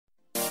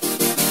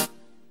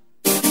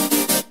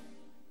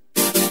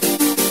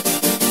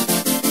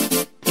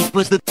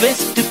was the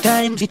best of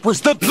times. It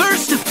was the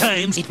worst of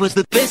times. It was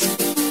the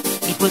best.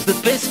 It was the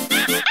best.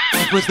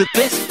 It was the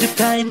best of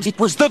times. It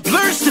was the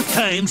worst of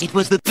times. It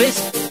was the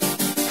best.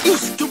 You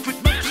stupid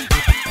monkey.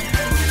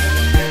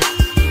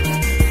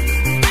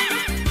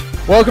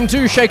 Welcome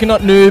to Shaken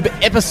Not Noob,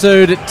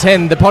 episode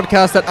 10, the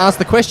podcast that asks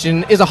the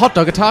question, is a hot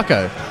dog a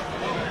taco?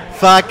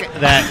 Fuck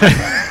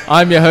that.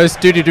 I'm your host,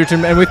 Duty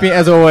Dutram, and with me,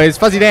 as always,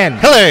 Fuzzy Dan.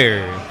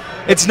 Hello.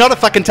 It's not a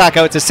fucking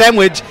taco, it's a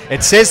sandwich.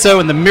 It says so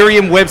in the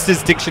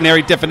Merriam-Webster's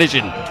dictionary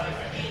definition.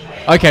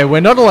 Okay, we're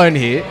not alone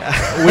here.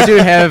 We do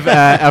have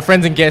our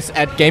friends and guests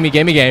at Gamey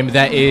Game.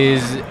 That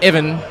is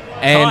Evan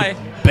and Hi.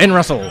 Ben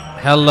Russell.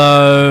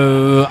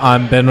 Hello,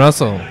 I'm Ben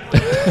Russell.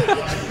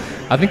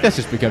 I think that's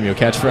just become your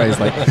catchphrase.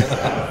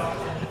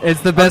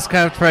 It's the best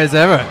catchphrase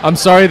ever. I'm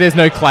sorry there's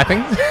no clapping.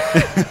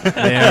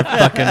 There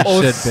fucking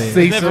Or should be.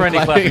 cease Never of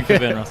any clapping for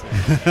Ben Russell.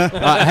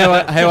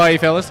 how are you,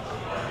 fellas?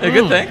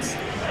 Good, thanks.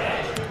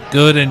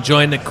 Good,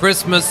 enjoying the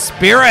Christmas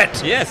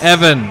spirit. Yes.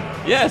 Evan,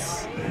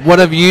 Yes. what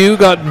have you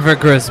gotten for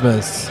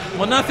Christmas?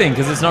 Well, nothing,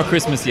 because it's not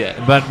Christmas yet.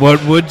 But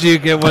what would you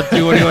get? What do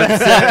you want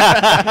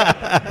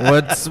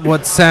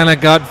What's Santa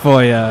got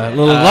for you? A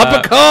little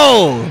lump of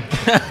coal.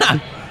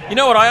 You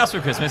know what I asked for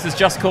Christmas is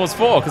Just Cause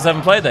 4, because I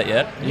haven't played that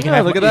yet. You can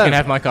look at you that. can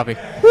have my copy.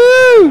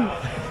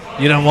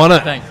 You don't want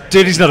it. Thanks.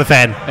 Dude, he's not a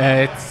fan.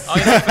 It's Oh,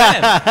 you're not a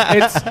fan?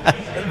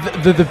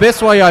 it's the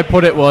best way I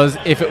put it was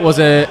if it was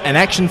an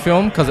action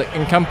film, because it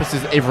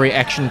encompasses every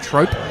action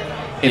trope.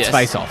 It's Yes.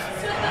 Face Off.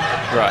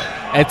 Right.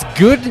 It's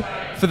good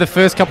for the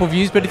first couple of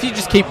views, but if you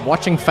just keep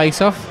watching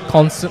Face Off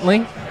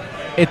constantly,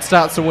 it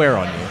starts to wear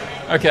on you.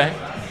 Okay.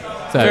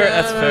 So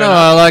That's fair No, enough.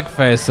 I like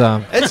Face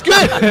Off. It's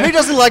good. Who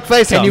doesn't like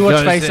Face Can Off? you watch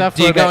Goes Face in- Off?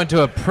 Do you for go about-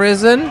 into a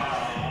prison?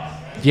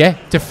 Yeah,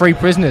 to free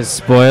prisoners.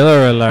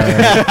 Spoiler alert.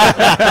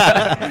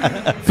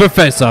 For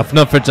Face Off,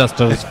 not for Just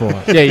Cause 4.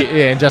 Yeah,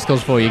 in Just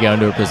Cause 4 you go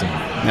into a prison.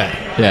 No.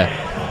 Yeah.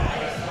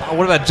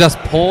 What about Just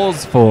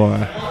Pause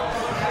 4?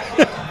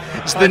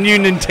 It's the new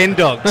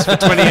Nintendogs for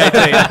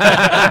 2018.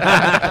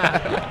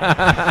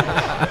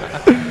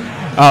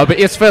 But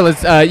yes,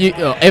 fellas,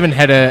 Evan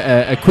had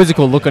a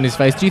quizzical look on his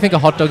face. Do you think a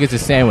hot dog is a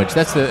sandwich?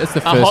 That's the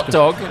first. hot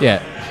dog?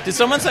 Yeah. Did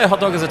someone say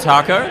hot dog is a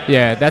taco?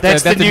 Yeah,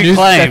 That's the a new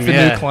claim, That's the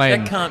yeah. new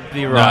claim. That can't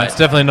be No, right. it's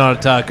definitely not a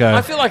taco.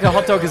 I feel like a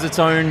hot dog is its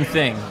own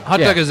thing. Hot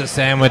Yeah. dog is a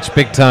sandwich,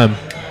 big time.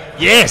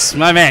 Yes,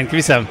 my man. Give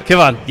me some. Come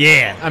on.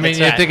 Yeah. I mean, that's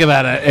you right. think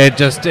about it.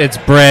 It's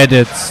bread.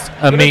 It's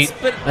a But meat.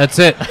 but That's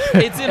it.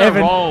 it's in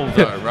Evan- a roll,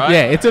 though, right?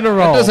 Yeah, it's in a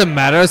roll. It doesn't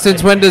matter.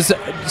 Since when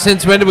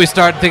do we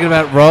start thinking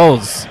about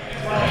rolls?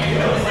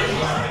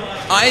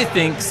 I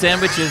think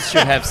sandwiches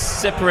should have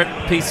separate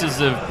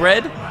pieces of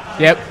bread.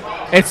 Yep.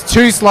 It's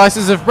 2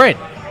 slices of bread.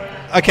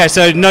 Okay,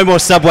 so no more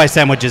Subway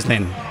sandwiches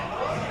then.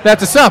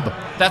 That's a sub.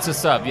 That's a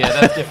sub, yeah,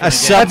 that's different. A again.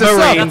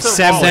 submarine That's a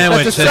sandwich.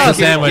 Sandwich. That's a That's a sub.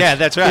 sandwich. Yeah,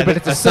 that's right. Yeah, but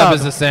it's A a sub sub.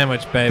 is a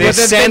sandwich, baby.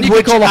 They're Then you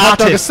could call a hot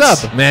dog a artists.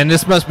 sub. Man,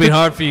 this must be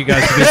hard for you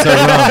guys to be so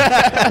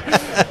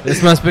wrong.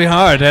 This must be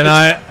hard, and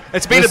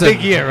It's been listen, a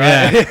big year,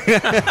 right?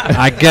 Yeah.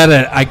 I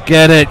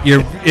get it.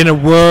 You're in a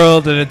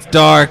world and it's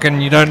dark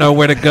and you don't know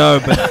where to go,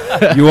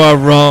 but you are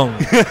wrong.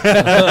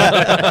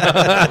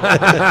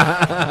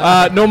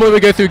 Normally we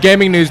go through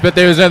gaming news, but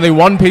there is only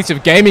one piece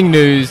of gaming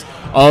news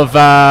of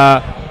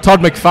Todd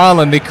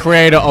McFarlane, the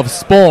creator of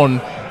Spawn,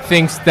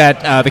 thinks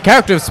that the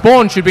character of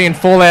Spawn should be in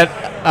not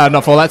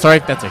Fallout, sorry,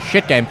 that's a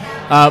shit game.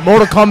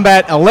 Mortal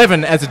Kombat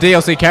 11 as a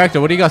DLC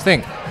character. What do you guys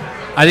think?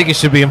 I think it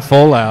should be in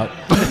Fallout.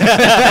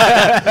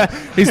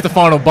 He's the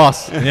final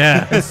boss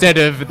Yeah. instead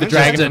of the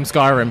dragon from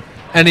Skyrim.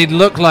 And he'd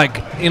look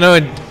like, in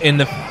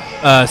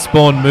the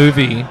Spawn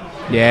movie,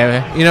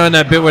 Yeah. in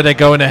that bit where they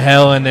go into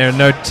hell and there are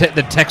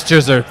the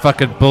textures are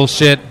fucking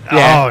bullshit.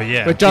 Oh,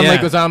 yeah. With John Yeah.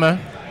 Leguizamo.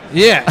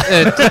 Yeah.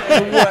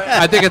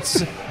 I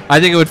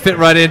think it would fit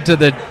right into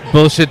the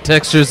bullshit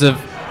textures of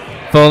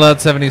Fallout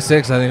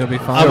 76. I think it would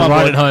be fine. I'm on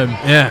right board. at home.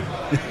 Yeah.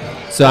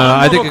 So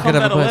I think it could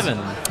have a Mortal place. Kombat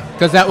 11.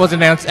 Because that was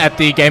announced at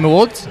the Game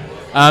Awards.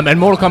 And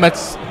Mortal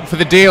Kombat's, for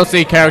the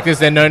DLC characters,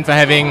 they're known for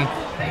having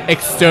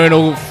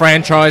external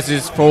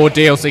franchises for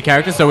DLC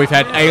characters. So we've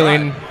had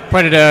Alien,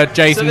 Predator, So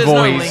Jason there's no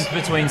Voorhees. link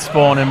between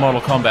Spawn and Mortal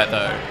Kombat,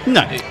 though?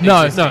 No. No, It's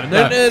no, just-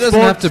 no. it doesn't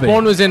Spawn, have to be.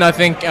 Spawn was in, I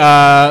think,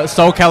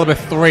 Soul Calibur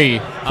 3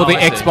 for Oh, the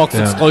I see. Xbox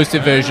Yeah.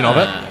 exclusive version of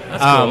it.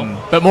 That's cool.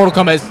 But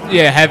Mortal Kombat,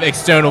 have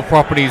external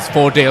properties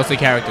for DLC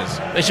characters.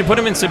 They should put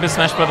him in Super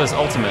Smash Bros.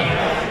 Ultimate.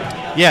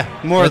 Yeah,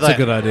 more That's of a that.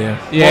 good idea.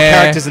 More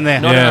characters in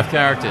there. Not Yeah. enough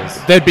characters.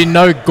 There'd be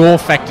no gore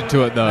factor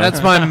to it, though.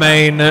 That's my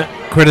main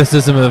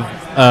criticism of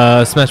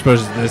Smash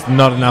Bros. There's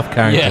not enough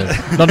characters.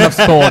 Not enough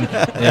Spawn.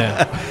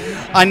 Yeah.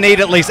 I need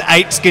at least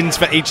 8 skins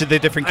for each of the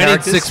different I need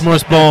characters. 6 more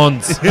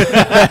spawns.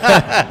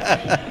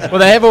 Well,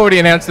 they have already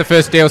announced the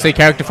first DLC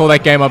character for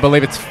that game. I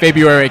believe it's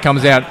February it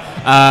comes out.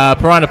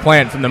 Piranha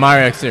Plant from the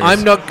Mario series.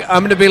 I'm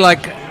going to be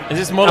like, Is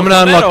this I'm Mortal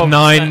going to Kombat unlock or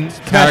 9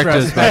 Smash?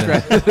 characters. by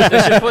then.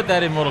 They should put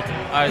that in Mortal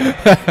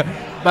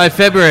Kombat. By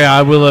February,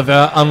 I will have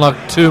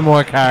unlocked 2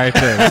 more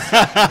characters.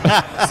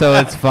 So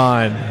it's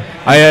fine.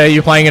 Are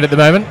you playing it at the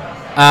moment?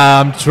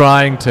 I'm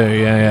trying to,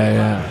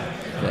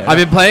 yeah. I've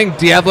been playing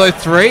Diablo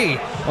 3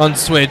 on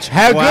Switch.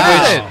 How Wow.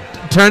 good is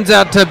it? turns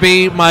out to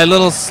be my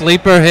little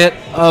sleeper hit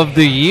of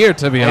the year,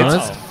 to be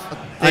honest.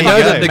 I There know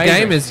you go. that the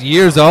game is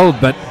years old,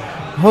 but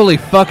holy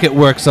fuck, it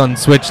works on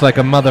Switch like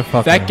a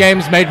motherfucker. That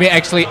game's made me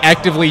actually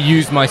actively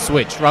use my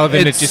Switch rather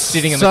than it just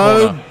sitting in the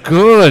so corner.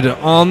 good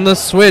on the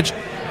Switch.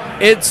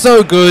 It's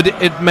so good,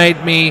 it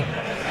made me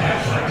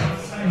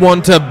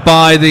want to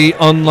buy the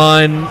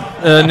online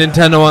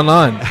Nintendo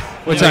Online,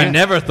 which I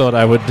never thought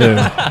I would do.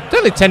 It's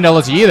only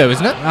 $10 a year, though,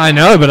 isn't it? I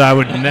know, but I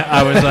was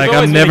like,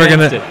 always I'm never been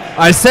gonna.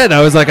 against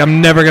I was like,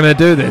 I'm never gonna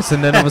do this,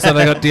 and then all of a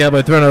sudden I got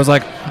Diablo 3, and I was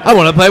like, I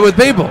want to play with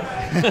people.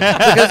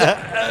 Because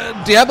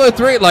Diablo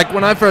 3, like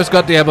when I first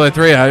got Diablo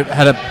 3, I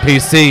had a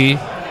PC,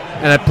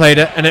 and I played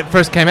it, and it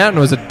first came out, and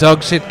it was a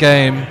dog shit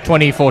game.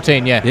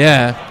 2014, yeah.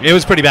 Yeah, It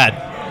was pretty bad.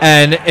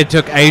 and it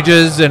took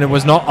ages, and it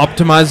was not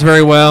optimized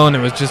very well, and it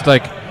was just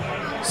like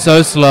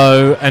so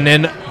slow. And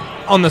then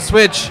on the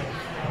Switch,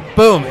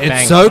 boom, it's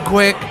Bang. so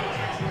quick,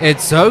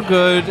 it's so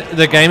good.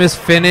 The game is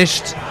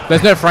finished.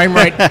 There's no frame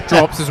rate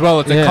drops as well.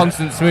 It's a Yeah.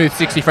 constant, smooth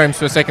 60 frames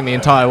per second the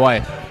entire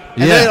way.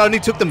 And then it only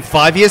took them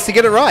 5 years to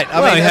get it right. I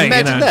Well, mean, hey, you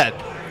imagine know. that.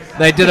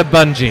 They did a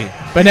Bungie.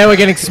 But now we're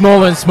getting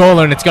smaller and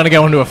smaller, and it's going to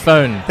go onto a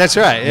phone. That's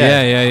right.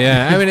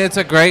 Yeah. I mean, it's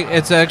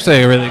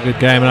actually a really good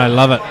game, and I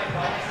love it.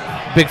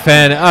 Big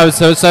fan. I was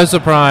so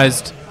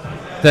surprised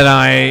that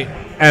I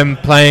am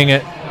playing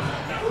it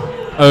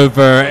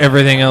over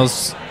everything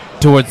else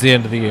towards the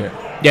end of the year.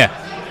 Yeah.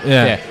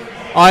 Yeah.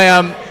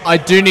 I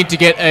do need to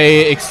get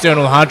a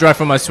external hard drive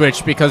for my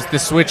Switch because the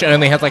Switch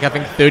only has like I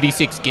think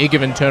 36 gig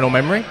of internal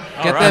memory.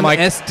 Get I'm them like,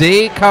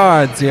 SD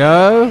cards,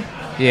 yo.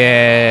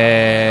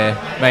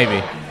 yeah,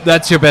 maybe.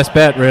 That's your best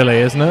bet, really,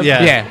 isn't it?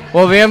 Yeah. Yeah.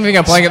 Well, the only thing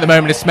I'm playing at the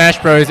moment is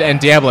Smash Bros. And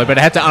Diablo, but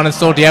I had to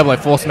uninstall Diablo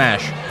for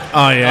Smash.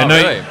 Oh yeah. Oh, no,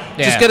 really? Yeah.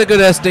 Just get a good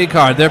SD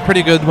card. They're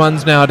pretty good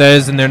ones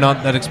nowadays, and they're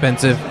not that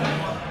expensive.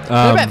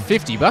 They're about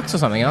 $50 or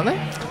something, aren't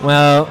they?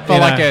 Well, For you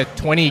like know. a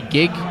 20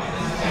 gig.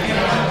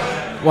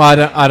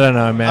 Well, I don't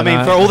know, man. I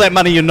mean, for all that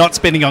money you're not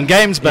spending on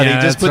games, buddy, Yeah,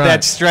 just that's put right.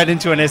 that straight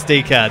into an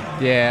SD card.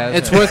 Yeah.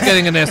 It's worth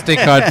getting an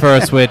SD card for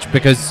a Switch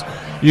because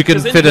you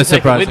can Because then fit you a can take it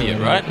surprise with you,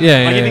 right?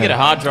 Yeah, Like yeah. if you get a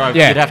hard drive,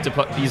 Yeah. you'd have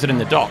to use it in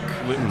the dock.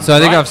 So I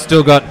think right? I've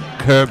still got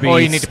Kirby,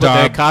 or you need to put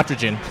Star, the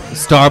cartridge in.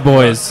 Star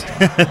Boys,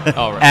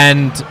 Oh, right.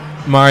 and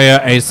Mario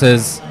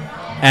Aces,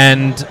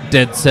 and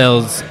Dead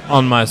Cells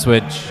on my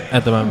Switch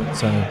at the moment.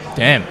 So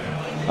Damn.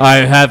 I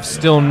have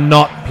still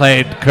not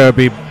played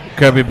Kirby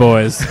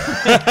Boys.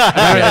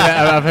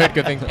 I've heard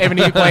good things. Evan,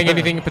 are you playing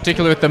anything in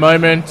particular at the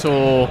moment,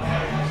 or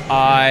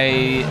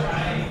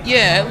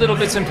Yeah, little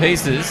bits and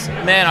pieces.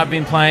 Man, I've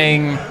been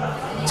playing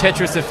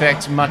Tetris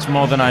Effect much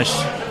more than I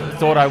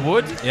thought I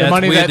would. Yeah, the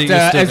money it's weird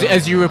that, that you still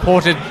as you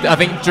reported, I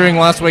think during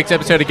last week's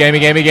episode of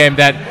Game,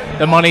 that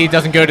the money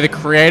doesn't go to the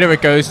creator;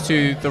 it goes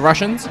to the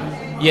Russians.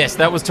 Yes,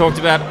 that was talked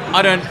about.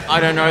 I don't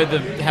know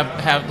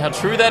how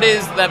true that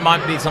is. That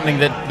might be something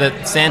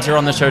that Santa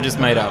on the show just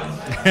made up.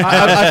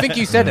 I think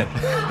you said it.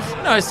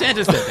 No,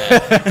 Santa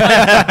said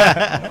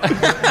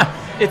that.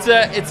 It's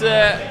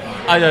a.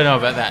 I don't know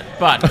about that,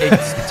 but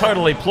it's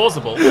totally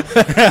plausible.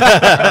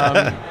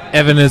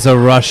 Evan is a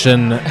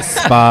Russian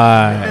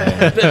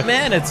spy. But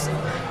man, it's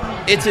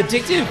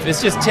addictive.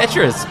 It's just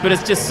Tetris, but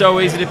it's just so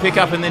easy to pick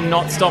up and then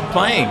not stop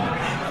playing.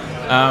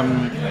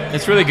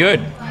 It's really good.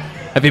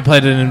 Have you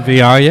played it in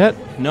VR yet?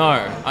 No,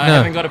 I No.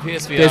 haven't got a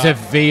PSVR. There's a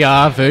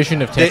VR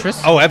version of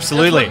Tetris. Oh,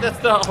 absolutely. That's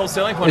the whole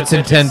selling point. It's of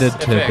Tetris intended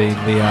to Effect. be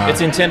VR.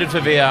 It's intended for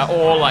VR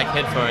or like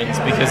headphones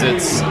because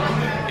it's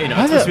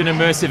it's just an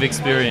immersive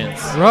experience.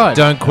 Right.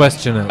 Don't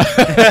question it.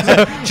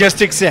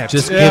 Just accept.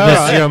 Just Just, give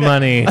us your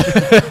money.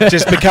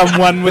 become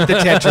one with the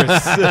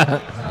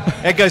Tetris.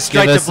 It goes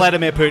straight Give to us-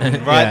 Vladimir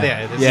Putin, right Yeah.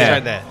 there. It's Yeah.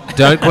 straight there.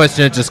 Don't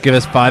question it. Just give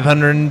us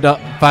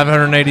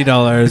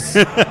 $580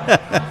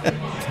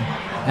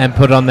 and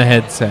put on the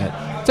headset.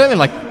 It's only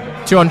like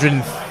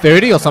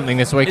 230 or something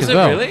this week Is as it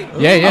well. really?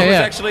 Yeah, I was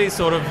yeah. actually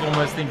sort of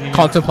almost thinking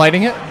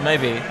Contemplating it.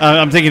 maybe.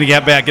 I'm thinking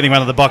about getting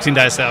one of the Boxing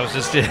Day sales.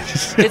 Just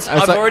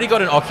I've already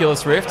got an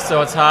Oculus Rift,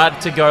 so it's hard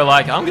to go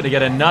like I'm going to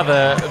get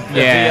another.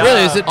 Yeah. VR.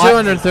 Really? Is it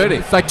 230?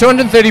 It's like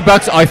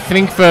 $230, I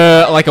think,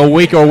 for like a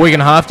week or a week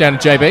and a half down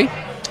at JB.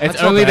 It's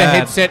not only the bad.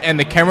 headset and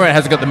the camera. It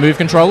hasn't got the Move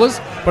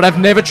controllers. But I've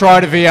never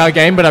tried a VR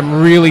game, but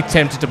I'm really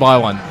tempted to buy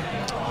one.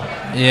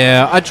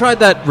 Yeah, I tried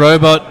that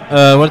robot.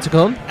 What's it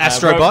called?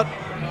 Astrobot.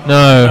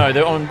 No. No,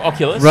 they're on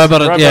Oculus.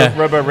 Robot- yeah.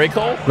 Robo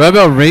Recall.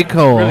 Robo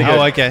Recall. Really good.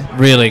 Oh, okay.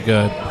 Really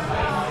good.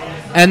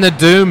 And the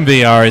Doom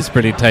VR is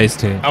pretty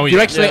tasty. Oh, You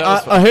actually, Yeah,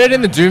 that was I heard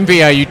in the Doom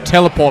VR, you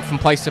teleport from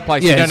place to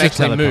place. You don't it's just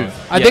actually teleport.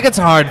 move. I think it's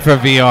hard for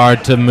VR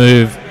to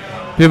move.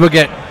 People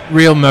get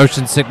real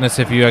motion sickness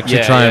if you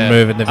actually try and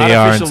move in the VR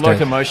Artificial instead.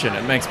 locomotion.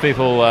 It makes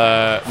people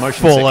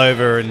motion Fall sick.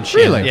 over and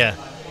shit. Really? Yeah.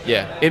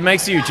 Yeah, it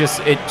makes you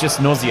just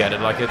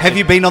nauseated. Like Have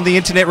you been on the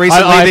internet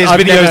recently? I've There's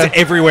videos never-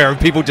 everywhere of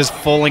people just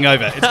falling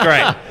over. It's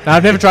great. No,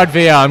 I've never tried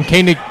VR. I'm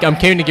keen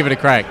to give it a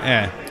crack.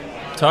 Yeah.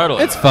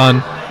 Totally. It's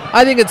fun.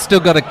 I think it's still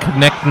got a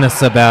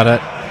connectness about it.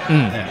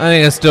 I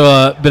think it's still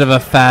a bit of a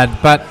fad,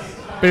 but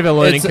Bit of a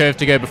learning It's- curve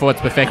to go before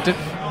it's perfected.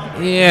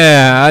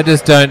 yeah, I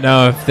just don't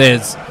know if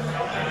there's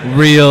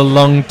real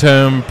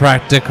long-term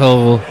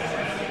practical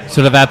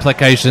sort of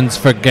applications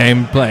for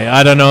gameplay.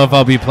 I don't know if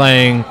I'll be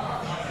playing.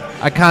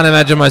 I can't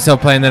imagine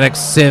myself playing the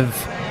next Civ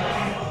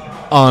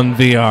on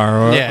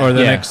VR or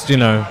the next,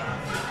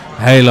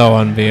 Halo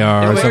on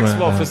VR It or works something.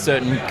 well like for that.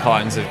 certain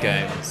kinds of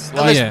games.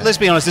 And let's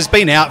be honest, it's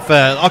been out for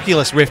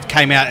Oculus Rift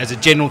came out as a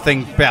general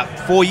thing about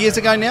 4 years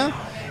ago now,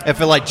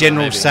 for like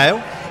general Maybe. sale.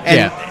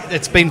 And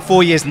it's been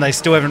 4 years and they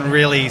still haven't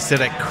really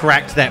sort of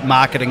cracked that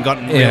market and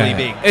gotten really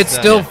big. It's So-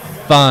 still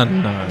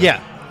fun, though. Yeah.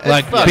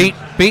 Like fun.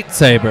 Beat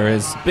Saber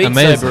is Beat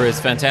amazing. Saber is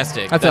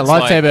fantastic. That's a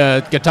like-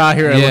 lightsaber Guitar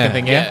Hero Yeah. looking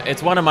thing, Yeah,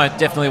 it's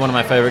definitely one of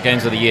my favorite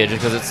games of the year,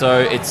 just because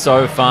it's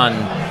so fun.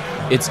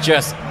 It's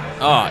just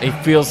it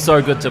feels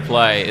so good to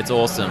play. It's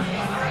awesome.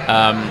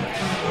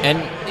 And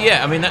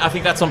yeah, I mean, I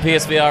think that's on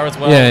PSVR as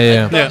well.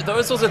 Yeah.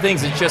 Those sorts of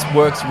things, it just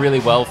works really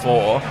well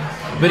for.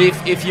 But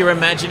if you're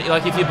imagining,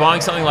 like if you're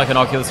buying something like an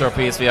Oculus or a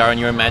PSVR and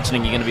you're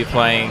imagining you're going to be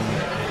playing,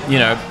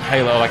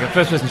 Halo, like a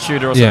first-person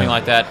shooter or something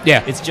like that,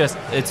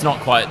 it's not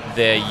quite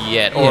there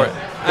yet, or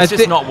it's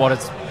just not what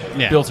it's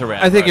built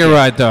around. I think you're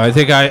right, though. I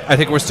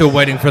think we're still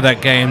waiting for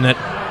that game that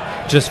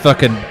just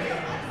fucking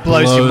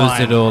Blows your blows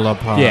mind. it all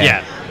apart.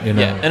 Yeah. You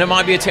know? Yeah, and it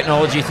might be a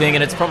technology thing,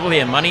 and it's probably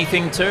a money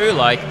thing too.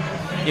 Like,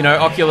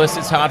 Oculus,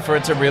 it's hard for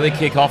it to really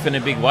kick off in a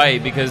big way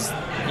because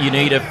you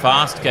need a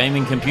fast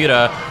gaming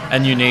computer,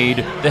 and you need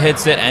the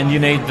headset, and you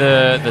need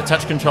the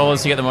touch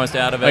controllers to get the most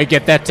out of it. I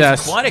get that.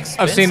 It's quite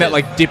expensive. I've seen that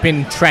like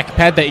dip-in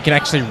trackpad that you can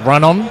actually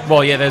run on.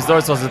 Well, yeah, there's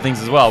those sorts of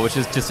things as well, which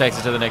just takes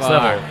it to the next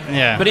level.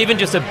 Yeah. But even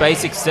just a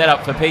basic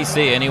setup for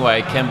PC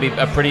anyway can be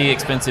a pretty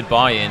expensive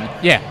buy-in.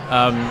 Yeah.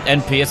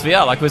 And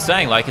PSVR, like we're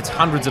saying, like it's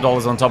hundreds of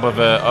dollars on top of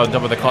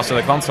the cost of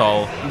the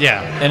console.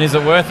 Yeah. And is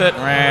it worth it?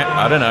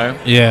 I don't know.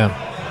 Yeah.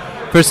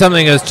 For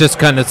something that's just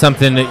kind of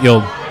something that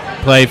you'll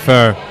play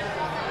for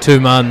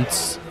 2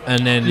 months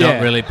and then Yeah.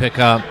 not really pick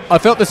up. I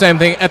felt the same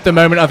thing. At the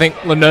moment, I think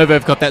Lenovo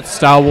have got that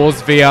Star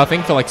Wars VR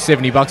thing for like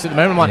 $70 at the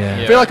moment. I'm like,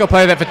 Yeah. I feel like I'll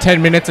play that for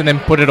 10 minutes and then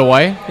put it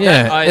away.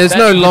 Yeah. There's that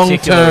no in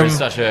particular long-term... is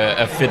such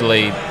a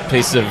fiddly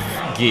piece of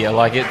gear.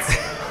 Like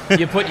it's,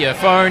 you put your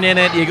phone in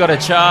it, you got to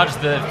charge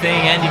the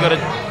thing, and you got to,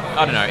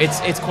 I don't know.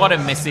 It's quite a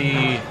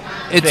messy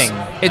thing.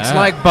 It's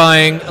like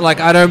buying... Like,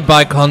 I don't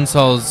buy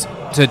consoles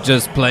to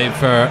just play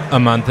for a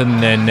month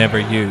and then never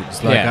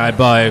use. Like, Yeah. I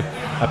buy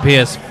a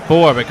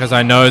PS4 because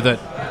I know that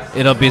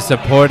it'll be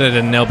supported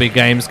and there'll be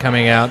games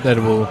coming out that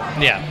will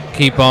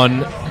keep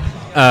on,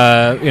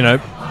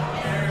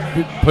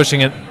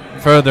 pushing it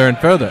further and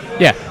further.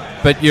 Yeah.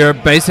 But you're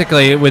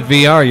basically, with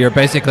VR, you're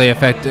basically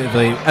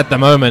effectively, at the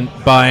moment,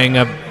 buying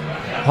a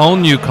whole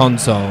new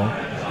console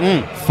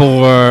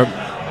for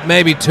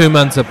maybe 2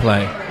 months of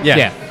play.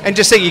 Yeah. And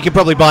just think, you could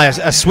probably buy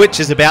a Switch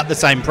is about the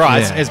same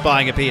price Yeah. as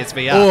buying a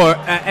PSVR. Or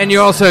and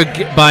you're also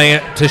buying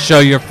it to show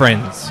your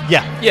friends.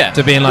 Yeah.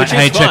 To being like, Which is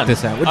hey, check fun.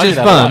 this out. Which I do is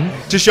that a lot. fun.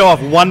 to show off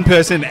one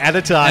person at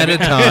a time. At a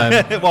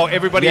time. While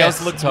everybody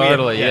else looks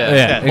Totally, weird. yeah.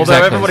 Yeah, Although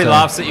exactly, everybody so-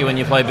 laughs at you when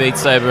you play Beat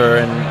Saber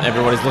and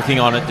everybody's looking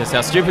on at just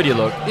how stupid you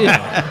look.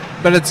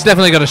 But it's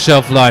definitely got a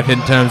shelf life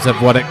in terms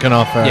of what it can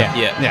offer. Yeah.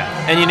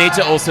 Yeah. And you need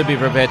to also be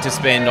prepared to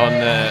spend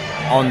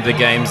on the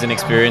games and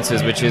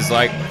experiences, which is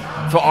like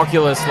for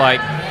Oculus,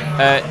 like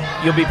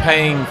you'll be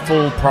paying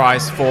full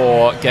price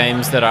for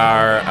games that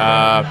are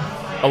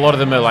a lot of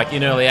them are like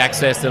in early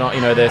access. They're not,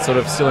 they're sort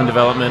of still in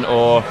development,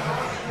 or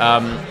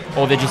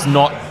they're just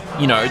not,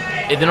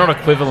 they're not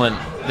equivalent.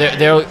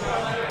 They're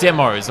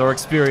demos or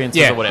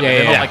experiences or whatever.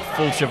 They're not like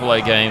full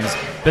AAA games,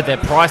 but they're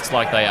priced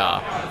like they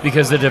are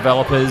because the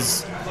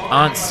developers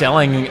aren't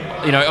selling,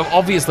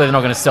 obviously they're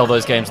not going to sell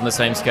those games on the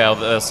same scale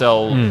that they'll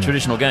sell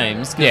traditional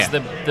games because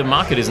the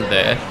market isn't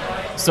there.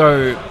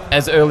 So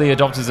as early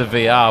adopters of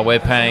VR, we're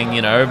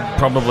paying,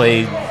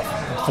 probably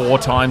 4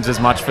 times as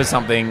much for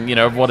something,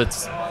 what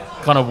it's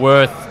kind of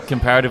worth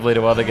comparatively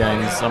to other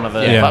games on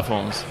other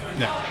platforms.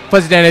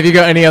 Fuzzy Dan, have you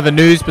got any other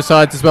news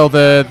besides as well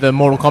the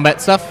Mortal Kombat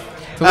stuff?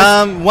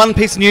 One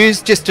piece of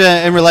news just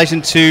in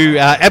relation to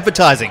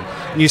advertising.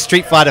 New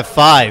Street Fighter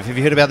 5. Have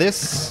you heard about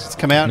this? It's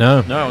come out.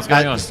 No. No, what's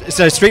going on?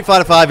 So Street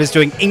Fighter 5 is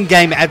doing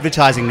in-game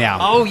advertising now.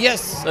 Oh,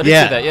 yes. I did see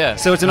that, yeah.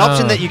 So it's an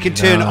option that you can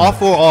turn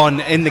off or on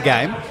in the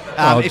game.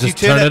 If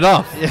just you turn it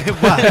off.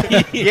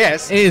 Well,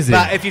 yes. Easy.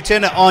 But if you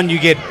turn it on, you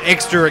get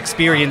extra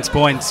experience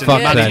points and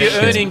Fuck money. Yeah, that you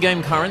shit. earn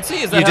in-game currency?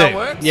 Is that You how do. it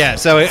works? Yeah,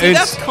 so it See, earns...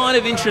 that's kind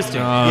of interesting.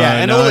 Yeah,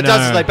 and all it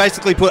does is they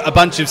basically put a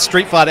bunch of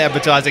Street Fighter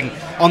advertising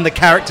on the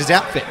characters'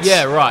 outfits.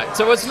 Yeah, right.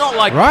 So it's not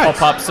like Right.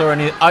 pop-ups or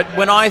anything.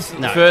 When I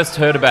first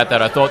heard about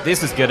that, I thought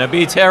this is going to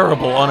be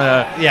terrible on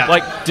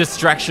like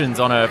distractions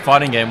on a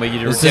fighting game where you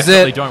This is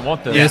definitely it. don't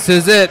want them. This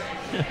is it.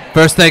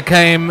 First they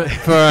came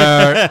for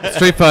our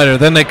Street Fighter,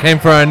 then they came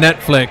for our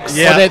Netflix.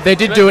 Yeah. Well, they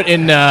did do it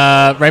in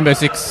Rainbow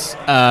Six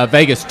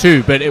Vegas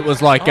too, but it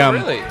was like Oh,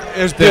 really?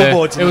 It was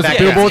billboards. It was in the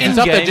billboards background. and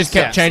stuff. They In-game just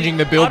kept stuff. changing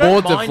the I don't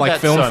billboards of mind like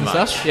that films so and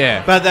much. stuff.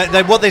 Yeah.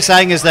 But what they're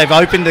saying is they've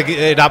opened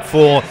it up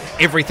for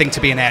everything to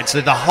be an ad.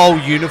 So the whole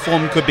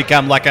uniform could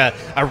become like a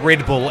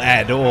Red Bull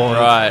ad or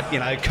Right.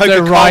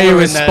 Coca-Cola. Ryu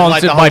and is the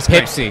sponsored whole by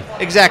screen.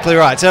 Pepsi. Exactly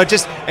right. So I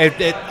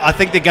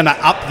think they're going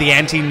to up the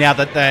ante now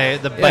that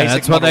the basic Yeah,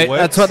 that's what model they.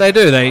 works. That's what they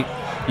do.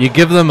 You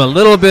give them a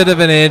little bit of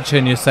an inch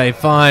and you say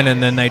fine,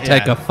 and then they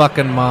take Yeah. a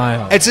fucking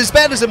mile. It's as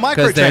bad as a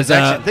Because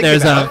microtransaction. Think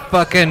there's about a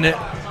fucking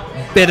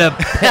bit of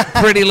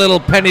pretty little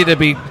penny to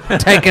be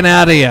taken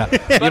out of you.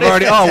 You've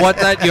already you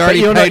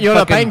already paid you're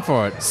not fucking paying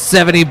for it.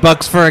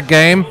 $70 for a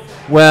game.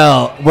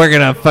 Well, we're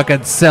gonna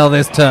fucking sell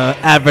this to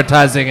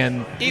advertising,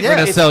 and we're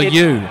gonna sell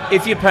you.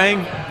 If you're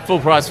paying full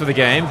price for the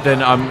game,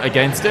 then I'm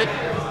against it.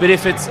 But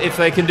if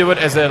they can do it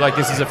as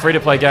this is a free to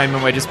play game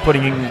and we're just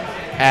putting in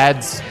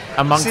ads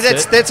amongst See,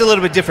 that's a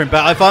little bit different.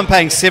 But if I'm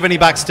paying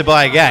 $70 to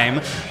buy a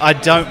game, I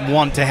don't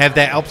want to have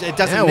that option. It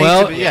doesn't need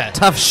to be. Yeah.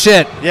 Tough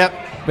shit. Yep.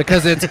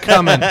 Because it's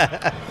coming.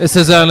 This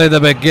is only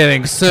the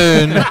beginning.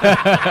 Soon. You're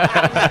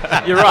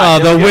right. Oh,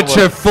 The it'll get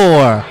Witcher worse.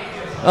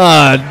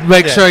 4.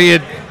 Make sure you.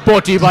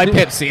 Brought to you by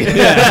Pepsi.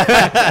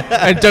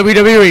 And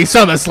WWE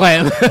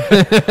SummerSlam.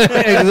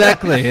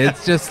 Exactly.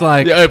 It's just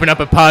like. You open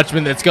up a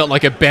parchment that's got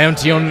like a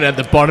bounty on it. At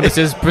the bottom it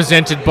says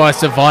presented by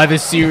Survivor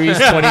Series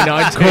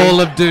 2019. Call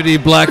of Duty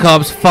Black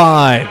Ops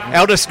 5.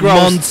 Elder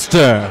Scrolls.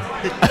 Monster.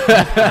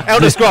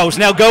 Elder Scrolls.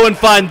 Now go and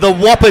find the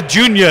Whopper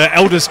Junior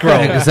Elder Scroll.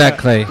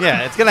 Exactly.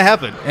 Yeah, it's going to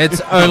happen. It's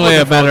only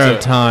a matter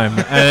of time.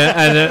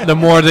 And the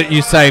more that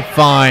you say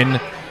fine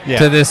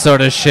to this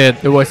sort of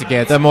shit, The worse it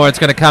gets. the more it's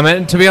going to come.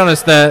 And to be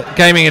honest, the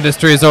gaming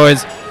industry is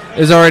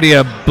already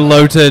a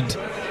bloated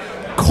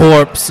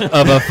corpse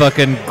of a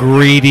fucking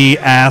greedy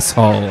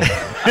asshole.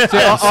 See,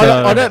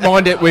 I don't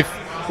mind it with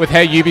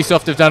how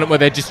Ubisoft have done it, where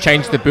they just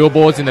change the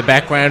billboards in the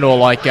background or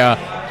like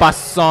bus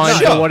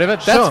signs or whatever.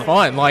 That's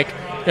fine. Like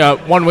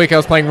 1 week I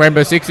was playing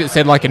Rainbow Six, it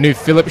said like a new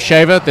Philips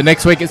shaver. The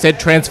next week it said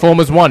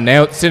Transformers 1.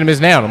 Now it's Cinemas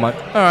Now. And I'm like,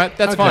 all right,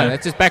 that's fine.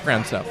 That's just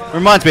background stuff.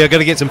 Reminds me, I've got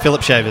to get some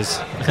Philip shavers.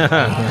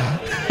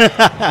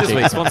 This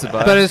week sponsored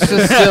by. But it's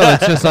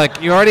just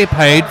like you already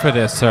paid for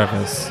this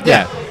service.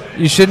 Yeah.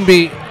 You shouldn't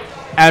be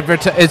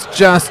it's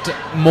just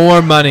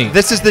more money.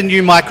 This is the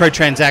new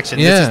microtransaction.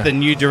 Yeah. This is the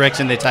new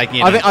direction they're taking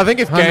it in. I think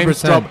if 100%.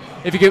 games drop,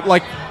 if you get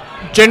like,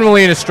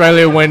 generally in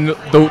Australia, when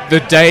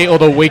the day or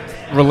the week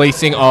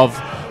releasing of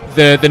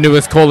the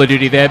newest Call of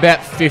Duty, they're about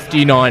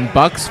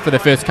 $59 for the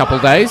first couple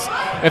of days.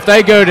 If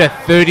they go to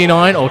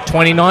 39 or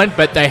 29,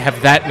 but they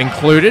have that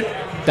included,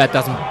 that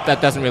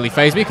doesn't really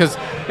faze me, because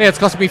it's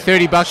costing me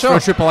 $30 for a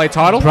AAA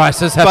title.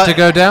 Prices have to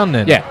go down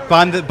then. Yeah,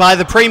 Buy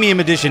the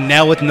premium edition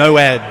now with no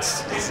ads.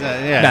 So,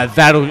 yeah. no,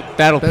 that'll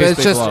But piss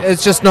people off.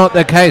 it's just not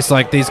the case.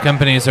 Like, these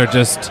companies are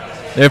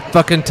they're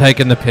fucking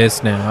taking the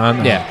piss now,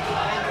 aren't they?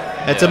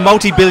 Yeah, It's a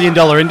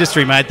multi-billion-dollar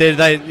industry, mate.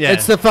 Yeah.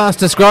 It's the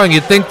fastest growing.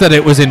 You'd think that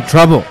it was in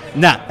trouble.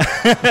 Nah.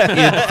 You'd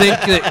think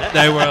that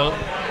they were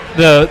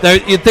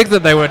you'd think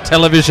that they were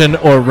television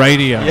or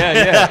radio.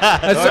 Yeah.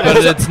 But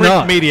it's Print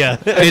not. media.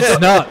 It's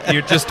not.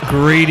 You're just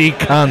greedy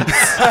cunts.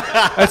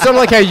 it's sort of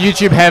like how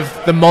YouTube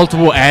have the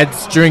multiple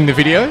ads during the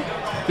video.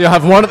 They'll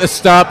have one at the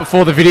start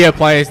before the video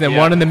plays, then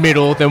one in the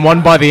middle, then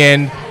one by the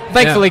end.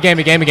 Thankfully,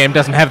 Gamer Game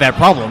doesn't have that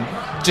problem.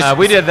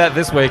 We did that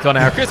this week on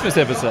our Christmas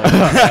episode.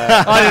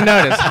 I didn't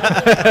notice.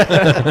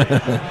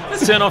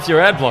 Let's turn off your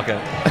ad blocker.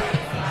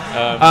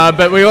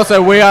 But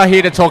we are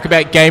here to talk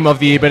about Game of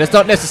the Year, but it's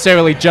not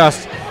necessarily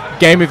just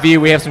Game of the Year.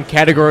 We have some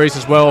categories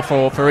as well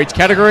for each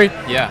category.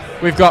 Yeah.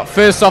 We've got,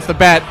 first off the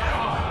bat,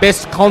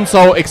 Best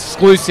Console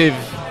Exclusive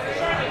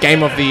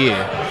Game of the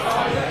Year.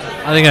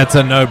 I think that's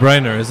a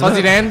no-brainer, isn't Ozzy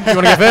it? Dan, you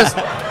want to go first?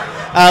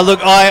 Look,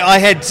 I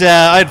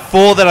had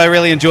 4 that I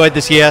really enjoyed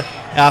this year.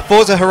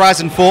 Forza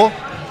Horizon 4,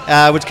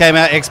 which came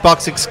out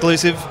Xbox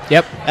exclusive.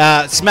 Yep.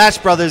 Smash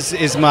Brothers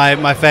is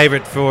my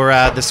favorite for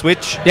the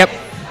Switch. Yep.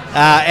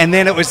 And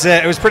then it was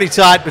pretty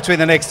tight between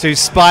the next two,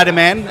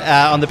 Spider-Man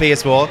on the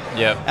PS4.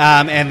 Yep.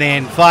 And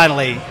then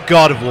finally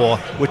God of War,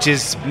 which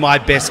is my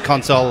best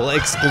console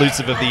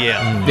exclusive of the year.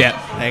 Yeah.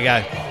 There you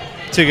go.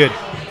 Too good.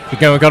 You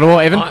going with God of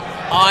War, Evan?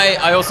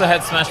 I also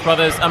had Smash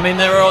Brothers. I mean,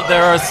 there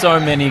are so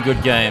many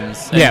good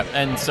games. And, Yeah.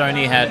 And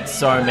Sony had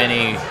so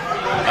many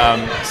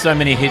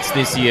hits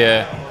this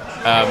year.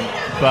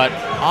 But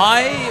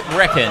I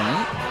reckon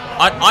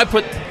I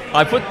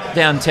put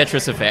down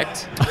Tetris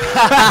Effect.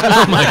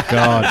 Oh my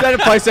god. Is that a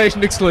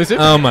PlayStation exclusive?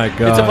 Oh my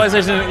god. It's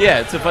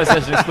a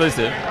PlayStation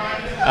exclusive.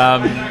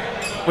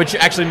 Which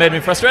actually made me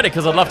frustrated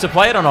because I'd love to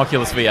play it on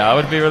Oculus VR. It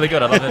would be really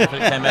good. I'd love it if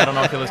it came out on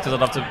Oculus because I'd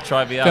love to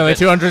try VR. It's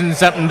only But- $200 and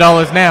something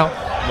now.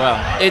 Well,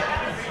 it's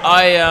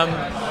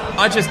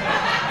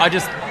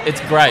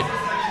great.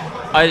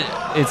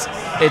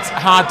 It's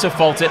hard to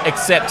fault it,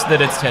 except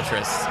that it's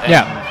Tetris.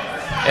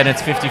 And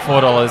it's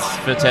 $54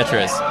 for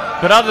Tetris.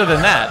 But other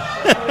than that,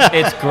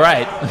 it's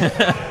great.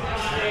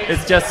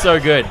 It's just so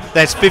good.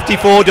 That's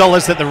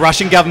 $54 that the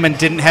Russian government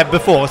didn't have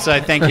before, so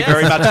thank you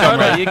very much, Totally.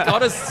 comrade. You got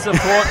to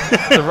support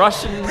the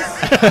Russians.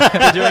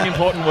 They're doing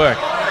important work.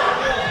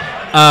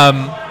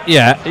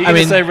 Yeah, Are you I going to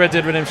mean, say Red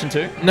Dead Redemption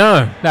 2?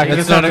 no, No, because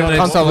it's not a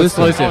console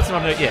exclusive. Oh, it's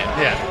not.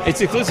 Yeah.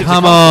 It's exclusive.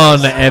 Come to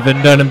on,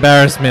 Evan, don't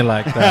embarrass me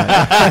like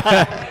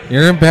that.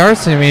 You're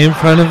embarrassing me in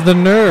front of the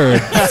nerds.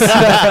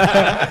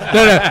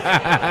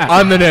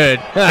 I'm the nerd.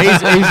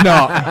 He's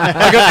not.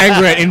 I got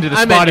angry at Into the I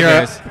mean, Spider your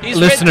guys. Is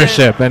Red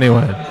listenership,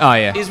 anyway. Oh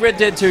yeah. Is Red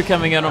Dead 2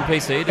 coming out on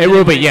PC? It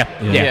will be. Yeah.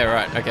 Yeah,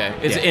 right. Okay.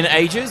 Is it in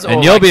ages? And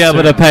or you'll like be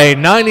able soon? to pay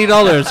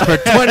 $90 for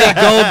 20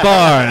 gold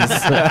bars.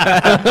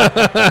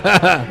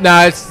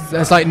 No,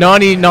 it's like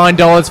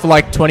 $99 for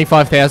like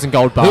 25,000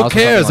 gold bars. Who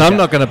cares? I'm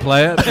not going to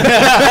play it.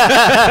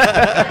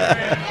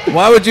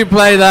 Why would you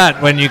play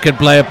that when you could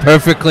play a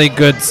perfectly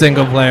good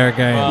single-player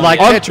game? Like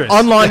Tetris.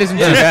 Online isn't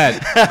too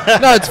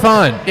bad. No, it's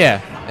fine.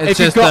 Yeah. It's If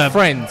you've just got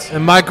friends. A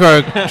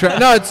micro.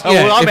 No, it's Oh,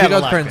 yeah. well, I'm if you out of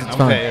got luck friends, then. it's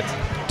fine. Okay,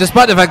 it's-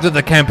 Despite the fact that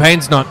the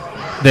campaign's not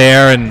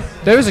there and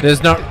there's not. there's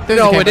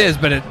a No, it campaign. is,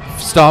 but it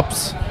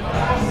stops.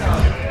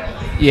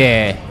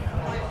 Yeah.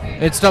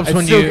 It stops It's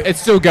when still, you. it's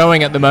still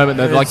going at the moment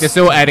though. Like they're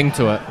still adding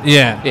to it.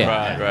 Yeah.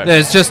 Yeah. Right.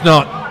 There's just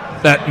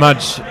not that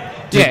much. To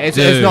Yeah, it's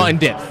do. not in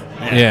depth.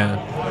 Yeah.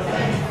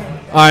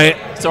 I.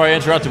 Sorry, I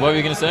interrupted. What were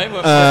you going to say?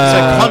 so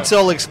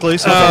console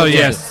exclusive. Oh Yeah.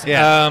 yes.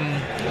 Yeah.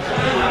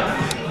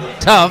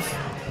 Tough.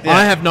 Yeah.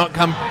 I have not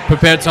come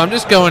prepared, so I'm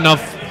just going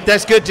off.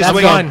 That's good. Just That's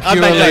wing fine. on. I've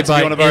made Purely notes if by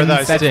you want to borrow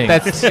those. instinct.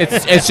 That's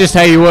it's just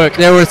how you work.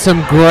 There were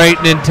some great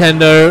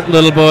Nintendo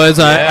little boys.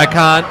 I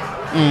can't.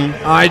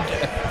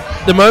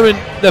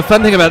 The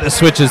fun thing about the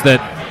Switch is that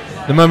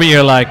the moment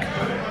you're like,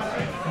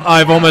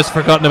 I've almost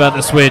forgotten about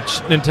the Switch,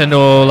 Nintendo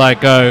will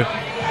like go,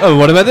 oh,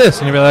 what about this?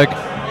 And you'll be like,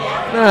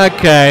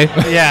 okay.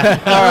 Yeah.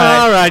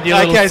 All right, you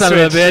little Okay, son of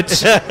a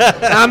Switch.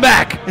 bitch. I'm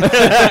back.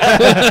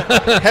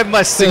 Have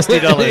my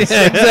 $60.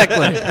 Yeah,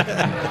 exactly.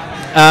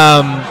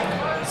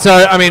 So,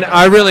 I mean,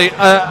 I really,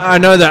 I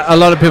know that a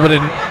lot of people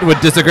would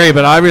disagree,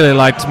 but I really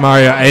liked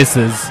Mario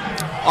Aces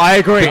I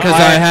agree because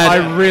I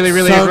really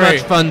so agree.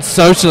 much fun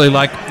socially.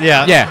 Like,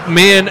 Yeah. Yeah.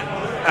 me and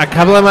a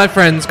couple of my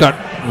friends got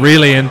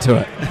really into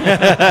it.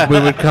 We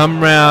would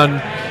come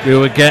round, we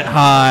would get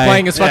high,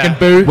 Playing as fucking Yeah.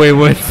 Boo. we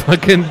would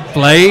fucking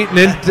play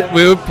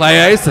we would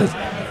play Aces.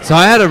 So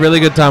I had a really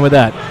good time with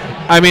that.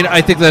 I mean, I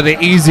think that the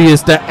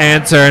easiest to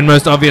answer and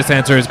most obvious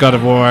answer is God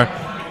of War.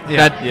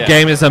 That Yeah.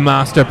 game is a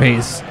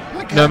masterpiece,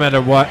 no matter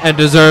what, and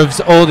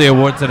deserves all the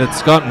awards that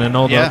it's gotten and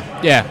all Yeah.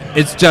 Yeah.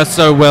 it's just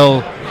so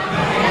well.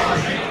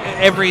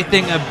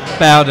 Everything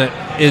about it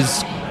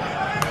is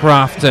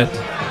crafted.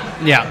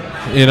 Yeah.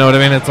 You know what I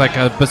mean? It's like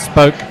a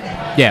bespoke,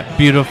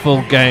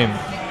 beautiful game.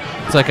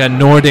 It's like a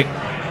Nordic,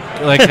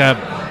 like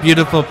a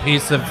beautiful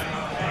piece of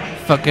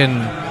fucking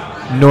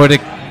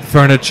Nordic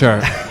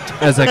furniture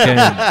as a game.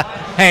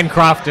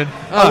 Handcrafted.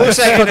 I will it's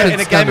say, fucking in a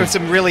game stunning. of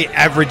some really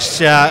average,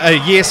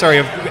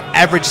 of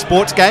average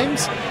sports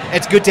games,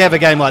 it's good to have a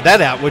game like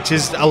that out, which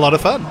is a lot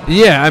of fun.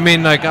 Yeah, I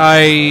mean, like,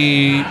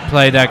 I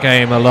played that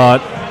game a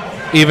lot,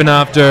 even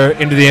after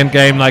into the end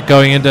game, like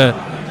going into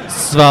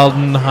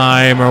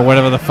Svaldenheim or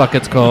whatever the fuck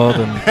it's called,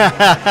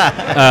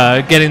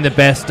 and getting the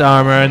best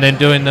armor, and then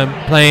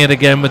playing it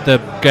again with the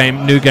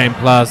new game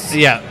plus.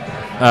 Yeah.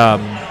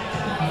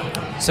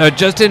 So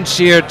just in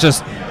sheer,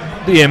 just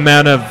the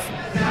amount of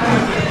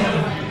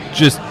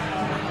just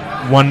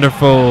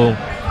wonderful,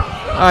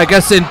 I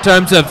guess in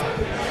terms of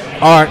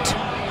art,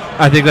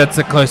 I think that's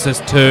the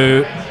closest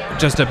to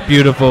just a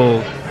beautiful,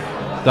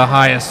 the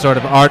highest sort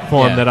of art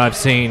form that I've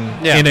seen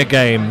in a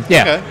game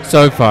Okay.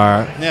 so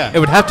far. Yeah. It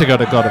would have to go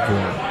to God of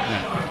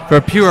War. For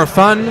pure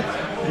fun,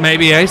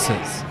 maybe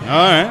Aces. All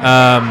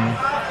right.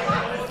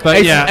 But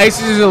Aces, yeah.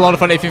 Aces is a lot of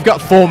fun if you've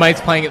got four mates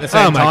playing at the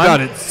same Oh my time.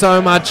 god, it's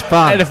so much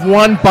fun. And if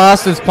one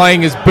bastard's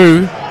playing as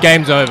Boo,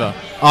 game's over.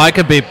 I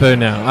could beat Boo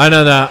now. I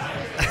know that.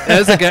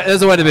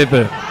 There's a way to beat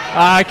Boo.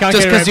 I can't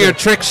Just get because around your Boo.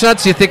 trick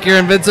shots, you think you're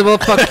invincible?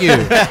 Fuck you.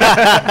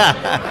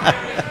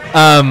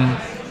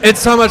 It's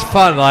so much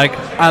fun. Like,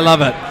 I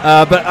love it.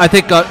 But I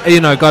think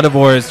God of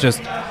War is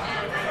just.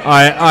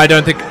 I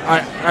don't think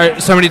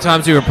so many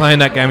times you were playing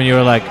that game and you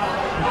were like,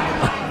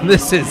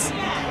 this is.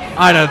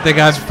 I don't think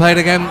I've played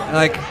a game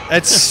like.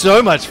 It's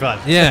so much fun.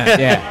 Yeah.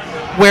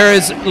 Yeah.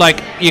 Whereas,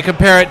 like, you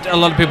compare it, a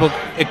lot of people,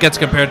 it gets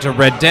compared to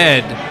Red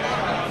Dead.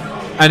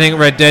 I think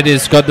Red Dead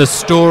has got the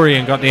story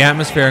and got the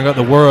atmosphere and got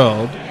the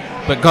world,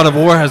 but God of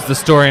War has the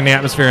story and the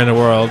atmosphere and the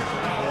world.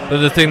 But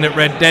the thing that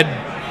Red Dead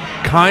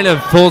kind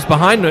of falls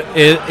behind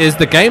is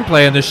the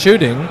gameplay and the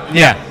shooting.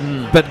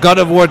 Yeah. But God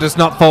of War does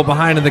not fall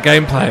behind in the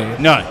gameplay.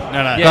 No.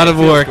 Yeah, God it of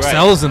War feels great.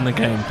 excels in the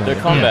gameplay. The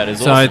combat is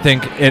so awesome. I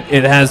think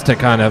it has to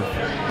kind of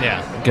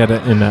Yeah. get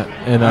it in that.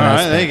 All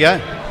right. There you go.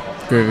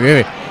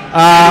 Really.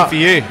 Good for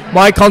you.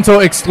 My console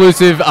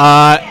exclusive,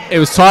 it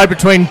was tied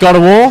between God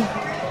of War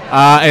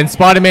and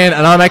Spider-Man,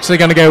 and I'm actually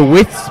going to go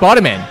with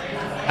Spider-Man.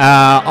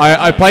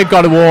 I played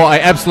God of War. I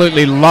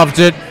absolutely loved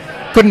it.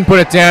 Couldn't put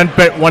it down,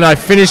 but when I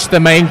finished the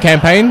main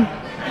campaign,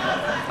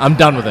 I'm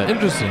done with it.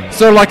 Interesting.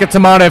 Sort of like a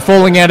tomato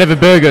falling out of a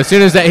burger. As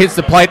soon as that hits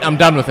the plate, I'm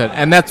done with it.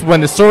 And that's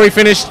when the story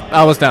finished,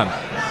 I was done.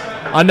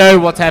 I know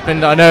what's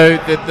happened. I know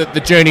that the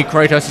journey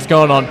Kratos has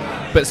gone on.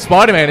 But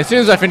Spider-Man, as soon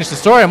as I finished the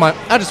story, I'm like,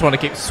 I just want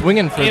to keep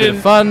swinging for a bit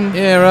of fun.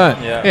 Yeah, right.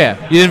 Yeah.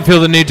 You didn't feel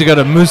the need to go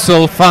to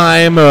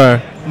Muspelheim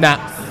or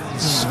Nah.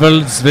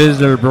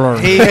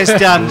 Sveldsvizelbrunn. He has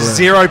done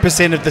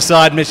 0% of the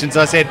side missions.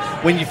 I said,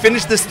 when you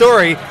finish the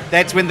story,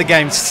 that's when the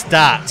game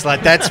starts.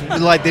 Like, that's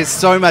like, there's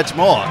so much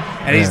more.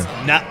 And he's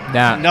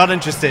not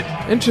interested.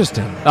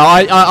 Interesting.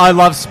 I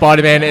love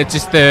Spider-Man. It's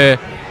just the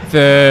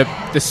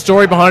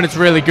story behind it's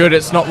really good.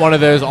 It's not one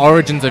of those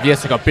origins of,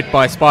 yes, I got bit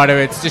by a spider.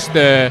 It's just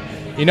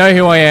you know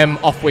who I am,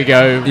 off we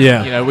go.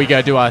 Yeah. You know, we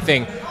go do our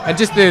thing. And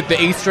just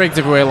the Easter eggs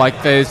everywhere.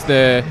 Like, there's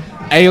the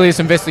Alias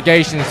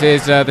Investigations,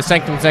 there's the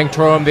Sanctum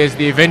Sanctorum, there's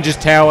the Avengers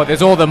Tower,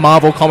 there's all the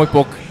Marvel comic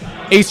book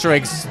Easter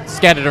eggs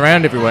scattered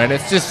around everywhere. And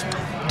it's just...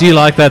 Do you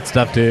like that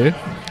stuff, do you?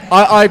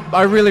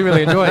 I really,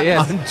 really enjoy it,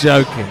 yes. I'm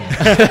joking.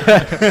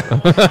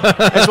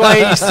 That's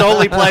why he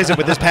solely plays it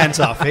with his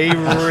pants off. He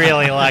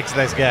really likes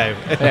this game.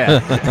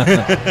 Yeah.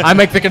 I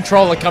make the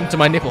controller come to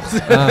my nipples.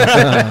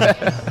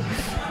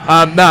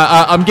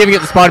 I'm giving it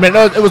to Spider-Man.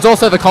 No, it was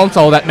also the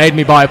console that made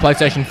me buy a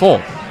PlayStation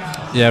 4.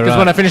 Yeah, right. Because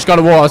when I finished God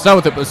of War, I was done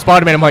with it. But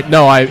Spider-Man, I'm like,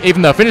 no,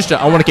 even though I finished it,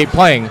 I want to keep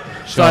playing.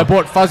 So I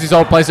bought Fuzzy's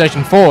old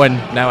PlayStation 4, and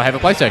now I have a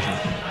PlayStation.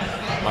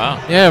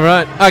 Wow. Yeah,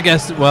 right. I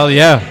guess, well,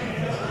 yeah.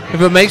 If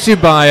it makes you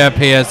buy a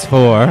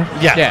PS4,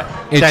 Yeah.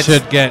 it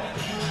should get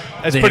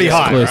It's the pretty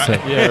high,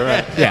 exclusive. right? Yeah,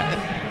 right.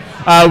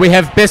 Yeah. We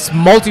have Best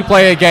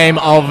Multiplayer Game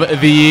of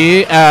the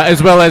Year,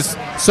 as well as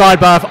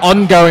sidebar of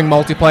ongoing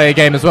multiplayer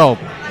game as well.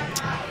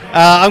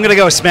 I'm going to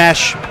go with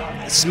Smash.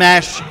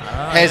 Smash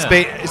has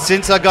been,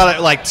 since I got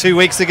it like 2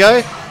 weeks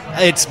ago,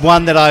 it's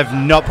one that I've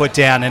not put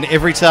down. And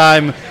every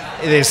time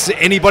there's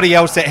anybody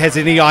else that has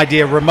any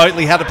idea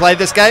remotely how to play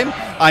this game,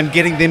 I'm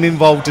getting them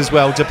involved as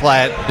well to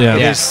play it. Yeah.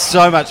 It is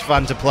so much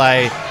fun to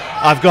play.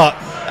 I've got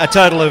a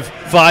total of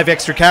 5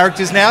 extra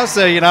characters now,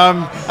 so, you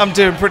know, I'm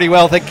doing pretty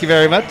well, thank you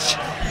very much.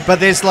 But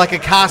there's like a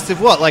cast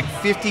of what, like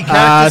 50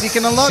 characters you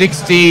can unlock?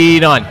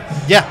 69.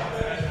 Yeah.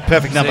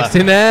 Perfect number.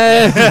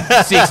 69.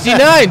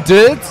 69,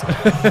 dudes.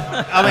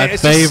 I mean, My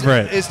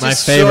favorite. It's My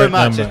just favorite so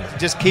much. number.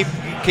 Just keep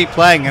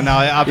playing, and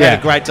I've Yeah. had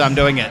a great time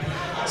doing it.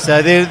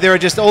 So there are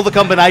just all the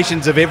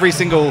combinations of every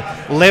single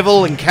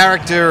level and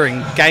character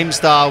and game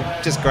style,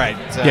 just great.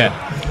 So, Yeah.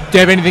 Do you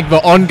have anything for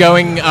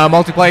ongoing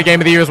multiplayer game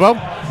of the year as well?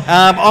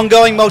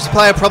 Ongoing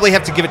multiplayer, probably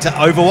have to give it to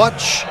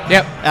Overwatch.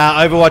 Yep.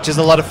 Overwatch is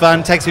a lot of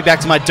fun. Takes me back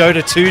to my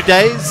Dota 2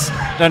 days.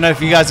 Don't know if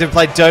you guys ever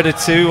played Dota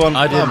 2 on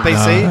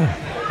PC. No.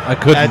 I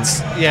couldn't.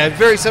 It's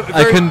very simple.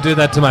 I couldn't do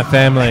that to my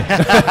family.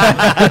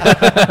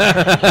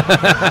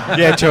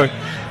 Yeah, true.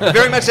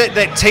 Very much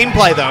that team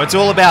play, though. It's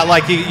all about,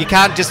 like, you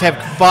can't just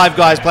have 5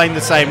 guys playing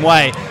the same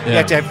way. You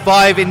have to have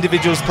 5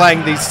 individuals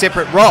playing these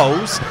separate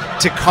roles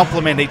to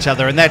complement each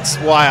other, and that's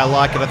why I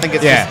like it. I think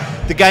it's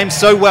just, the game's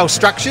so well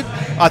structured.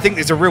 I think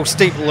there's a real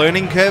steep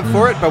learning curve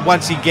for it, but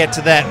once you get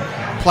to that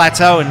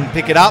plateau and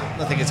pick it up,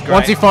 I think it's great.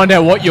 Once you find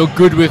out what you're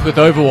good with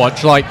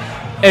Overwatch, like,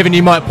 Evan,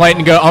 you might play it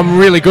and go, I'm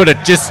really good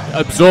at just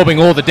absorbing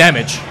all the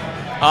damage.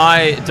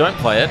 I don't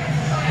play it.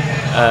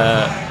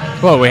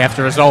 Well, we have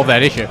to resolve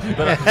that issue.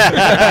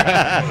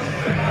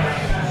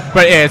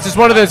 But yeah, it's just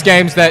one of those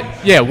games that,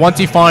 once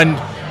you find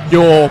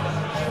your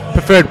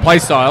preferred play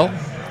style,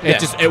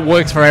 it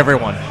works for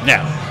everyone.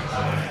 Yeah.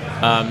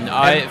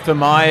 For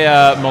my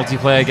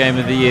multiplayer game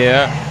of the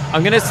year,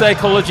 I'm going to say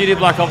Call of Duty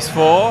Black Ops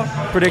 4,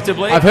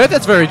 predictably. I've heard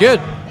that's very good.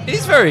 It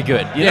is very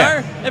good, you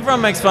know? Everyone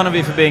makes fun of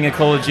me for being a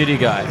Call of Duty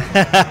guy.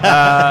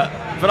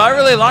 But I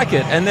really like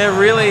it, and they're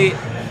really,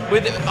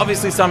 with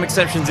obviously some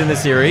exceptions in the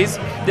series,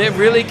 they're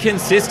really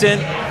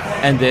consistent,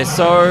 and they're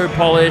so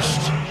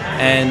polished,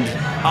 and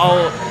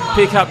I'll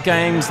pick up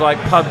games like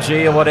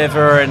PUBG or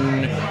whatever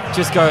and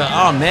just go,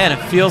 oh man,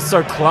 it feels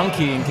so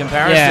clunky in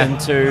comparison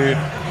to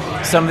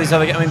some of these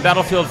other games. I mean,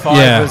 Battlefield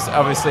 5 was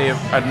obviously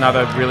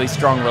another really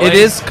strong release. It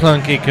is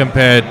clunky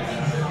compared,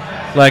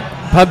 like,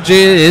 PUBG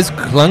is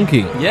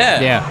clunky.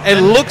 Yeah.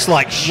 It looks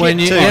like shit, When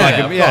you- too. yeah, like,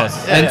 of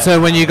course. And so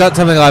when you got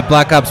something like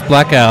Black Ops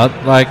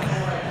Blackout, like,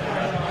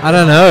 I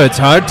don't know, it's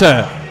hard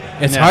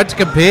to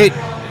compete,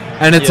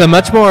 and it's a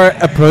much more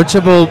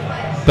approachable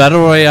battle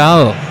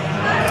royale.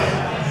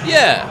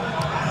 Yeah,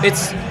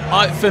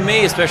 for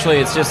me especially.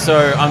 It's just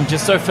I'm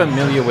just so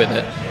familiar with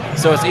it,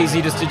 so it's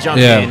easy just to jump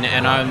in.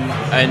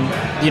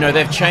 And you know,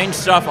 they've changed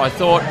stuff. I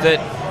thought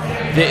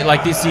that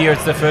like this year,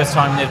 it's the first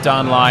time they've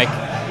done like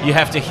you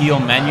have to heal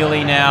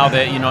manually now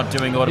that you're not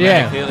doing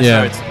automatically.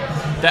 So it's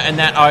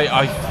that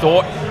I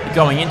thought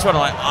going into it, I'm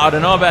like, I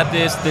don't know about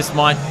this. This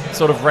might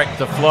sort of wreck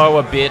the flow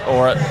a bit,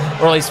 or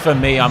at least for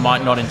me, I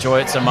might not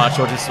enjoy it so much,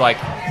 or just like.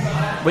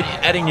 With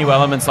adding new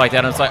elements like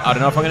that, and it's like, I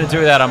don't know if I'm going to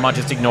do that. I might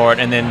just ignore it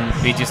and then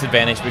be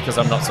disadvantaged because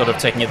I'm not sort of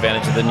taking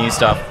advantage of the new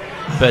stuff.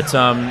 But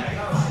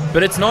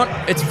it's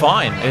not. It's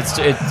fine. It's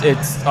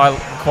I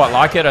quite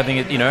like it. I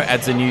think it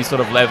adds a new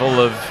sort of level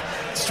of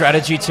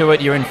strategy to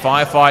it. You're in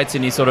firefights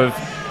and you sort of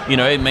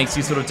it makes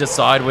you sort of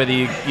decide whether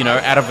you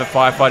out of a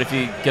firefight if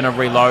you're going to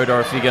reload or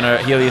if you're going to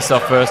heal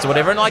yourself first or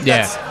whatever. And like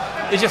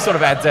it just sort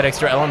of adds that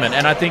extra element.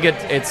 And I think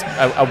it's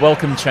a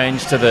welcome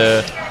change to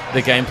the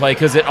the gameplay,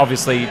 because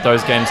obviously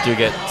those games do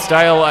get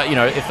stale.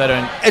 If they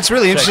don't. It's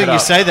really check interesting it you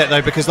up. say that,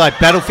 though, because like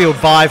Battlefield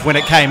 5, when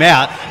it came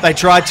out, they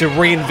tried to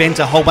reinvent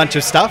a whole bunch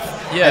of stuff.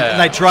 Yeah. And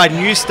they tried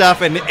new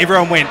stuff, and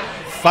everyone went,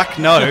 fuck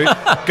no,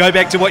 go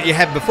back to what you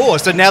had before.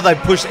 So now they've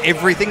pushed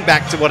everything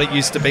back to what it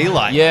used to be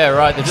like. Yeah,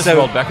 right. They just So-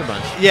 rolled back a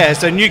bunch. Yeah,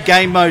 so new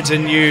game modes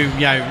and new,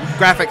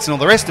 graphics and all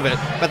the rest of it,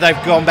 but they've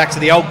gone back to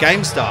the old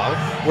game style,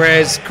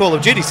 whereas Call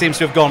of Duty seems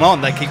to have gone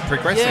on. They keep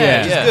progressing,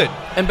 which is good.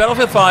 And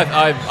Battlefield 5,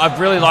 I've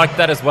really liked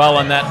that as well,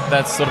 and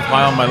that's sort of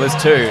high on my list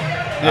too.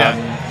 Yeah.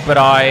 But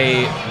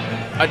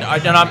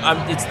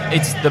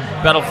it's the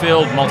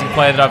Battlefield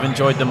multiplayer that I've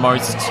enjoyed the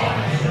most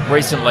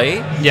recently.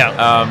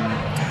 Yeah.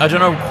 I don't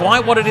know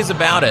quite what it is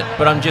about it,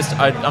 but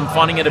I'm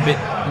finding it a bit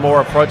more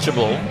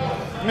approachable.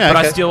 Yeah,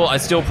 But okay. I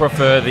still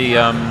prefer the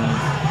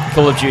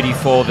Call of Duty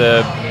for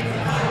the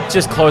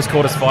just close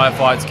quarters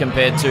firefights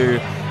compared to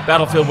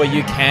Battlefield, where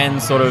you can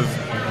sort of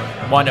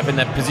wind up in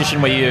that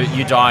position where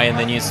you die and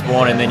then you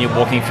spawn and then you're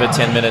walking for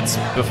 10 minutes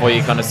before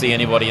you kind of see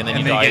anybody and then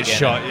you die get again.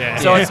 shot, yeah.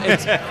 So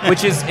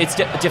it's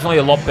definitely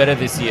a lot better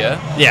this year.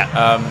 Yeah.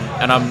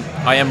 And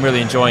I am really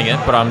enjoying it,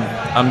 but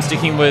I'm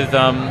sticking with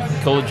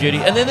Call of Duty.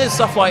 And then there's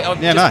stuff like I've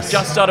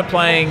just started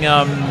playing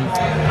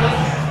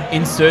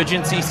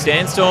Insurgency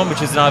Sandstorm,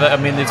 which is another. I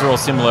mean, these are all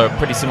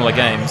pretty similar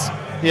games.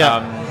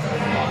 Yeah.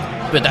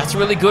 But that's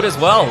really good as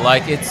well.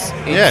 Like it's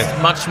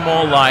much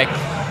more like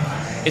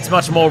it's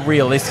much more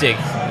realistic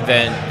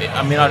than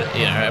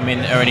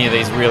are any of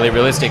these really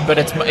realistic? But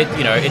it's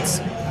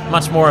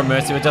much more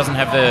immersive. It doesn't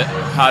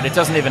have it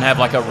doesn't even have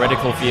like a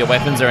reticle for your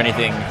weapons or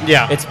anything.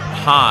 Yeah. It's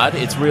hard.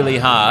 It's really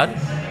hard.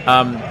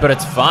 But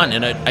it's fun,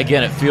 and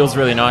it feels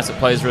really nice. It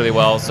plays really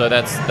well, so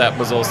that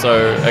was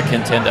also a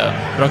contender.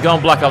 But I'm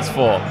going Black Ops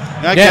 4.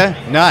 Okay, Yeah.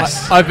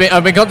 nice. I've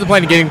been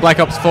contemplating getting Black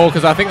Ops 4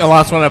 because I think the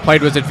last one I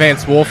played was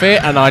Advanced Warfare,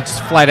 and I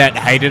just flat out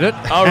hated it.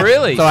 Oh,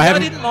 really? So I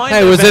haven't- didn't mind.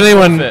 Hey, Advanced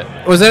Warfare.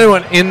 was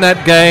anyone in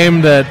that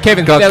game that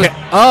Kevin, got that was-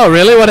 Oh,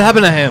 really? What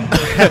happened to him?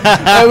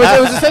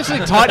 it was essentially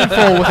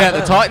Titanfall without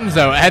the Titans,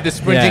 though. It had the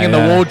sprinting Yeah, and the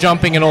yeah. wall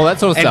jumping and all that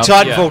sort of And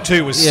stuff. Titanfall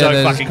 2 was Yeah, so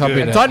there's fucking copy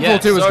good. there. Titanfall Yeah,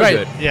 2 was so great,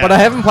 good. Yeah. but I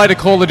haven't played a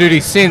Call of Duty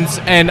since,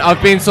 and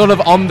I've been sort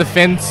of on the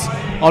fence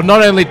of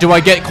not only do I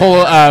get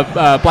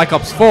Black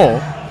Ops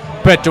 4,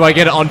 but do I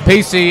get it on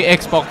PC,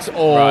 Xbox,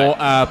 or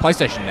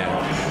PlayStation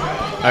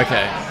now?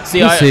 Okay. See,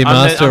 PC I'm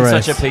Master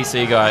such a Race.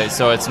 PC guy,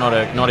 so it's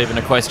not even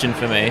a question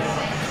for me.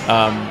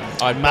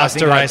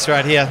 Master Race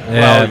right here.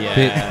 Well, Yeah,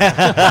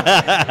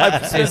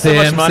 yeah. I spent so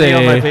much money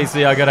on my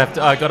PC. I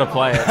gotta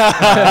play it.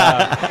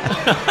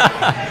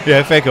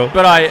 Yeah, fair call.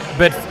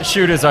 But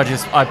shooters,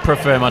 I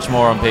prefer much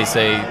more on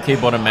PC,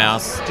 keyboard and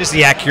mouse. Just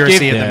the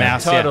accuracy of the Yeah.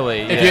 mouse. yeah.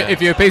 Totally.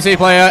 If you're a PC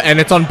player and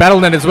it's on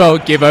Battle.net as well,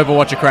 give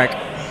Overwatch a crack.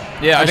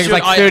 Yeah, I think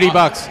it's like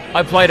 $30.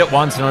 I played it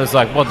once and I was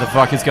like, "What the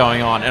fuck is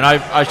going on?" And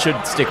I should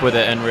stick with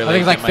it and really. I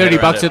think it's like get my head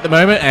around $30 it. at the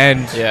moment,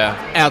 and Yeah.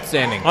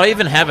 outstanding. I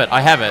even have it. I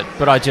have it,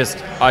 but I just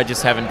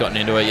haven't gotten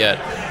into it yet.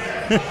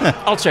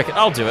 I'll check it.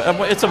 I'll do it.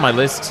 It's on my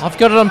list. I've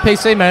got it on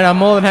PC, mate. I'm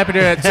more than happy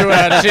to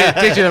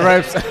teach you the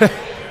ropes.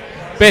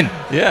 Ben.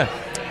 Yeah.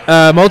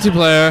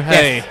 multiplayer.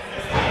 Hey,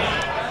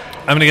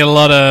 I'm gonna get a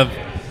lot of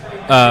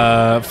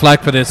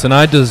flack for this, and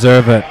I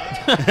deserve it.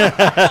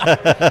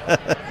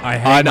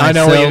 I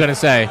know what you're going to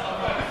say.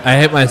 I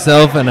hate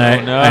myself, and Oh,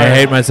 no. I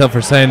hate myself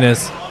for saying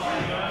this,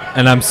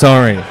 and I'm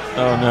sorry.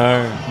 Oh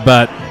no.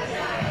 But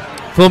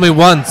fool me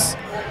once,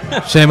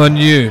 shame on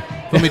you.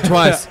 Fool me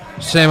twice,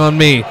 shame on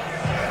me.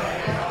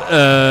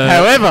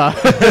 However,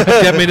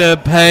 Get me to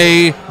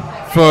pay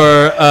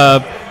for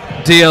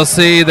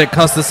DLC that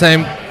cost the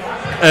same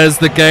as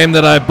the game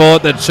that I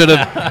bought that should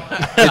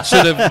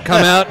have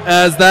come out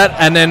as that,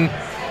 and then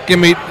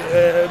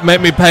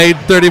make me pay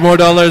 $30 more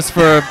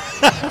for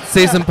a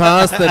season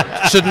pass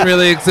that shouldn't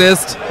really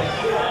exist.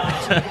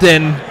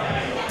 Then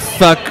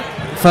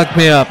fuck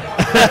me up.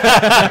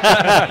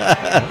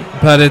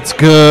 But it's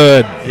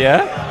good.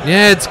 Yeah.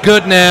 Yeah, it's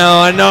good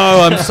now. I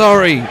know. I'm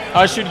sorry.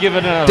 I should give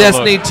it another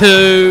Destiny look.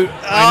 2.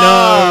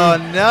 I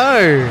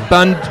know.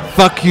 no.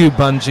 Fuck you,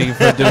 Bungie,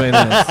 for doing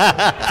this.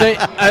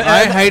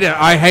 I hate it.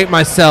 I hate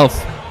myself.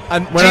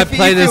 and When I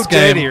play this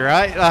game, dirty,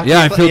 right?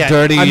 yeah, I feel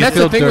dirty. And You that's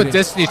feel the thing dirty. with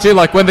Destiny 2.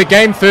 Like, when the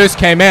game first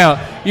came out,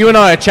 you and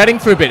I are chatting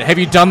for a bit. Have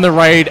you done the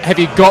raid? Have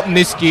you gotten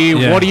this gear?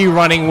 Yeah. What are you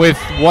running with?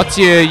 What's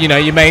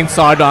your main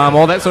sidearm?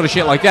 All that sort of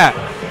shit like that.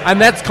 And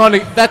that's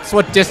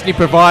what Destiny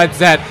provides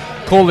that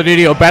Call of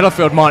Duty or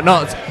Battlefield might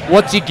not. It's,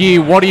 what's your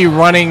gear? What are you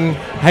running?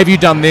 Have you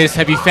done this?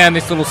 Have you found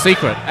this little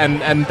secret?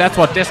 And that's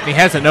what Destiny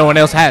has that no one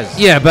else has.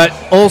 Yeah, but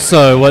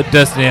also what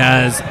Destiny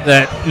has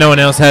that no one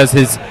else has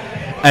is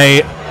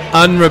a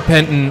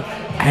unrepentant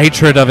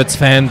hatred of its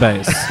fan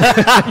base.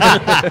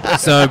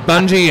 So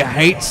Bungie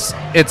hates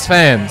its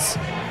fans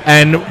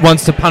and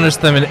wants to punish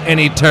them in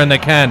any turn they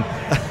can.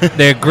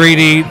 They're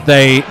greedy.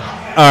 They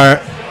are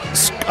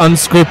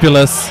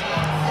unscrupulous,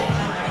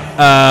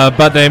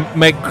 but they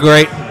make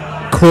great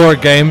core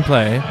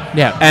gameplay.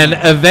 Yeah. And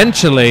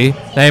eventually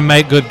they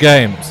make good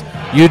games.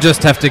 You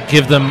just have to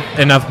give them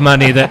enough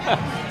money that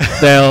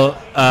they'll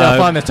They'll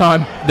find the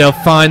time. they'll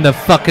find the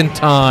fucking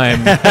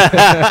time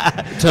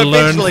to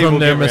learn Eventually from we'll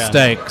their get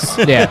around. mistakes.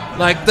 Yeah.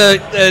 Like the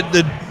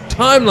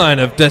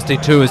timeline of Destiny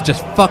 2 is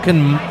just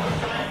fucking.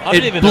 don't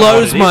It even know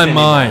blows what it my is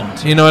anymore.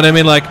 mind. You know what I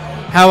mean? Like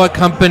how a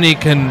company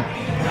can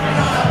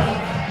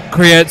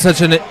create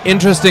such an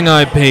interesting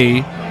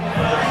IP,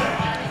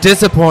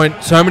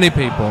 disappoint so many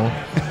people,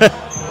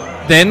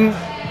 then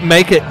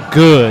make it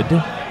good,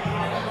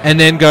 and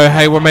then go,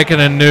 "Hey, we're making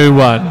a new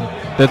one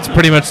that's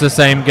pretty much the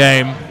same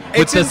game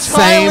with It's the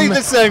entirely same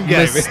the same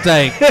game."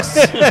 mistakes."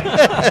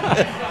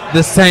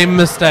 The same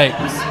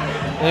mistakes.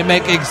 They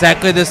make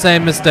exactly the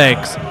same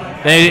mistakes.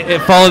 They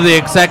follow the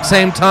exact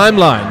same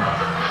timeline.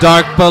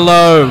 Dark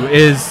Below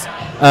is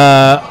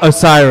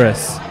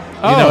Osiris.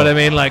 You know Oh. what I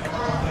mean? Like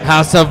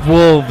House of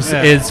Wolves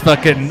Yeah. is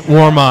fucking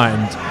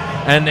Warmind.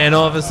 And then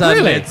all of a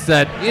sudden Really? it's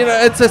that,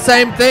 it's the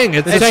same thing.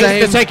 It's the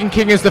same. The Taken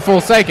King is the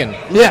Forsaken.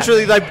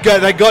 Literally, they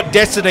got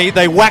Destiny,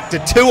 they whacked a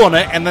 2 on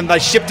it, and then they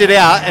shipped it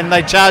out, and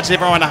they charged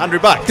everyone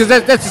 $100. Because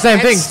that's the same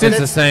thing. It's Since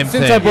the same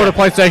since thing, I bought a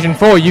PlayStation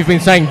 4, you've been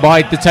saying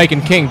buy the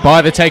Taken King,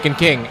 buy the Taken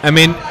King. I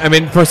mean,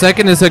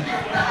 Forsaken is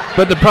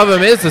but the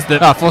problem is that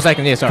Oh,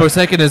 Forsaken, yeah, sorry.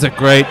 Forsaken is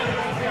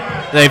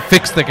they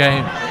fixed the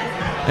game,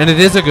 and it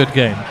is a good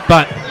game.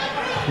 But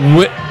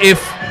if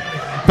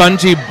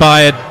Bungie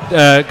buy it,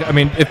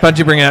 if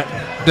Bungie bring out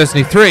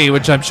Destiny 3,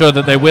 which I'm sure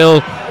that they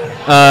will,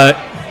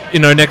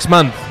 next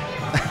month,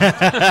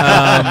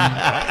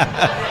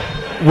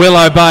 will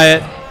I buy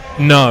it?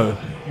 No.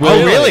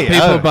 Will really?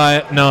 people Oh. buy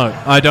it? No,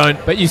 I don't.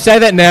 But you say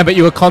that now, but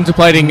you were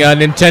contemplating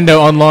Nintendo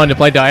Online to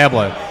play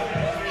Diablo.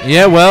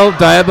 Yeah, well,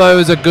 Diablo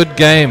is a good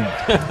game,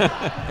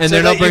 and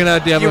they're not bringing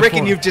out Diablo You reckon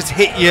 4. you've just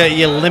hit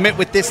your limit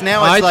with this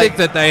now? I It's think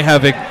that they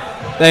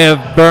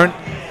have burnt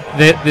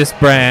this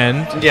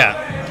brand Yeah.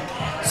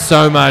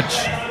 so much.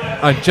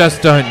 I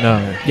just don't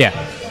know. Yeah.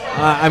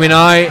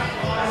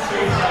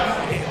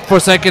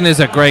 Forsaken is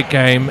a great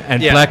game,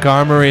 and Yeah. Black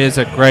Armory is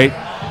a great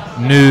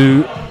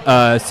new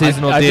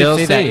seasonal I did DLC.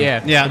 see that, yeah.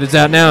 Yeah. It is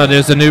out now.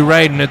 There's a new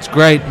raid, and it's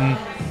great, and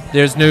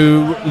there's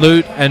new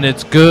loot, and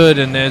it's good,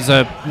 and there's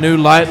a new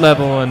light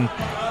level, and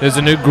there's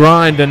a new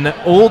grind, and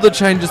all the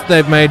changes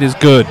they've made is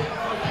good.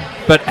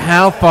 But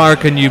how far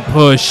can you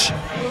push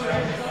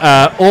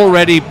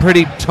already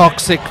pretty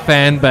toxic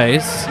fan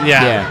base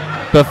Yeah.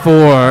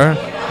 before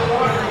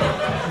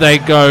they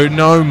go,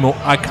 no more,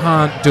 I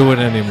can't do it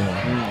anymore?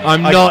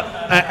 I'm not,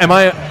 am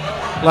I,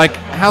 like,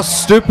 how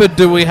stupid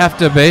do we have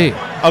to be?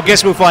 I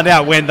guess we'll find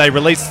out when they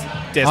release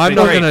Destiny I'm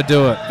not 3. going to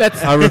do it.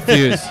 I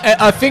refuse.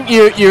 I think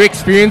your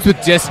experience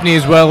with Destiny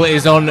as well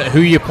is on who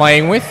you're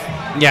playing with.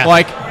 Yeah.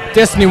 Like,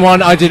 Destiny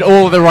 1, I did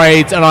all of the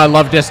raids, and I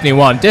love Destiny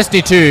 1.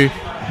 Destiny 2,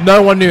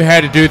 no one knew how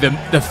to do the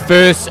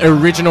first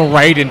original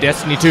raid in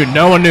Destiny 2.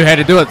 No one knew how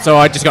to do it, so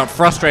I just got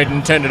frustrated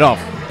and turned it off.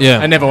 Yeah.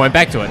 I never went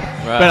back to it.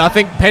 Right. But I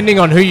think depending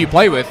on who you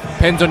play with,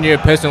 depends on your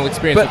personal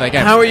experience But with that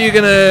game. how are you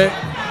going to,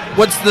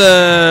 what's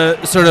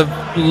the sort of,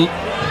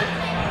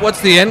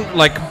 what's the end,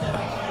 like,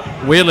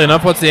 weirdly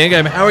enough, what's the end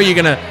game? How are you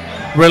going to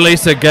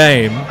release a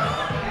game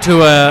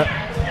to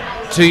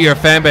your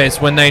fan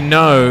base when they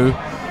know,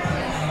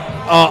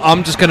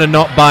 I'm just going to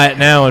not buy it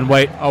now and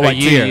wait Oh, a wait,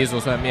 2 year? years or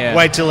something, yeah.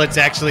 Wait till it's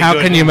actually How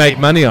good. can you make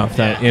money off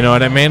that? You know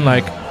what I mean?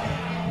 Like,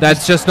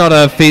 that's just not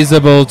a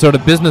feasible sort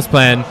of business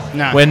plan.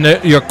 No. When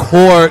your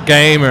core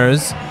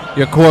gamers,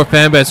 your core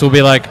fan base will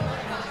be like,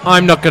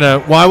 I'm not going to,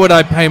 why would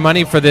I pay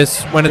money for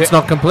this when it's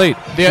not complete?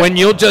 When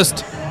you'll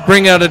just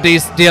bring out a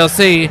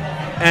DLC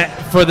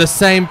for the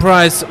same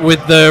price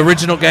with the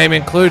original game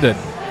included.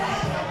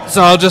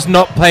 So I'll just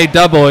not pay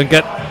double and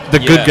get the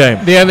good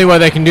game. The only way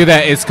they can do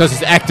that is because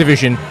it's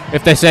Activision.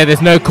 If they say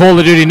there's no Call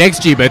of Duty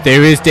next year, but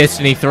there is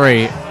Destiny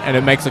 3, and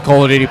it makes the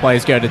Call of Duty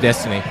players go to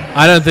Destiny.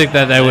 I don't think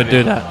that they would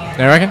do that.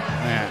 You reckon?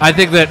 I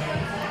think that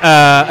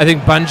I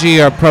think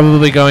Bungie are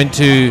probably going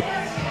to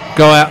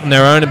go out on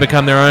their own and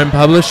become their own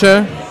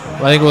publisher.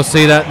 I think we'll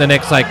see that in the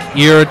next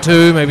year or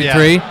two, maybe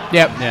 3. Yep.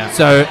 Yeah.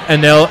 So,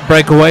 and they'll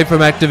break away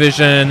from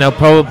Activision and they'll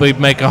probably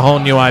make a whole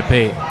new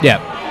IP.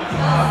 Yep.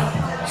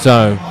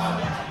 So,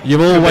 you've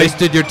all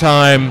wasted your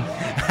time.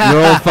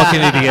 You're all fucking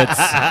idiots.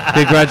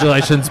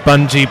 Congratulations,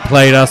 Bungie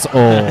played us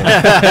all.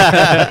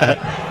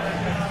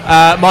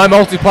 My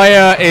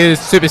multiplayer is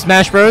Super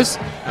Smash Bros.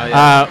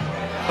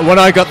 When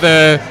I got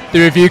the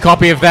review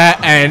copy of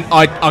that, and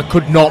I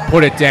could not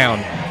put it down.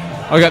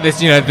 I got this,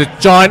 the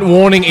giant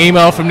warning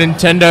email from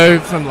Nintendo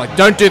from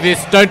don't do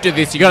this,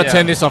 you gotta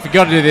turn this off, you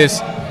gotta do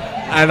this.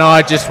 And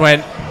I just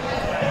went,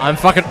 I'm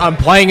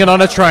playing it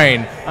on a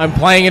train, I'm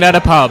playing it at a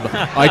pub,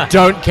 I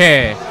don't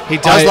care. He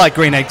does like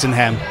green eggs and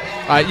ham.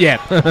 Yeah,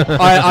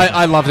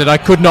 I loved it. I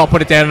could not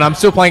put it down, and I'm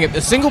still playing it.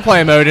 The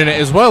single-player mode in it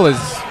as well is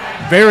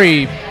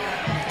very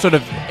sort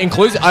of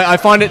inclusive. I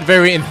find it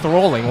very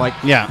enthralling.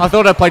 Yeah. I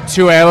thought I played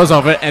 2 hours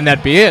of it, and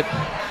that'd be it.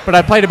 But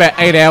I played about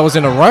 8 hours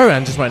in a row,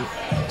 and just went,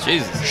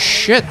 Jesus.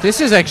 shit,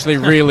 this is actually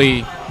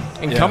really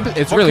encompass.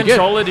 It's What really good.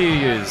 controller do you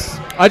use?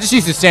 I just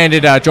used the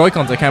standard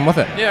Joy-Cons that came with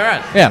it. Yeah,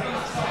 right. Yeah.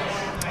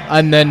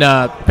 And then,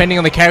 depending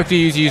on the character,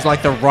 you use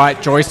the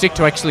right joystick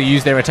to actually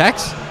use their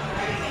attacks.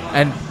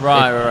 And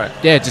Right.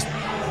 yeah, just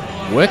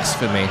works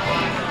for me.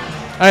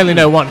 I only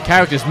know one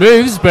character's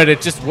moves, but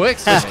it just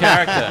works. Which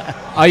character?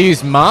 I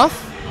use Marth.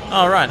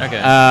 Oh, right, okay.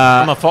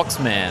 I'm a Fox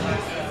man.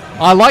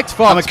 I liked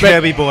Fox. I'm a but-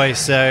 Kirby boy,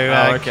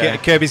 so okay.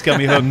 Kirby's got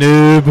me hooked.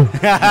 Noob.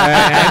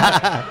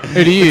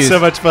 Who do you use? So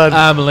much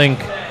fun. Link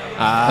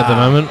at the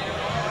moment.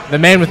 The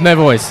man with no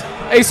voice.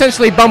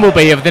 Essentially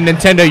Bumblebee of the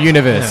Nintendo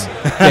universe.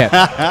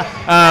 Yeah.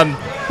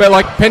 But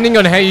like, depending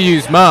on how you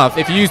use Marth,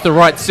 if you use the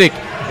right stick,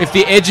 if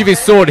the edge of his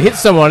sword hits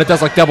someone, it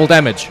does like double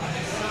damage.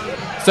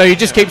 So you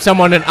just keep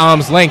someone at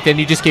arm's length and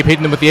you just keep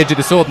hitting them with the edge of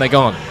the sword and they're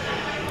gone.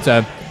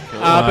 So...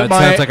 it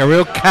sounds like a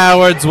real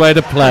coward's way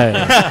to play.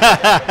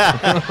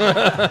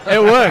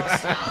 It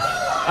works.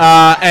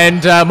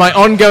 And my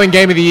ongoing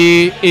game of the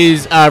year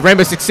is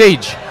Rainbow Six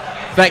Siege.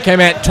 That came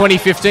out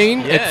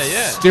 2015.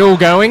 It's still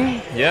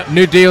going. Yep.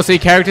 New DLC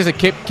characters that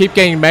keep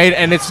getting made,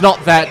 and it's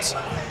not that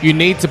you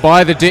need to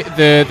buy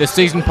the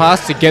season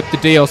pass to get the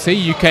DLC.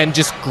 You can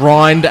just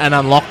grind and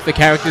unlock the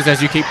characters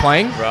as you keep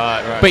playing.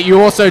 Right. But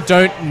you also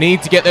don't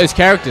need to get those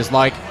characters.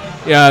 Like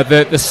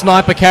the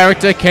sniper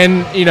character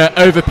can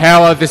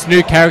overpower this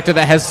new character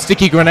that has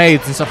sticky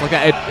grenades and stuff like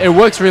that. It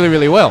works really,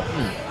 really well.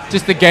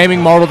 Just the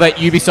gaming model that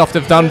Ubisoft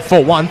have done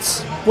for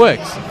once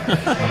works.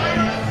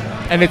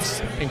 And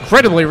it's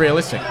incredibly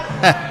realistic.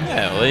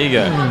 Yeah, well, there you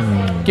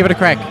go. Give it a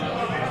crack.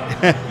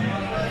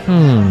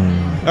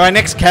 All right,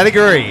 next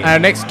category. Our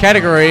next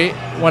category,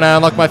 when I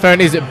unlock my phone,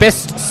 is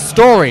Best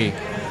Story.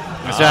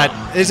 So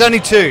there's only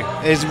two.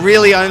 There's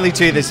really only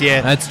two this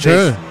year. That's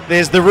true.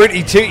 There's the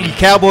Rooty Tooty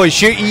Cowboy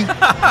Shooty,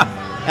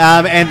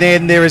 and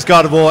then there is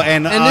God of War.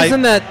 And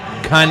isn't that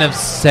kind of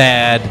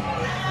sad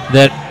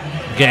that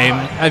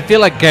I feel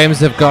like games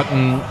have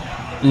gotten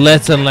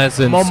less and less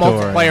in More story.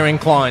 multiplayer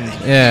inclined.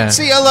 Yeah.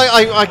 See,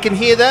 I can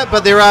hear that,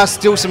 but there are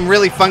still some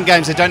really fun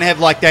games that don't have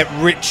like that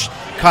rich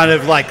kind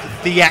of like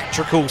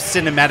theatrical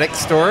cinematic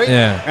story.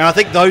 Yeah. And I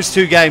think those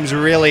two games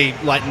really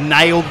like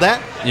nailed that.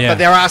 Yeah. But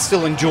there are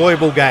still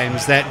enjoyable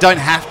games that don't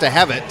have to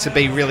have it to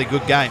be really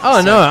good games.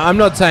 Oh, So- no, I'm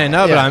not saying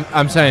no, Yeah. but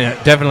I'm saying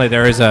that definitely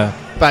there is a...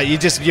 But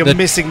you're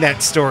missing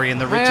that story and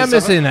the I richness am of it.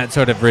 missing that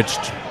sort of rich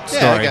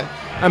story. okay.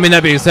 I mean,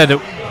 that being said,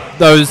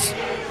 those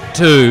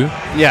two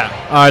Yeah.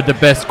 are the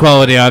best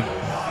quality I've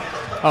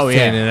Oh, seen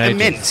yeah. in ages.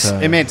 Immense, so.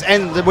 immense.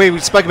 And we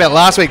spoke about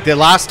last week, the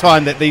last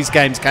time that these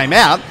games came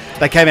out,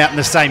 they came out in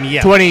the same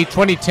year.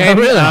 2010. Oh,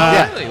 really?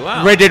 Yeah. Really?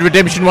 Wow. Red Dead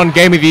Redemption won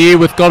Game of the Year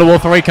with God of War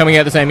 3 coming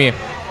out the same year.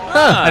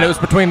 And it was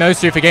between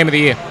those two for Game of the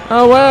Year.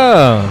 Oh,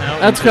 wow. How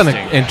That's kind of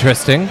interesting.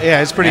 interesting.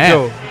 Yeah, it's pretty Yeah.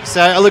 cool.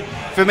 So, look,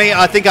 for me,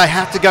 I think I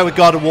have to go with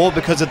God of War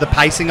because of the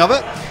pacing of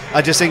it.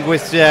 I just think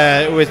with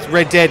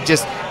Red Dead,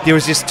 there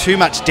was just too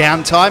much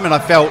downtime, and I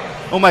felt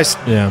almost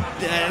Yeah.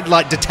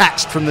 like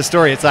detached from the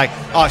story. It's like,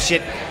 oh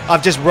shit,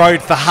 I've just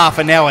rode for half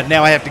an hour, and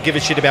now I have to give a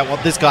shit about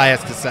what this guy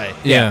has to say.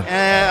 Yeah.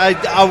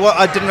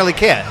 I didn't really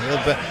care.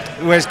 But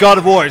whereas God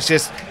of War, it's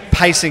just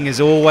pacing is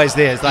always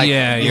there. It's like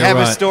Yeah, you you're have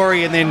a right.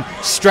 story, and then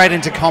straight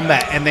into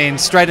combat, and then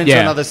straight into Yeah.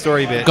 another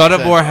story bit. God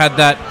of So- War had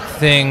that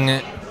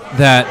thing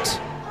that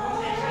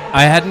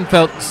I hadn't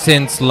felt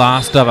since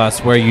Last of Us,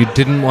 where you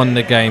didn't want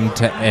the game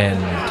to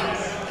end.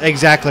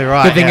 Exactly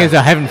right. The thing yeah. is,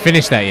 I haven't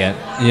finished that yet.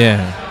 Yeah.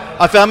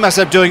 I found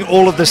myself doing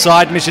all of the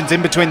side missions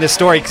in between the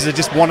story because I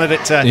just wanted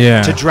it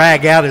to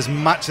drag out as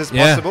much as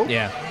Yeah. possible.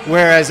 Yeah.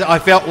 Whereas I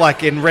felt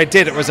like in Red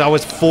Dead, I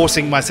was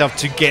forcing myself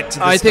to get to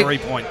the I story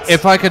think points.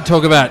 if I could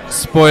talk about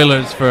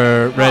spoilers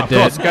for Red of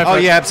Dead. course, go for Oh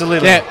it. yeah,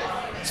 absolutely. Yeah.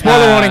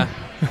 Spoiler warning.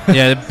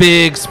 Yeah, the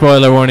big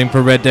spoiler warning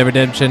for Red Dead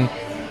Redemption.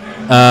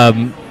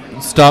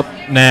 Stop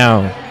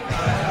now.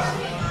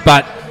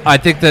 But I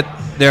think that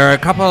there are a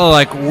couple of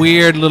like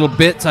weird little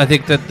bits. I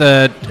think that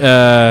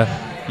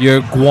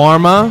your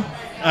Guarma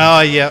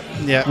Oh yeah,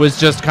 yeah. was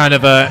just kind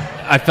of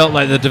I felt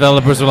like the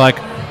developers were like,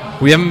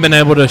 we haven't been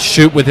able to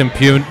shoot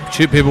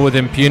people with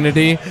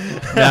impunity.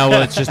 Now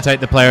let's just take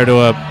the player to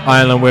a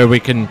island where we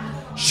can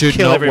shoot,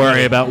 Kill not everybody.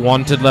 worry about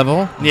wanted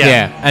level.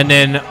 Yeah. And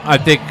then I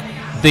think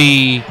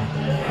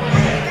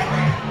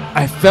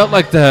I felt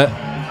like the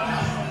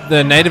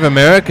Native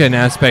American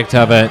aspect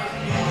of it.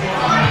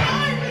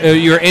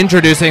 You're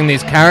introducing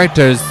these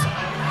characters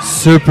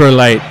super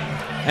late,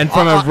 and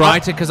from a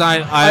writing, because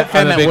I'm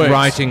found a that big works.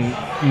 writing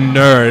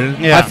nerd.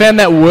 Yeah. I found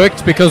that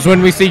worked because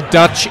when we see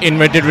Dutch in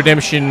Red Dead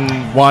Redemption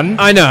 1,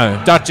 I know.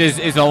 Dutch is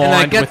aligned And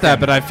I get with that, them.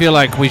 but I feel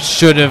like we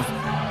should have.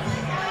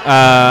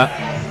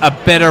 A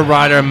better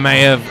writer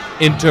may have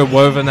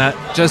interwoven that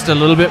just a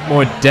little bit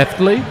more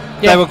deftly.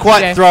 They were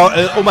quite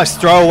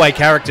almost throwaway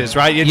characters,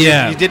 right? You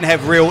didn't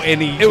have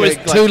any. It was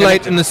too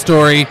late in the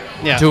story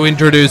Yeah. to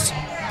introduce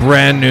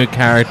brand new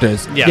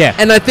characters. Yeah.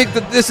 And I think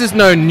that this is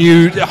no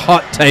new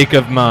hot take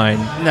of mine.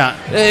 No.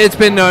 It's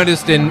been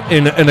noticed in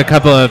a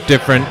couple of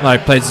different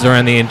like places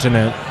around the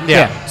internet.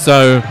 Yeah.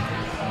 So,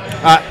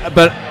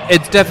 but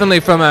it's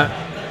definitely from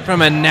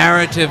a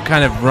narrative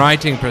kind of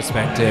writing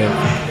perspective.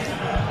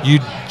 You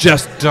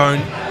just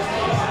don't.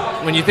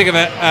 When you think of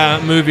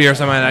a movie or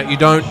something like that, you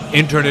don't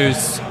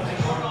introduce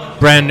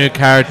brand new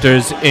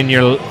characters in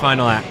your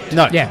final act.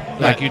 No. Yeah.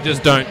 Like you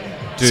just don't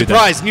do that.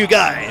 Surprise, new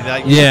guy.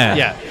 Like, Yeah.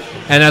 Yeah.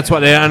 And that's what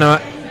they. I know.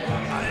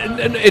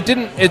 it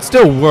didn't. It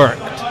still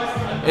worked.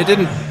 It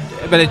didn't,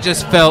 but it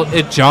just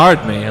it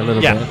jarred me a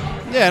little bit.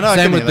 Yeah, no.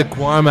 Same with the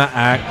Guarma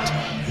act.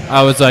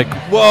 I was like,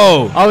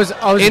 whoa. I was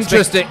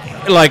interesting,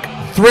 like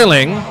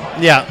thrilling.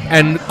 Yeah.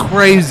 And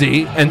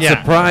crazy and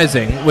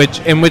surprising,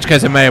 in which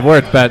case it may have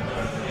worked, but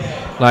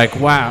like,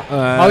 wow.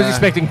 I was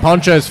expecting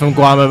ponchos from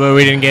Guarma, but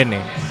we didn't get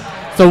any.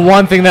 The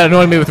one thing that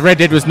annoyed me with Red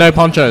Dead was no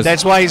ponchos.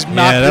 That's why he's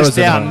marked this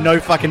down. Annoying. No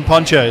fucking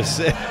ponchos.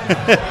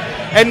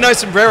 And no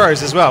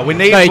sombreros as well. We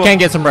need. No, you can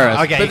get sombreros.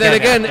 Okay, but then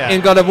again, in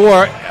God of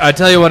War, I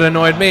tell you what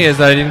annoyed me is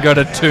that I didn't go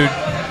to two.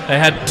 They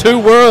had 2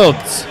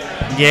 worlds.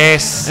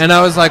 Yes. And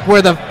I was like,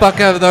 where the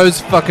fuck are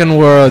those fucking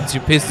worlds,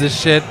 you pieces of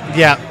shit?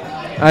 Yeah.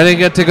 I didn't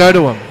get to go to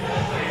them.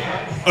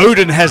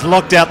 Odin has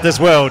locked out this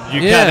world. You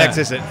can't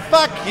access it.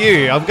 Fuck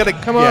you. I'm gonna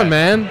come on,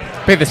 man.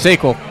 Be the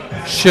sequel.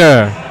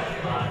 Sure.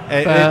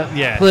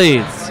 Yeah.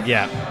 Please.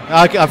 Yeah.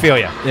 I feel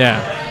you.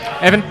 Yeah.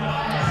 Evan.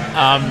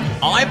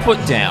 I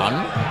put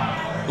down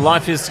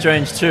Life is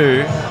Strange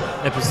 2,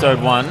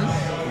 Episode 1,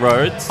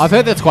 Roads. I've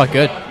heard that's quite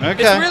good.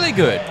 Okay. It's really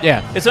good.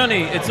 Yeah. It's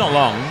not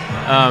long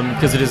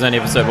because it is only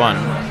Episode 1,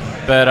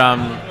 but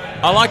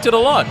I liked it a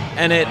lot,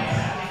 and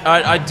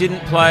I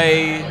didn't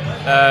play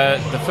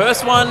the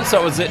first one,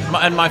 so it was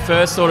and my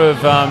first sort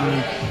of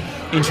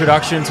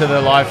introduction to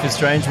the Life is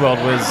Strange world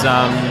was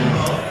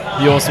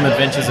The Awesome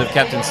Adventures of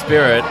Captain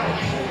Spirit,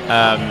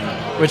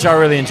 which I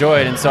really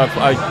enjoyed, and so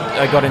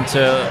I got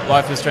into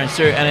Life is Strange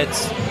 2, and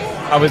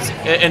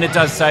it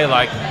does say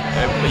like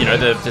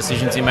the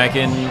decisions you make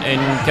in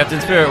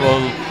Captain Spirit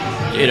will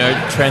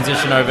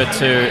transition over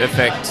to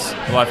affect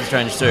Life is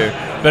Strange 2,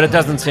 but it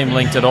doesn't seem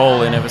linked at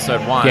all in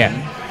Episode 1. Yeah.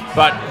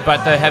 But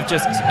they have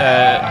just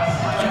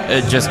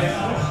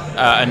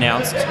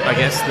announced, I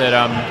guess,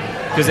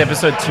 that because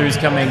Episode 2 is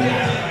coming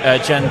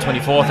Jan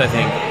 24th, I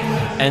think,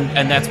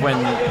 and that's when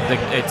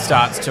it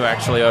starts to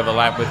actually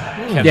overlap with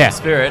Captain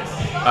Spirit,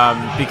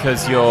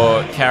 because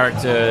your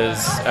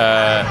characters,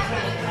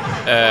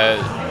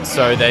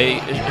 so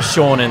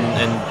Sean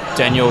and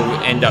Daniel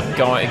end up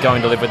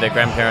going to live with their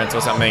grandparents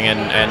or something,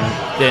 and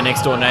their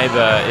next door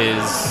neighbor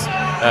is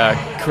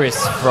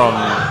Chris from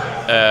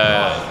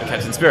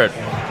Captain Spirit.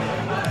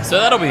 So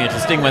that'll be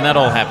interesting when that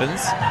all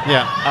happens.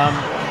 Yeah.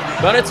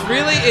 But it's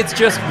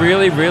just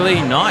really,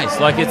 really nice.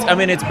 Like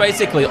it's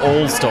basically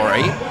all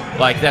story.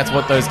 Like that's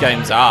what those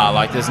games are.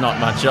 Like there's not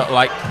much.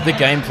 Like the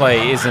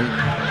gameplay isn't.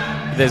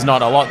 There's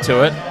not a lot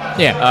to it.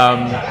 Yeah.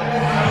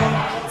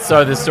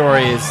 So the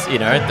story is,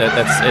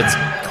 it's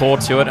core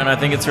to it, and I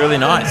think it's really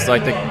nice.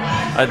 Like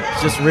I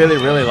just really,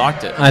 really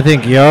liked it. I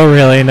think you're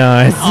really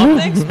nice. Oh,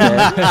 thanks,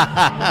 man.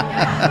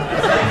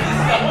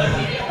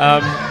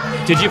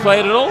 Did you play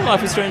it at all,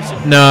 Life is Strange?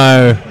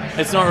 No.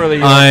 It's not really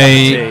your cup of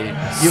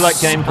tea. You like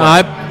gameplay?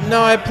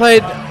 I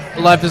played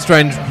Life is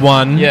Strange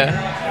 1. Yeah.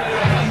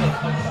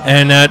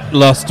 And that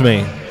lost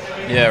me.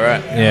 Yeah,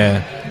 right.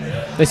 Yeah.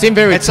 They seem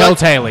very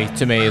telltale-y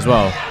to me as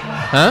well.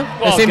 Huh?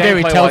 They seem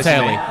very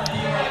telltale-y.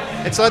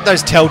 It's like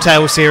those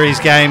Telltale series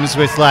games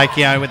with where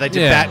they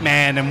did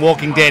Batman and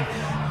Walking Dead.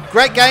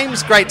 Great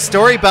games, great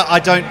story, but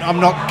I'm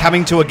not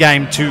coming to a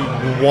game to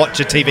watch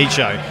a TV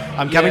show.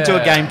 I'm coming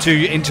to a game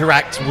to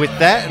interact with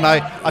that, and I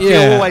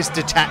feel always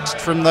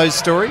detached from those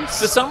stories.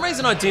 For some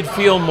reason, I did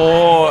feel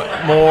more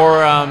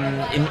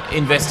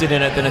invested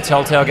in it than a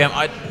Telltale game.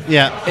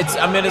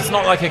 It's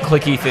not like a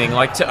clicky thing.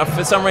 Like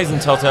for some reason,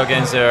 Telltale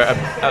games are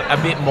a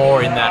bit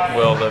more in that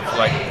world of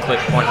like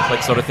point and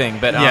click sort of thing.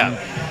 But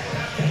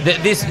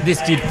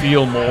this did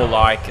feel more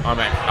like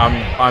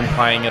I'm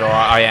playing it, or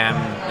I am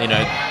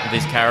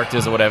these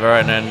characters or whatever,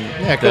 and then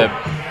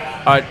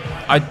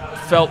I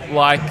felt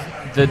like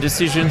the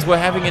decisions were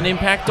having an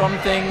impact on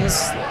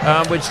things,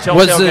 which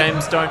Telltale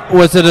games don't.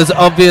 Was it as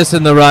obvious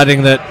in the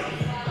writing that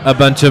a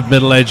bunch of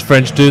middle-aged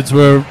French dudes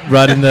were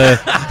writing the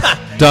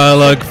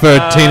dialogue for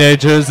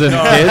teenagers and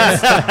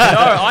kids? No,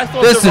 I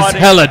thought this is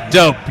hella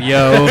dope,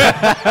 yo.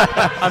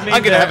 I'm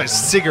going to have a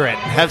cigarette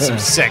and have some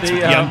sex with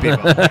young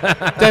people.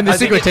 Then the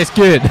cigarette tastes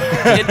good.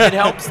 It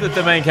helps that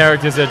the main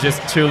characters are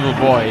just 2 little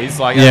boys.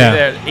 Like, I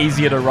think they're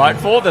easier to write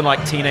for than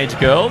like teenage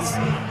girls.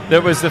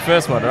 That was the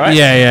first one, right?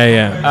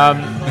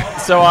 Yeah.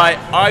 So I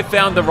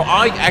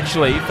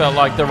actually felt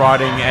like the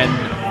writing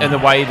and the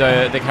way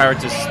the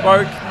characters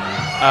spoke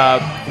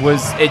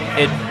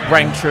it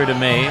rang true to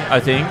me. I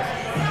think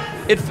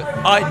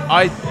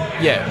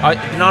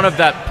none of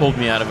that pulled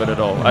me out of it at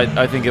all.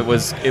 I think it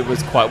was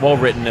quite well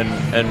written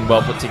and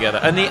well put together,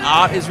 and the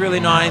art is really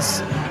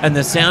nice, and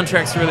the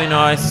soundtrack's really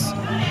nice.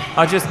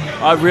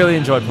 I really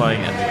enjoyed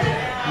playing it.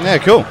 Yeah,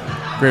 cool.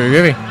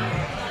 Groovy.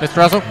 Mr.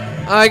 Russell?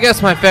 I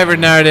guess my favorite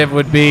narrative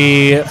would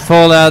be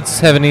Fallout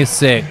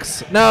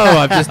 76. No,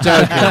 I'm just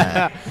joking.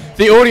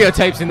 The audio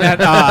tapes in that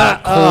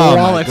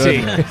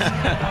quality.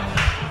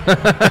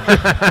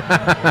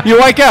 You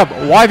wake up.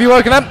 Why have you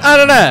woken up? I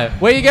don't know.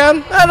 Where you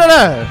going? I don't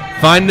know.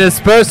 Find this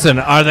person.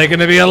 Are they going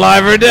to be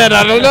alive or dead?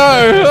 I don't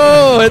know.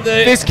 Oh,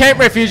 this camp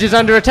refuge is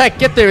under attack.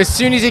 Get there as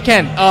soon as you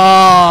can.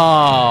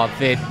 Oh,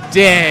 they're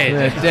dead.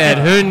 They're dead.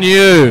 Who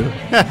knew?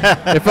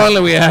 If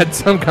only we had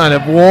some kind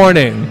of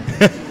warning.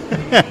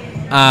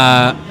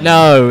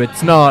 No,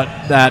 it's not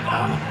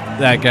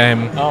that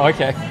game. Oh,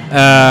 okay.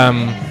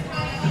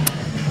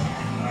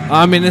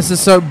 I mean, this is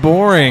so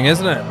boring,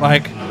 isn't it?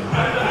 Like,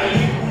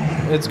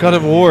 it's God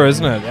of War,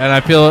 isn't it? And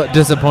I feel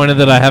disappointed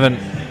that I haven't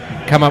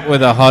come up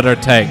with a hotter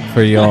take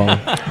for y'all.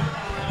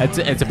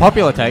 It's a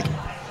popular take.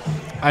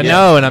 I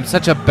know, and I'm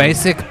such a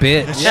basic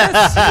bitch.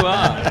 Yes, you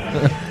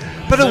are.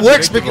 But it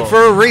works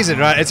for a reason,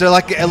 right? It's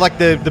like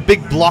the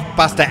big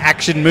blockbuster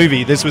action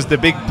movie. This was the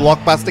big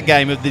blockbuster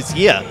game of this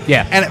year.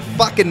 Yeah. And it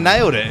fucking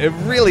nailed it. It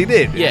really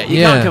did. Yeah, you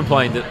Yeah. can't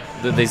complain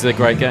that these are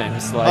great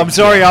games. Like, I'm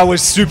sorry, I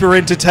was super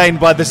entertained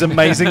by this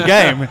amazing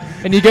game.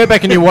 And you go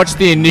back and you watch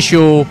the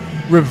initial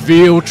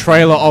reveal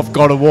trailer of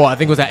God of War. I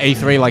think it was at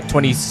E3 like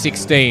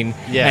 2016.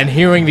 Yeah. And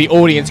hearing the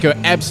audience go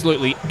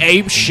absolutely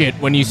ape shit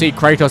when you see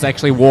Kratos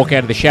actually walk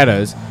out of the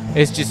shadows,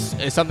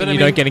 it's something But you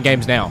don't get in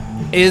games now.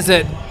 Is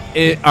it?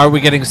 Are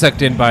we getting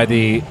sucked in by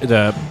the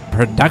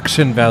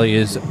production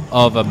values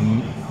of No,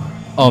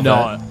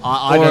 it?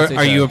 I Or don't think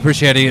are so. you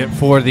appreciating it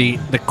for the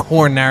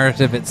core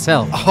narrative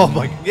itself? Oh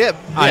my, yeah.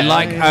 I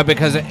like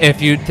because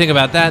if you think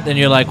about that, then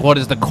you're like, what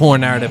is the core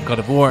narrative of God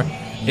of War?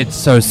 It's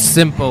so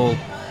simple.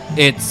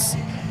 It's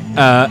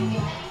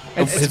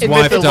his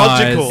wife dies,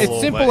 mythological.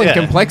 It's simple Yeah.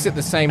 and complex at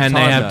the same and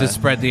time. they have to though.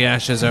 spread the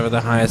ashes over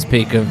the highest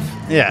peak of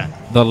Yeah.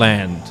 the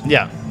land.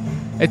 Yeah.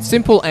 It's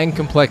simple and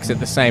complex at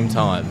the same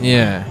time,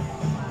 Yeah,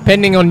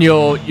 depending on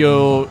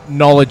your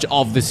knowledge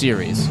of the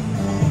series.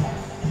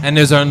 and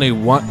there's only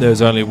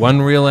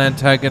one real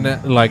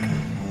antagonist. Like,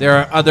 there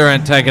are other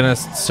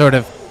antagonists sort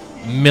of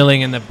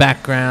milling in the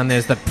background.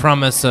 There's the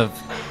promise of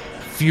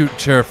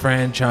future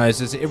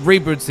franchises. It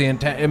reboots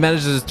it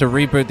manages to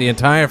reboot the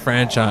entire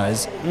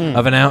franchise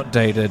of an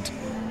outdated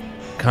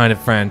kind of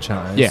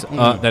franchise.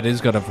 Yeah. That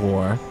is God of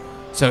War.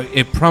 So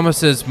it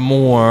promises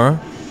more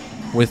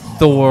with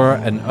Thor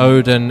and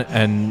Odin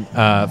and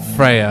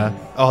Freya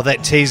Oh,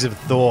 that tease of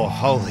Thor.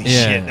 Holy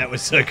Yeah. shit, that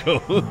was so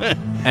cool.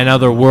 and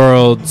other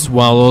worlds,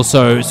 while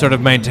also sort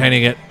of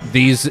maintaining it.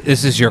 This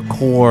is your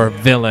core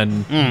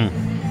villain,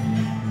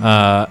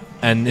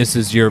 and this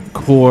is your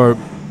core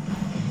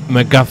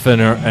MacGuffin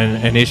or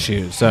an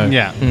issue. So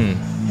yeah.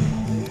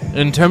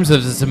 in terms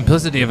of the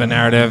simplicity of a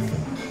narrative,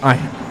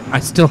 I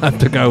still have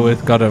to go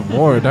with God of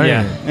War, don't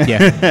you?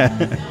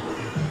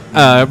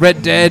 Yeah.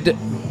 Red Dead,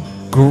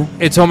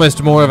 it's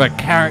almost more of a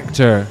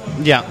character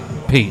Yeah.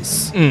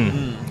 piece. It's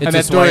And a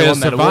that's why story I of won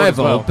that award as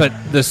survival, well. but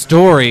the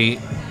story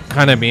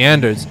kind of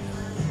meanders.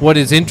 What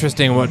is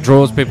interesting, what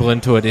draws people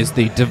into it, is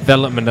the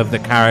development of the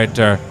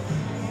character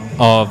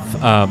of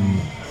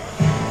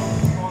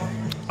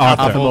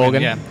Arthur.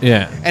 Morgan. Yeah.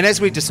 Yeah. And as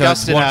we So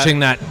discussed it's in our- watching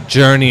that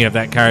journey of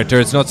that character.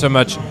 It's not so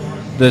much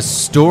the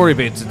story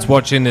bits. It's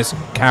watching this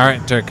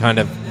character kind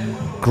of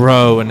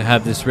grow and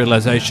have this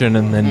realization,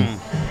 and then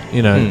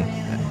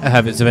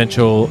have its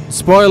eventual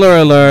spoiler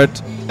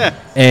alert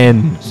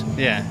end.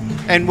 Yeah,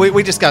 and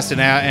we discussed in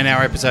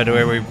our episode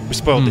where we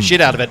spoiled the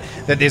shit out of it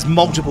that there's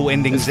multiple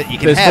endings that you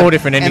can There's have. 4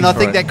 different endings and I for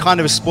think it. that kind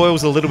of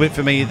spoils a little bit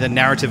for me the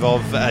narrative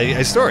of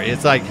a story.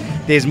 It's like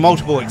there's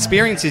multiple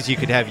experiences you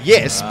could have,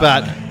 yes,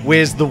 but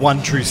where's the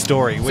one true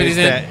story? Where's is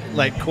it- that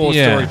like core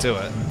Yeah. story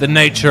to it? The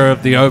nature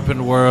of the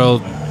open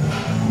world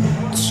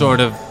sort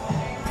of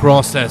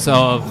process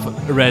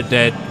of Red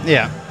Dead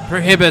Yeah,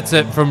 prohibits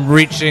it from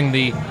reaching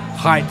the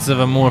heights of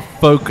a more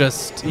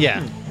focused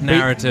yeah,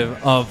 narrative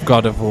of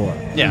God of War.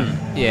 yeah.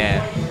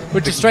 Yeah,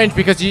 which is strange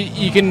because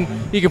you can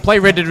play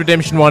Red Dead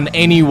Redemption 1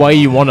 any way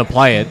you want to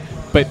play it,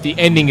 but the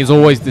ending is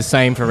always the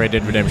same for Red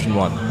Dead Redemption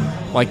 1.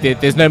 Like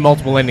there's no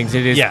multiple endings.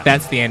 It is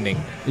that's the ending.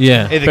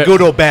 Yeah. Either But-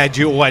 good or bad,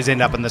 you always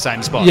end up in the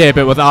same spot. Yeah,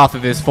 but with Arthur,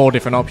 there's 4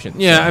 different options.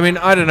 Yeah, I mean,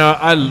 I don't know.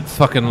 I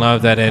fucking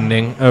love that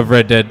ending of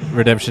Red Dead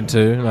Redemption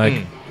 2.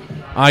 Like,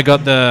 I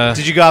got the...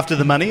 Did you go after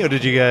the money or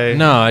did you go?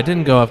 No, I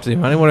didn't go after the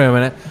money. Wait a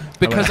minute.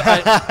 Because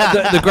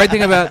the great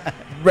thing about...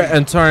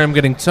 And sorry, I'm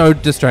getting so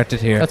distracted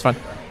here. That's fine.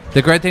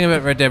 The great thing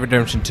about Red Dead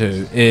Redemption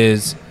 2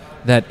 is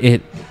that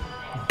it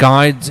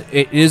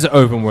is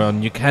open world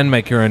and you can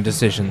make your own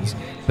decisions,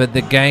 but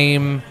the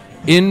game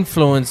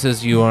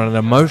influences you on an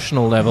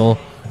emotional level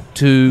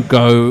to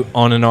go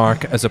on an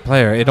arc as a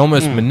player. It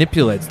almost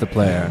manipulates the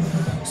player.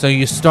 So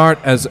you start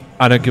as,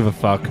 I don't give a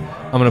fuck,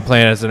 I'm going to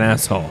play it as an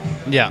asshole.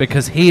 Yeah.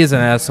 Because he is an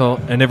asshole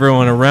and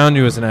everyone around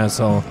you is an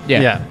asshole.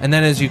 Yeah. Yeah. And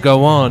then as you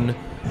go on,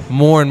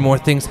 more and more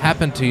things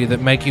happen to you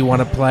that make you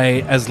want to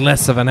play as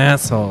less of an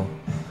asshole.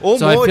 Or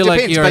So I more, feel it like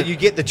depends, you're- but you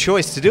get the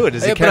choice to do it.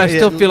 As a Yeah, but I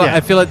still feel like yeah.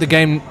 I feel like the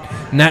game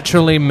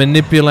naturally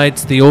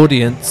manipulates the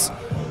audience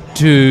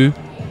to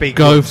Be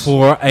go good.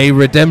 for a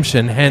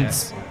redemption.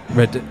 Hence,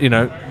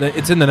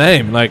 it's in the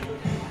name. Like,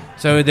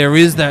 so there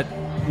is that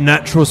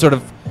natural sort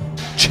of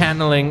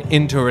channeling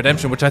into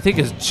redemption, which I think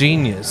is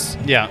genius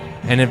Yeah.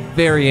 in a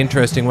very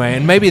interesting way.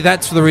 And maybe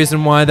that's the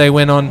reason why they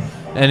went on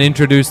and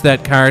introduced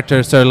that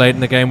character so late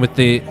in the game with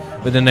the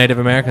Native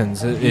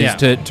Americans is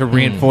Yeah. to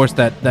reinforce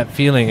that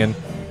feeling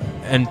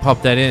and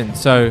pop that in.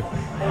 So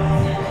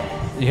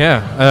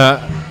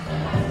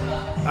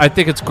I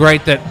think it's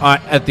great that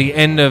at the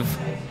end of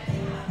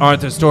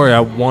Arthur's story I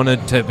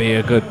wanted to be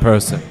a good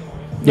person.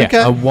 Yeah. Okay.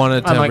 I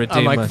wanted to redeem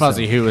unlike myself.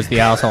 Fuzzy, who was the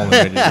asshole in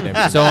Red Dead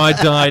Redemption. So I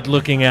died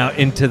looking out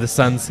into the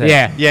sunset.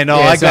 Yeah. Yeah, no,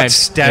 I same. got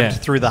stabbed Yeah.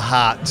 through the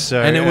heart,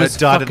 so And it was I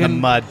died in the fucking-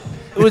 mud.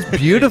 It was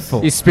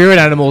beautiful. Your spirit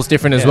animal is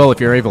different as Yeah. well if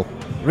you're evil.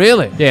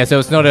 Really? Yeah, so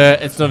it's not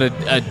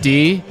a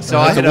deer. So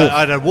I it's had, a wolf. I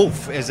had a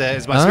wolf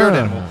as my spirit Ah.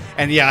 animal.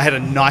 And yeah, I had a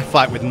knife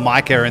fight with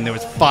Micah, and there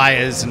was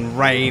fires and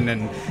rain,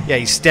 and yeah,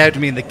 he stabbed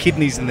me in the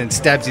kidneys and then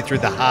stabs you through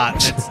the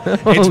heart.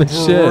 Holy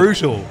It's shit.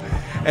 brutal.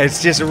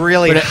 It's just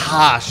really But it-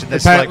 harsh.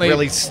 There's like apparently,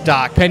 really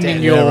stark. Depending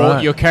death. your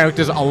right. your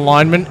character's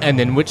alignment and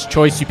then which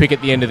choice you pick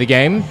at the end of the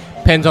game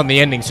depends on the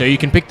ending. So you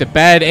can pick the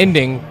bad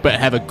ending but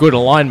have a good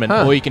alignment,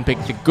 Huh. or you can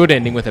pick the good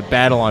ending with a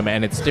bad alignment,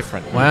 and it's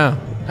different. Wow.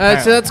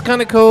 So that's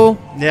kind of cool.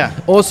 Yeah.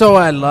 Also,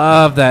 I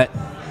love that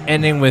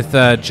ending with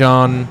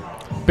John.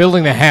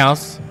 Building the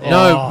house.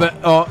 No,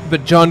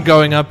 but John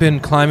going up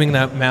and climbing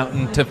that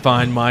mountain to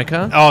find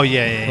Micah. Oh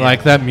yeah.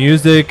 Like that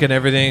music and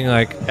everything.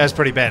 Like, That's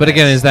pretty bad. but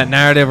again, is that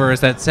narrative or is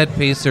that set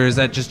piece or is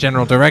that just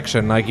general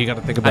direction? Like, you got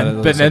to think about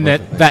it. But then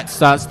that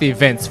starts the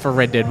events for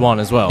Red Dead 1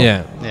 as well.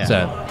 Yeah. Yeah.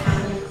 So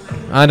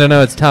I don't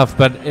know. It's tough,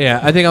 but yeah,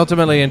 I think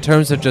ultimately, in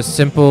terms of just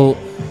simple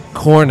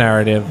core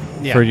narrative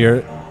Yeah. for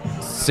your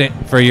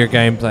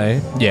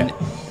gameplay, yeah.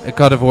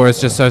 God of War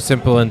is just so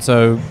simple and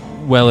so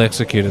well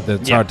executed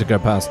that it's Yeah. hard to go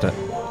past it.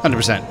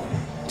 100%.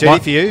 Judy,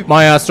 for you?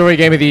 My story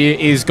game of the year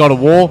is God of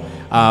War.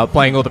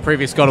 Playing all the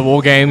previous God of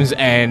War games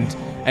and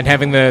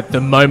having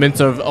the moments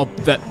of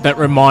that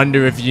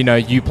reminder of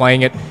you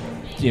playing it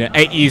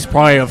 8 years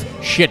prior of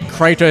shit.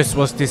 Kratos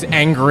was this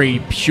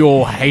angry,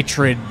 pure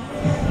hatred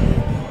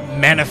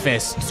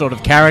manifest sort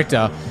of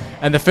character,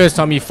 and the first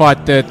time you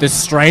fight the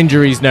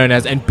stranger he's known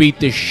as and beat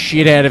the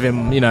shit out of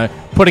him,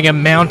 putting a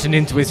mountain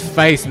into his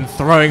face and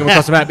throwing him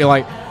across the map, be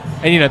like,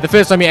 and the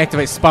first time you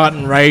activate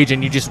Spartan Rage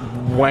and you just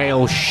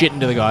wail shit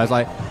into the guys,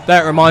 like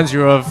that reminds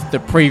you of the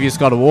previous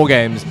God of War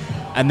games.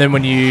 And then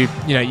when you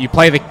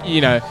play the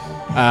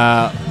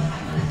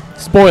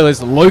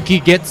spoilers, Loki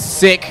gets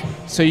sick,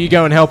 so you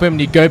go and help him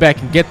and you go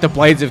back and get the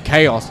Blades of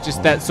Chaos.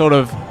 Just that sort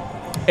of,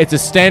 it's a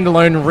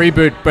standalone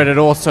reboot, but it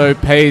also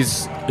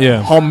pays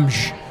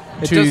homage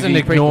It to doesn't the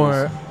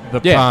ignore prequels.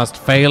 the past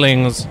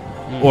failings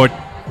or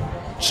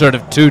sort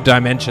of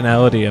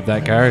two-dimensionality of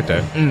that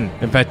character.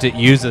 In fact, it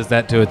uses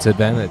that to its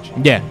advantage.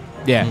 Yeah.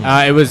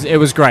 It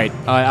was great.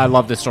 I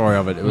love the story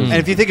of it. It was And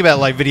if you think about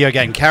like video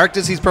game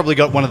characters, he's probably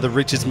got one of the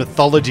richest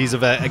mythologies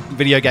of a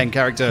video game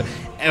character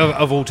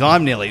of all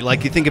time, nearly.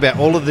 Like you think about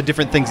all of the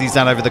different things he's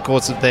done over the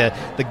course of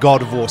the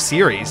God of War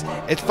series.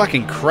 It's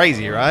fucking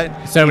crazy, right?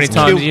 so many He's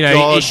times, killed he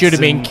gods should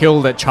have been and-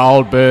 killed at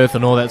childbirth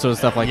and all that sort of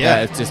stuff like Yeah.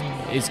 that. It's just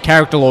his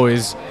character lore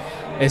is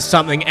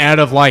something out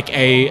of like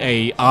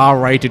a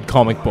R-rated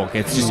comic book.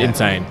 It's just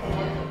insane.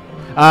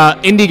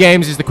 Indie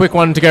games is the quick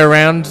one to go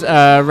around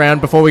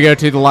before we go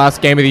to the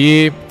last game of the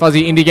year.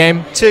 Fuzzy indie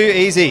game. Too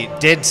easy.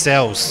 Dead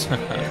Cells.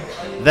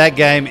 That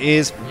game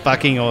is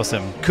fucking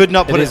awesome. Could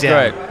not put It it, is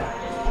down.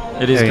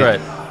 great. It is Yeah. great.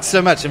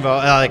 So much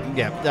involved.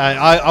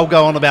 I'll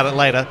go on about it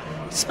later.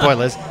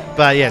 Spoilers.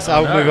 But yes,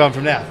 I'll no. move on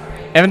from now.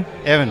 Evan.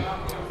 Evan.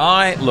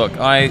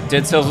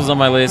 Dead Cells was on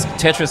my list.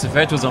 Tetris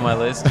Effect was on my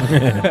list. Is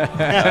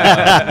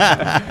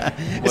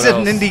it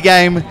an else? indie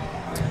game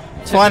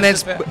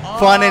financed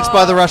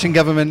by the Russian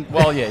government?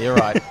 Well, yeah, you're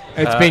right.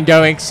 It's been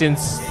going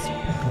since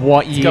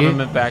what It's year?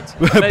 government backed.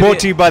 Brought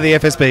to you by the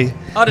FSB.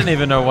 I don't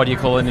even know what you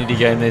call an indie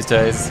game these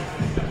days.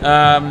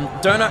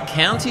 Donut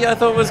County I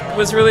thought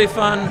was really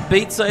fun.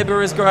 Beat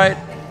Saber is great,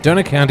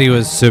 Donut County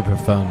was super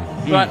fun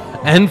but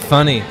and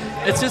funny.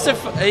 it's just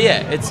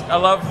I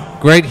love.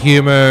 Great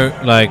humor,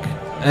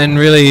 and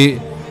really,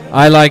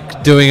 I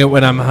like doing it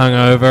when I'm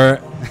hungover.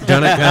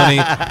 Donut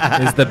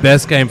County is the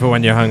best game for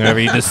when you're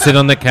hungover. You just sit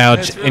on the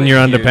couch It's really in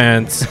your cute.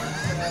 underpants,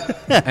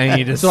 and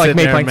you just So like sit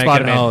me there and playing make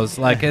Spider-Man. O's.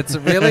 Like it's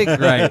really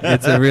great.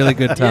 It's a really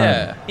good time.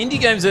 Yeah,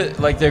 indie games are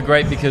they're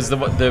great because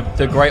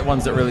the great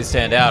ones that really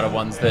stand out are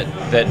ones that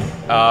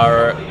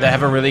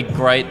have a really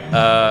great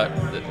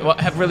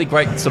have really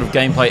great sort of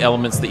gameplay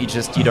elements that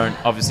you don't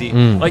obviously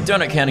like.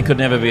 Donut County could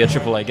never be a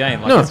AAA game.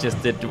 Like No. it's just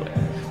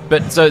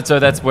but so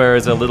that's where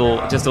as a little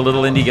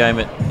indie game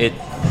it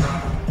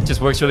just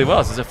works really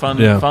well. So it's a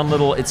fun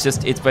little. It's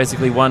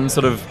basically one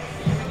sort of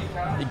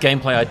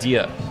gameplay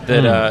idea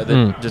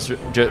that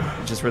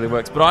just really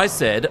works. But I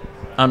said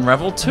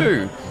Unravel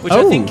 2, which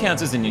I think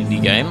counts as an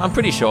indie game. I'm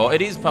pretty sure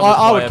it is published.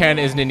 I by would a- count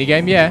it as an indie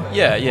game. Yeah.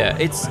 Yeah.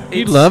 It's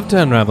You love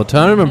to Unravel.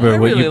 I remember I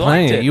what really you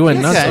playing liked it. You went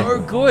it's nuts. so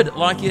good.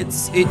 Like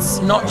it's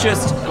not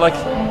just like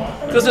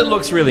because it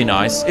looks really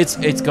nice.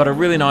 It's got a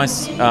really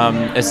nice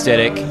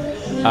aesthetic.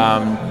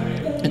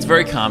 It's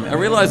very calm. I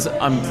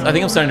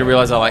think I'm starting to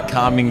realize I like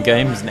calming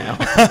games now.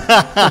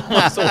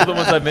 Almost all the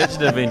ones I've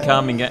mentioned have been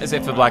calming games,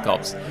 except for Black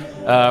Ops,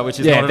 which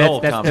is not at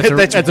all calming.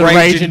 That's a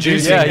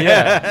rage-inducing.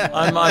 Yeah.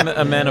 I'm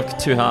a man of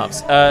two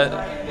halves.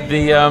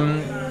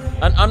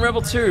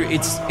 Unravel 2,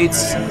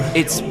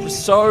 it's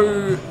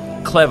so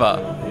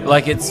clever.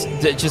 Like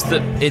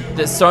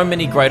there's so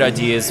many great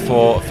ideas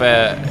for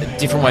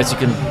different ways you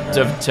can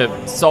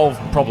to solve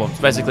problems.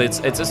 Basically, it's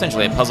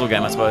essentially a puzzle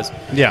game, I suppose.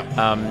 Yeah.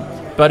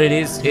 But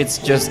it's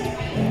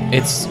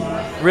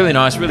really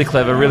nice, really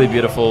clever, really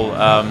beautiful,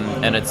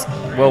 and it's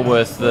well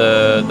worth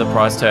the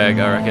price tag.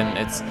 I reckon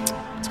it's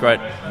great.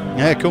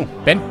 Yeah, cool.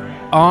 Ben?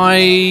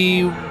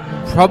 I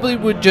probably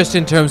would, just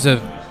in terms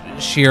of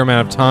sheer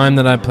amount of time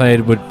that I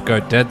played, would go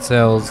Dead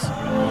Cells.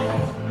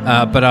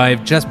 But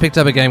I've just picked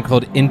up a game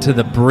called Into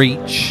the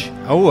Breach.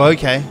 Oh,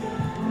 okay.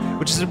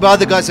 Which is by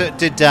the guys that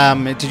did.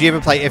 Did you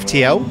ever play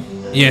FTL?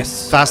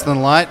 Yes. Faster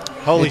Than Light.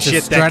 Holy It's a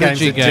shit, that game's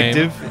strategy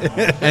game.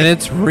 addictive. And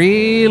it's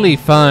really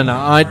fun.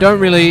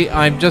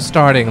 I'm just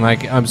starting.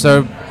 Like, I'm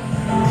so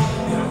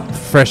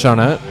fresh on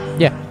it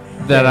Yeah.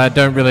 that I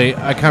can't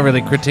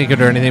really critique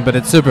it or anything, but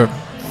it's super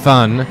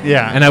fun.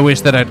 Yeah. And I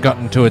wish that I'd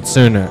gotten to it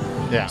sooner.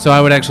 Yeah. So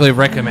I would actually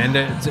recommend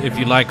it if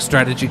you like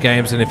strategy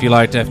games and if you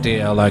liked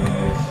FTL. Like,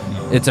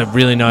 it's a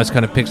really nice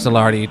kind of pixel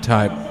arty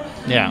type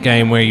Yeah.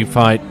 game where you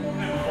fight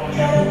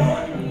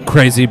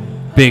crazy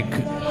big,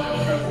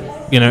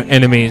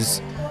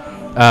 enemies,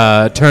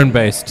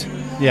 turn-based.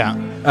 Yeah.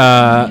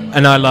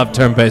 And I love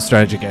turn-based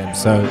strategy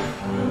games, so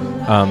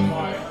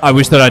I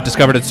wish that I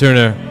discovered it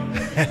sooner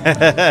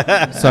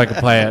so I could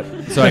play it,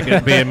 so I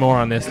could be more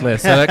on this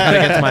list. So that kind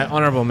of gets my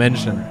honorable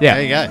mention. Yeah.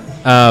 There you go.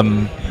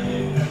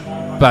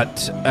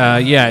 But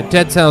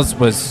Dead Cells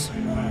was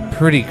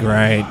pretty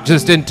great,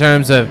 just in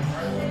terms of,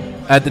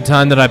 at the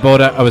time that I bought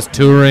it, I was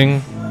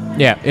touring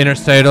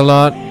interstate a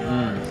lot,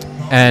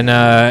 and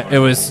it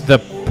was the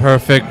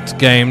perfect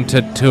game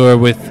to tour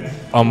with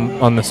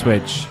on the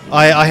Switch.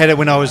 I had it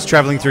when I was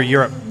traveling through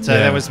Europe. So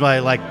Yeah. that was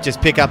my,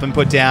 just pick up and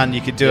put down.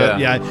 You could do it,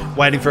 Yeah.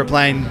 waiting for a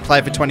plane, play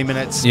for 20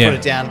 minutes, Yeah. put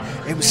it down.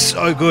 It was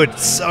so good,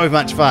 so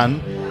much fun.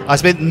 I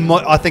spent,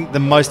 I think, the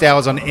most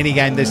hours on any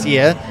game this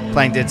year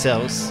playing Dead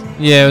Cells.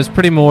 Yeah, it was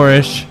pretty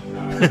Moorish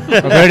I've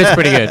heard it's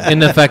pretty good. in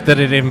the fact that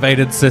it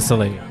invaded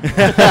Sicily.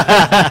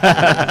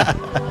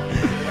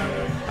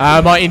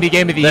 My indie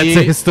game of the That's a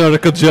year.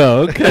 historical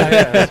joke. My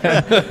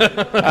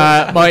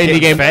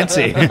indie game.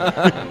 Fancy.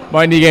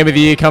 My indie game of the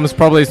year comes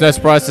probably as no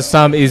surprise to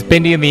some. Is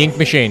Bendy and the Ink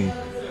Machine.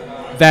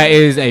 That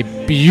is a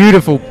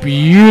beautiful,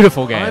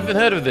 beautiful I game. haven't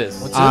heard of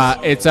this.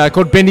 It's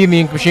called Bendy and the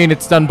Ink Machine.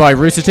 It's done by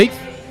Rooster Teeth.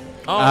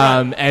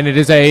 Right. And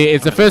it's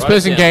a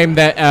first-person yeah. game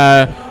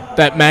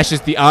that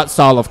mashes the art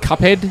style of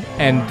Cuphead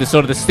and the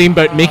sort of the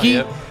Steamboat Mickey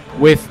yep.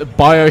 with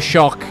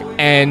BioShock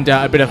and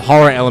a bit of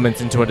horror elements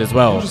into it as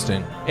well.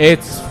 Interesting.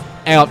 It's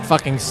out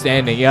fucking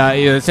standing.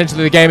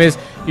 Essentially, the game is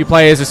you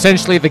play as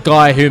essentially the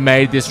guy who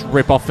made this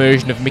rip-off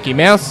version of Mickey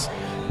Mouse.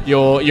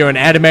 You're an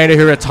animator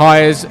who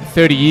retires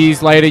 30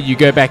 years later. You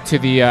go back to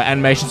the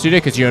animation studio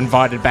because you're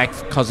invited back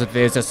because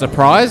there's a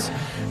surprise,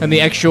 and the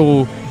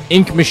actual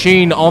ink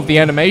machine of the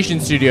animation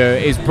studio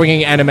is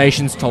bringing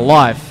animations to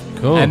life.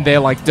 Cool. And they're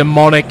like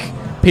demonic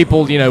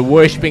people,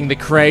 worshipping the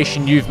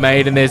creation you've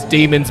made, and there's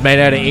demons made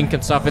out of ink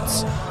and stuff.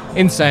 It's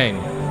insane.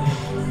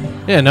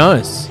 Yeah,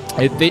 nice.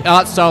 The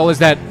art style is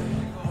that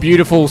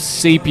beautiful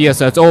sepia,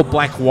 so it's all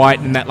black, white,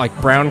 and that like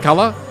brown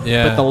color.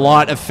 Yeah. But the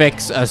light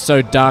effects are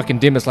so dark and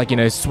dim. It's like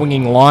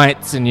swinging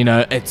lights, and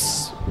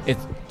it's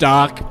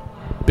dark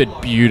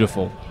but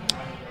beautiful.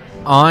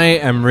 I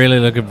am really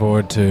looking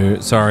forward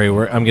to. Sorry,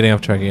 I'm getting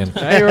off track again.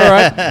 Hey, you're all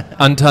right.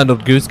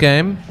 Untitled Goose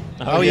Game,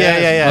 Oh,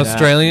 yeah.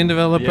 Australian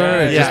developer.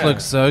 Yeah, It yeah. just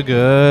looks so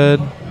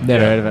good.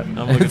 Never heard of it.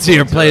 I'm looking So you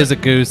forward to play it. as a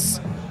goose,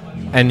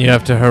 and you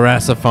have to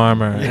harass a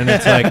farmer, and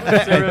it's like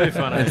It's a really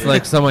fun. it's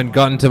like someone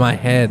got into my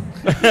head.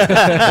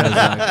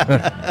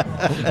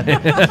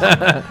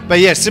 But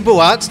yeah,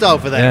 simple art style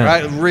for that, Yeah.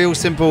 right? Real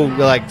simple,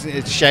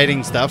 it's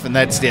shading stuff, and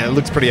it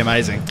looks pretty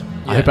amazing.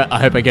 I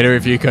hope I get a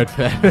review code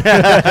for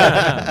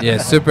that. Yeah,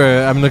 super.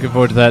 I'm looking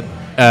forward to that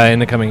in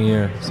the coming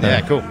year. So.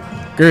 Yeah, cool.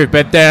 Good,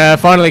 but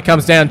finally it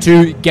comes down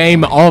to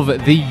Game of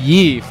the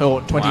Year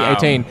for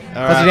 2018. All What's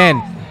right. it,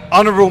 Dan?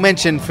 Honourable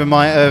mention for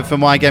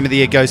my Game of the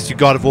Year goes to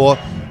God of War.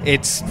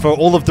 It's for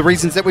all of the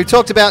reasons that we've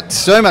talked about.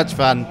 So much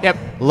fun. Yep.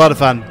 A lot of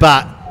fun.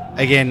 But,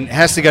 again, it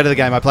has to go to the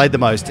game I played the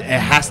most. It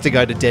has to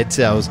go to Dead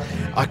Cells.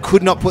 I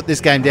could not put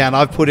this game down.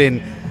 I've put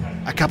in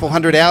a couple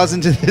hundred hours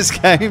into this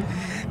game.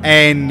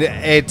 And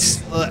it's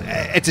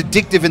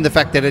addictive in the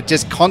fact that it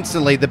just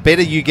constantly, the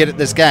better you get at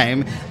this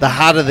game, the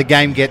harder the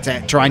game gets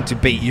at trying to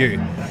beat you.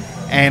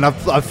 And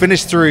I've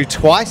finished through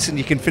twice, and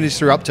you can finish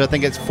through up to, I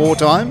think it's 4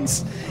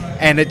 times.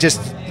 And it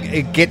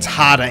gets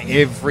harder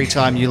every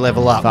time you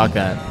level up. Fuck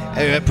that.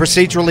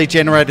 Procedurally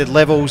generated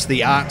levels,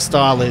 the art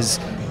style is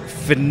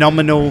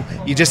phenomenal.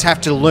 You just have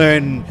to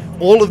learn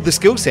all of the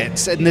skill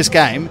sets in this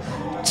game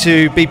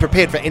to be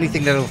prepared for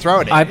anything that it'll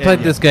throw at you. I played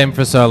this game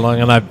for so long,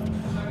 and I've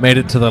made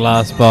it to the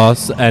last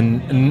boss,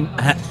 and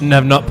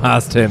have not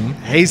passed him.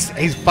 He's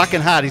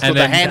fucking hard. He's called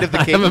the Hand of the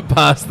I King. haven't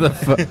passed the.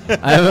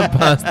 I haven't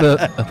passed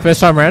the.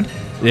 First time round?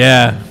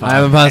 Yeah, I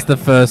haven't passed the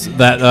first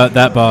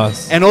that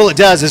boss. And all it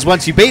does is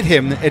once you beat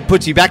him, it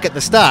puts you back at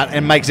the start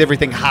and makes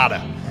everything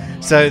harder.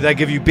 So they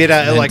give you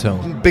better, Mental.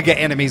 bigger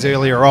enemies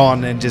earlier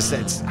on, and just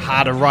it's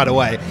harder right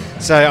away.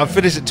 So I've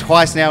finished it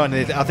twice now, and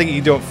I think you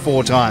can do it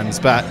 4 times.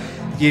 But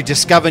You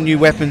discover new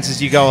weapons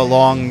as you go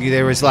along.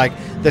 There is like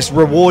this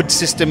reward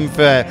system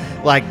for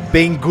like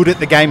being good at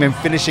the game and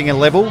finishing a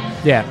level.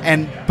 Yeah.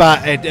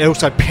 But it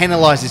also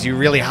penalizes you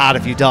really hard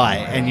if you die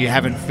and you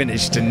haven't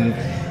finished. And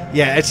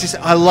yeah, it's just,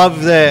 I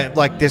love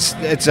this.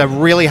 It's a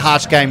really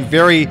harsh game.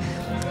 Very,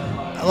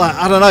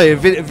 I don't know,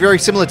 very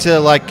similar to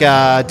like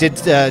Dead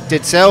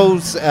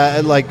Cells,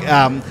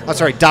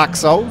 Dark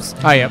Souls.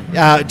 Oh,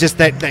 yeah. Just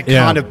that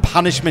kind of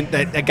punishment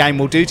that a game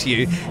will do to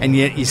you, and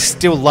yet you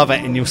still love it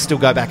and you'll still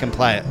go back and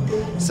play it.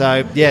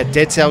 So yeah,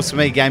 Dead Cells for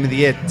me, game of the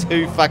year.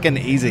 Too fucking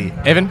easy.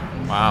 Evan?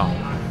 Wow.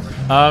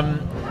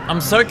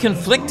 I'm so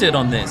conflicted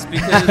on this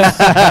because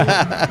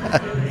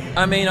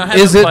I mean, I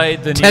haven't Is it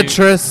played the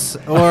Tetris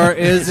or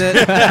is it?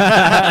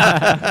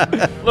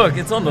 Look,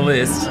 it's on the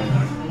list.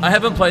 I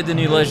haven't played the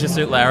new Leisure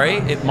Suit Larry.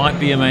 It might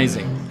be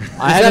amazing.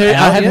 I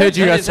have heard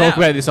you That guys is talk out.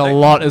 about this a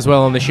lot as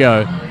well on the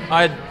show.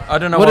 I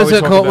don't know What why is we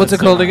it talk called? about What's it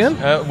so called much.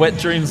 again? Wet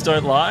Dreams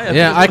Don't Lie.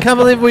 Yeah, I can't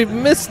believe we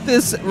missed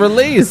this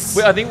release.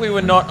 I think we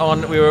were not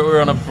on. We were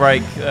on a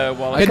break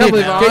while I can't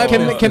believe I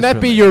Can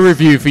that be your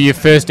review for your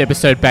first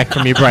episode back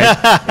from your break?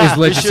 Is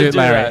Leisure should Suit do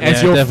Larry that.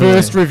 as Yeah, your definitely.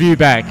 first review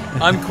back?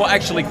 I'm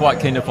actually quite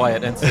keen to play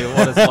it and see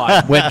what it's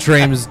like. Wet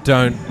dreams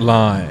don't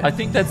lie. I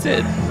think that's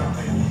it.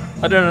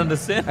 I don't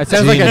understand. It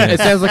sounds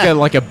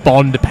like a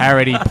Bond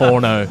parody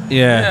porno.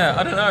 Yeah. Yeah,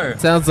 I don't know.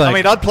 Sounds like I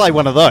mean, I'd play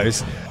one of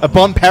those. A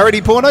Bond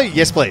parody porno?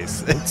 Yes,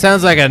 please. it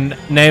sounds like a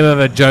name of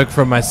a joke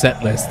from my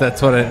set list.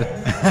 That's what it.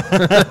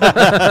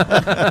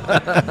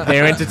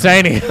 They're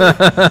entertaining.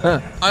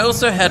 I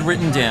also had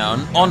written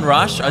down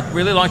Onrush. I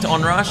really liked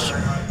Onrush.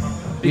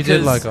 You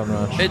did because like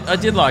Onrush. I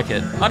did like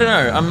it. I don't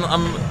know.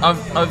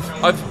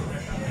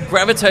 I've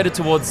gravitated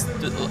towards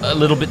a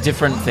little bit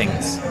different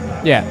things.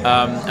 Yeah.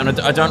 And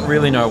I don't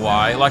really know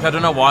why. Like, I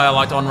don't know why I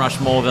liked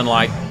Onrush more than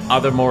like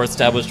other more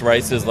established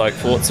races like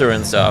Forza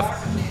and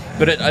stuff.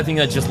 But I think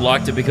I just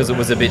liked it because it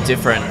was a bit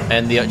different,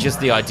 and just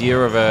the idea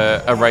of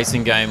a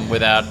racing game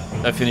without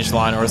a finish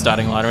line or a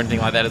starting line or anything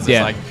like that is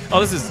just like, oh,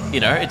 this is,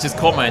 it just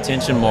caught my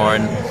attention more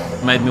and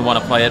made me want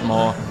to play it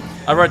more.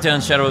 I wrote down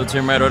Shadow of the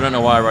Tomb Raider. I don't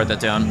know why I wrote that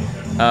down,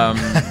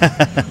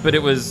 but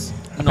it was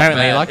not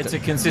Apparently you bad. liked It's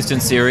it. a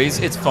consistent series.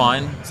 It's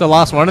fine. It's the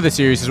last one of the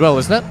series as well,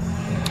 isn't it?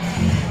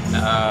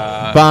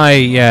 By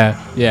Yeah.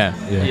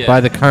 Yeah. by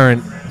the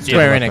current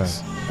Square developer.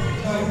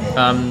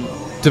 Enix.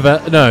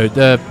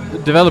 The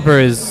developer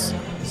is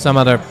some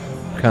other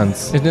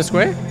cunts. Isn't it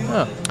Square?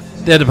 Oh.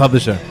 They're the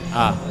publisher.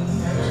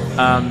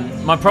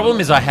 My problem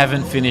is I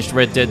haven't finished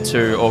Red Dead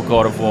 2 or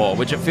God of War,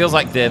 which it feels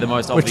like they're the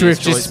most obvious Which we've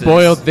just choices.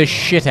 spoiled the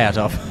shit out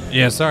of.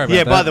 Yeah, sorry about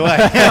Yeah, that. by the way.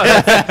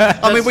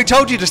 I mean, we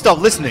told you to stop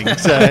listening,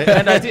 so...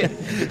 And I did.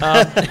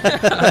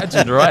 I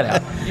did right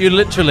out. You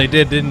literally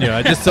did, didn't you?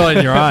 I just saw it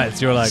in your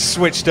eyes. You were like,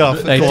 Switched off.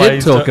 they did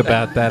glazed talk up.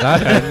 about that. I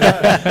don't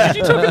know. Did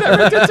you talk about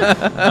Red Dead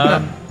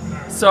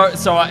 2?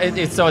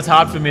 So it's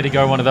hard for me to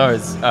go one of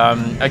those,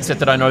 except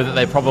that I know that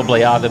they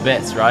probably are the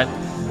best, right?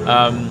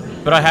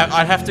 But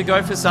I'd have to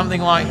go for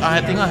something like,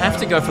 I think I have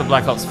to go for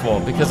Black Ops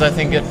 4 because I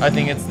think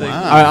it's the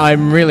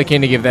I'm really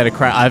keen to give that a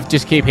crack. I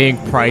just keep hearing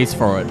praise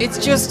for it. it's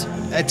just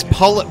It's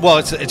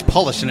polished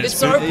and it's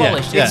so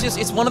polished. Yeah.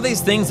 It's one of these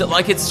things that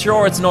like it's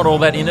not all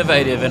that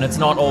innovative and it's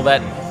not all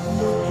that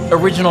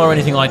original or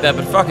anything like that,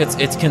 but fuck,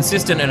 it's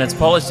consistent and it's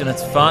polished and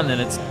it's fun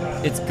and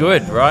it's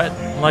good, right?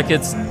 Like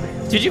it's.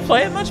 Did you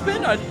play it much,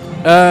 Ben? No.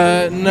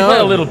 Play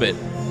a little bit.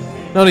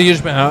 Not a huge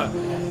amount.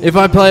 If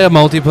I play a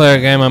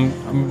multiplayer game,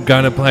 I'm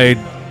going to play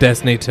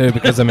Destiny 2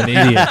 because I'm an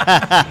idiot.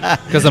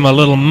 Because I'm a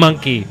little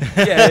monkey.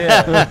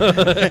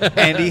 Yeah.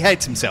 And he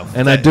hates himself.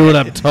 And I do what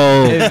I'm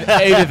told.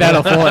 Either that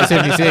or Fallout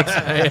 76.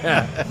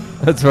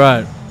 That's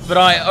right. But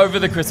over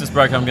the Christmas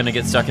break, I'm going to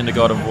get stuck into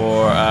God of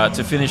War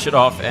to finish it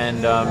off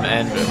and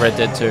Red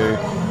Dead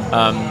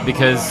 2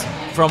 because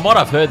from what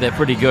I've heard, they're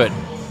pretty good.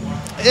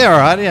 Yeah, all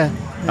right, yeah.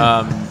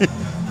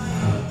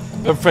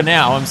 But for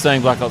now, I'm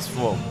saying Black Ops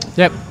 4.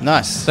 Yep.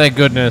 Nice. Thank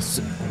goodness.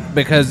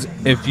 Because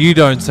if you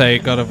don't say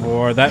God of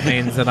War, that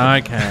means that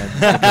I can.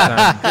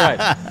 Because Great.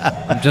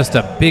 I'm just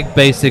a big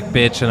basic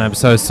bitch, and I'm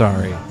so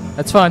sorry.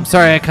 That's fine. I'm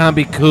sorry I can't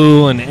be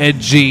cool and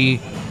edgy.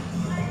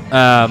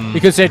 You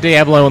could say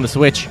Diablo on the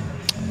Switch.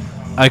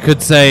 I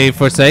could say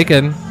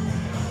Forsaken.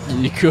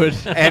 You could.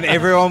 And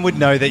everyone would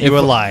know that you were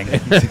lying.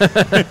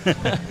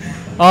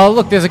 Oh,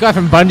 look, there's a guy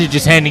from Bungie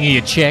just handing you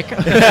a check.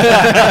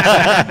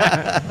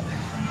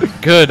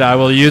 Good. I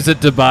will use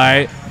it to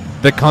buy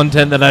the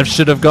content that I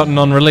should have gotten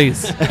on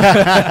release.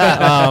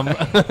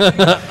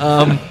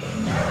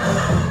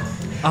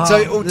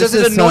 So does this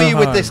it is annoy so you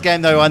with hard. this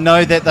game, though? I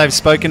know that they've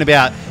spoken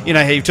about,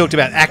 how you've talked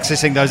about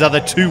accessing those other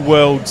two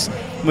worlds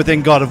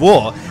within God of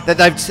War, that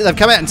they've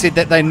come out and said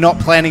that they're not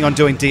planning on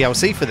doing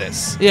DLC for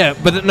this. Yeah,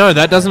 but no,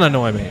 that doesn't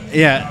annoy me.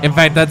 Yeah. In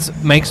fact, that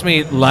makes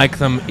me like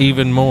them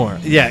even more.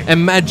 Yeah.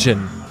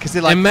 Imagine. 'Cause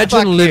they're like, Imagine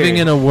 "Fuck living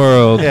you." in a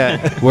world Yeah.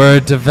 where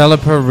a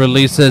developer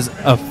releases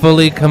a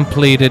fully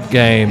completed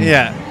game.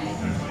 Yeah.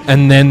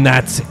 And then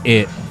that's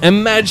it.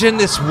 Imagine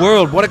this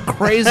world. What a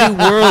crazy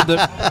world.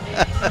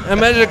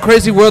 Imagine a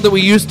crazy world that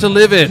we used to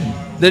live in,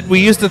 that we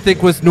used to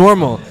think was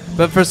normal. But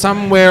But for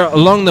somewhere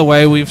along the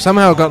way, we've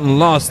somehow gotten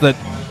lost that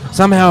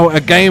somehow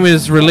a game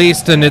is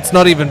released and it's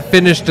not even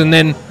finished, and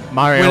then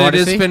Mario when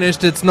Odyssey? it is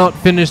finished, it's not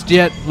finished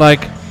yet.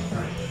 Like,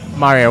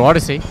 Mario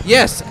Odyssey.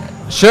 yes,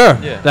 sure,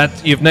 Yeah. that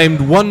you've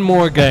named one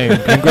more game.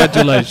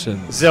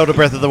 Congratulations. Zelda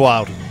Breath of the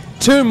Wild.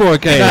 2 more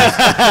games.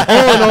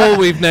 All in all,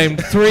 we've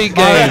named 3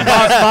 games.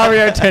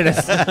 Mario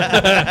Tennis.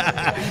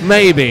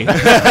 Maybe.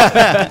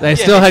 They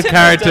still had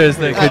characters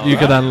that you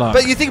could unlock.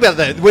 But you think about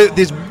that.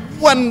 There's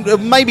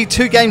maybe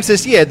 2 games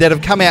this year that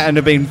have come out and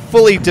have been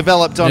fully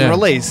developed on Yeah.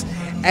 release,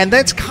 and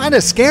that's kind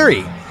of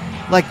scary.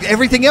 Like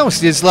everything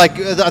else is like,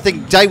 I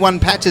think day 1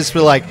 patches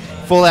for like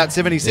Fallout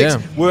 76 Yeah.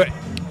 were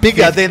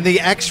bigger than the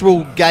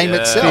actual game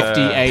itself.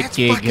 58 That's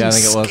gig, fucking I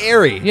think it was.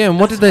 scary. Yeah, and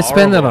what did they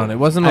spend that on? It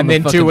wasn't on And the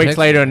then 2 fucking weeks text.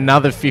 later,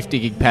 another 50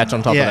 gig patch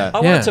on top Yeah. of I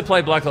that. Yeah. wanted to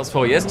play Black Ops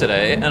 4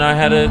 yesterday, and I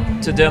had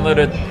to download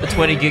a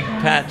 20 gig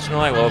patch. And I'm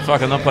like, well,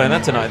 fuck, I'm not playing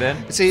that tonight then.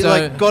 See, So-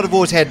 like God of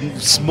War's had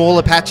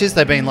smaller patches.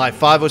 They've been like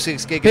 5 or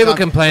 6 gig. People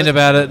complained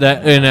about it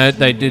that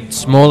they did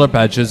smaller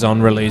patches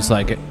on release,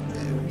 like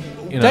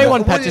Day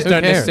 1 Who patches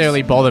don't cares?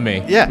 necessarily bother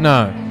me. Yeah.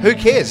 No, Who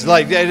cares?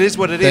 Like it is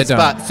what it They is. don't.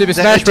 But Super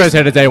that- Smash it Bros. just-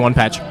 had a Day 1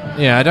 patch.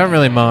 yeah, I don't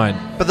really mind.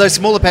 But those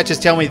smaller patches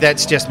tell me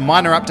that's just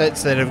minor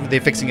updates that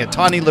they're fixing a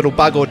tiny little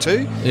bug or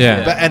 2.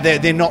 Yeah. But, and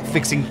they're not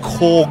fixing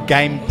core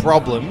game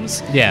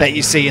problems Yeah. that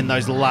you see in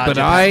those larger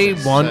But I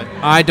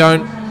patches.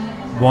 don't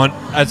want,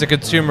 as a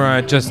consumer,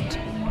 I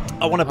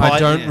want to buy I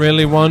don't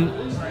really want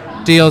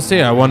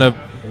DLC. I want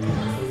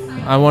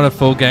a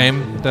full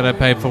game that I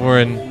pay for,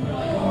 and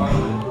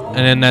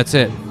then that's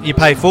it. You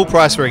pay full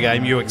price for a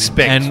game, you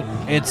expect. And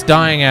it's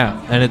dying out,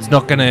 and it's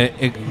not gonna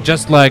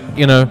just like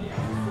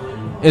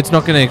it's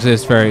not gonna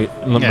exist very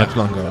much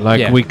longer. Like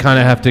Yeah. we kind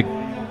of have to.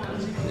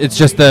 It's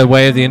just the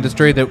way of the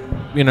industry that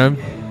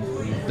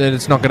that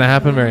it's not gonna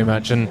happen very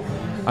much, and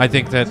I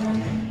think that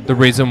the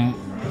reason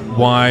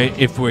why,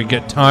 if we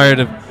get tired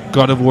of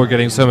God of War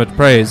getting so much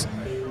praise,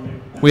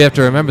 we have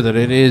to remember that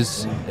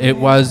it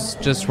was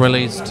just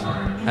released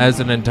as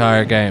an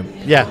entire game.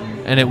 yeah.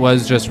 And it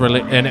was just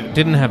and it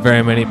didn't have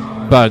very many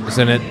bugs,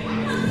 and it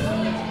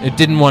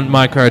didn't want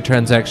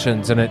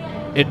microtransactions, and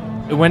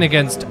it went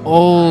against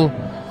all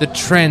the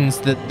trends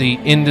that the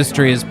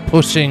industry is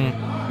pushing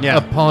Yeah.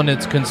 upon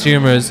its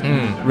consumers,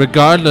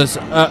 regardless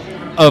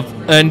of,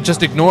 and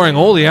just ignoring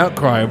all the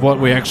outcry of what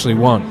we actually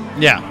want.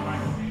 Yeah.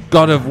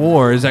 God of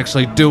War is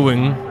actually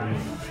doing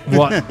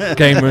what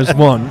gamers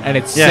want, And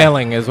it's Yeah.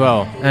 selling as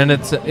well. and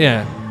it's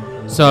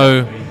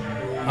so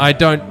I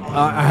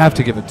have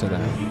to give it to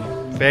that.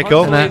 Fair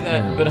call.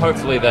 And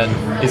Hopefully that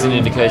is an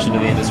indication to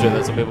the industry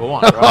that's what people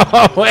want,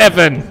 right? Oh,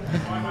 Evan,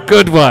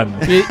 good one.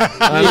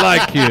 I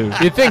like you.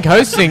 You'd think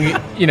hosting,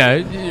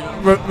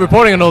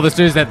 reporting on all this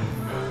news that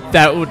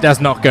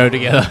does not go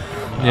together.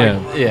 Yeah.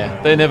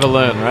 Yeah, they never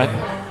learn, right?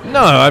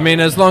 No, I mean,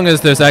 as long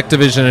as there's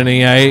Activision and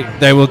EA,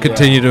 they will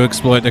continue to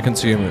exploit the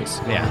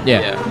consumers, Yeah.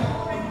 Yeah.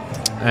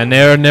 and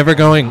they're never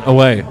going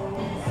away.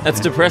 That's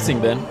depressing,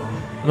 Ben.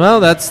 Well,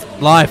 that's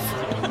life.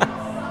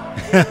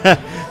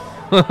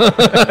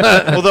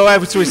 Although,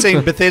 as we've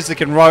seen, Bethesda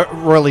can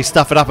royally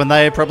stuff it up, and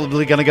they're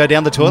probably going to go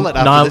down the toilet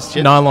after this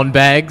shit. Nylon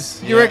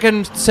bags. You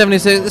reckon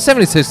 76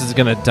 is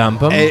going to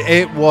dump them?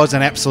 It was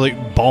an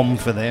absolute bomb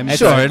for them.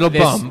 Sure, it'll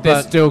there's, bomb,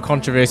 There's but- still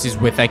controversies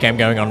with that game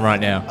going on right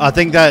now. I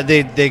think that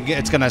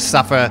it's going to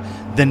suffer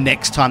the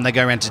next time they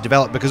go around to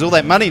develop, because all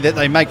that money that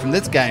they make from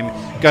this game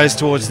goes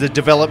towards the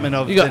development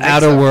of You got the next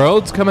Outer one.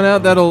 Worlds coming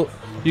out.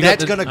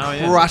 That's going to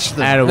crush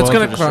them. Outer That's Worlds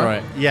gonna will destroy cry.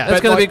 it. Yeah.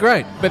 That's But going to be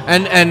great.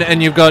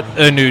 And you've got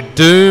a new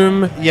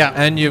Doom. Yeah.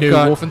 And you've New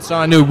got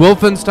Wolfenstein. New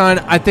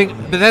Wolfenstein. I think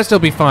Bethesda will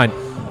be fine.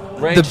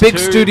 Rage The big 2.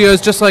 studios,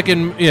 just like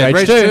in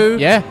Rage 2.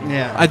 Yeah.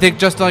 Yeah. I think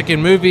just like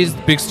in movies,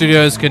 the big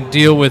studios can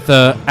deal with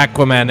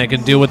Aquaman. They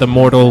can deal with the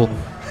Mortal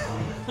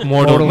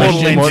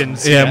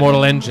Engines, Yeah, yeah.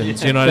 Mortal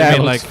Engines. You know what I That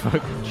mean? looks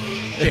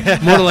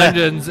Like Mortal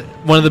Engines,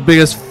 one of the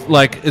biggest.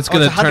 Like it's Oh,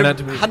 going it's to turn out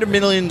to be. $100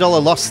 million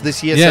loss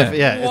this year. Yeah. So,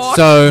 yeah. It's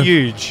So-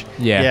 huge.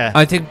 Yeah.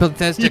 I think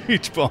Bethesda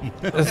Huge bomb.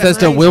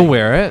 Bethesda will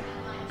wear it,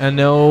 and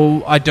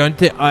they'll. I don't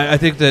think. I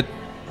think that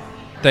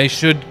they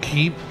should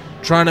keep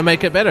trying to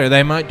make it better.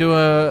 They might do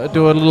a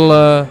little.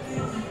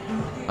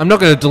 I'm not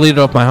going to delete it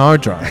off my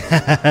hard drive.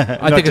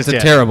 I think it's just a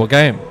yet. terrible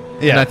game,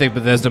 Yeah. and I think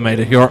Bethesda made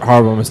a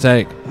horrible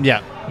mistake.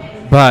 Yeah.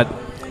 But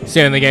It's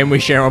the only game we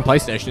share on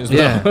PlayStation as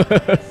well.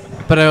 yeah,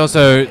 but I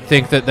also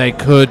think that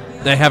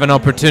they have an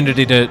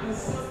opportunity to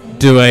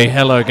do a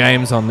Hello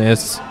Games on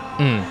this,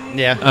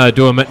 Yeah.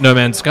 do a No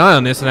Man's Sky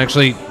on this, and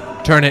actually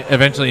turn it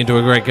eventually into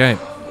a great game.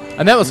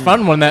 And that was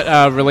fun when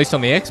that released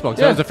on the Xbox.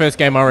 Yeah. That was the first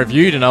game I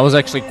reviewed, and I was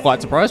actually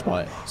quite surprised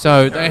by it.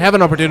 So they have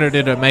an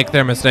opportunity to make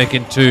their mistake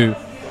into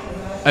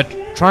a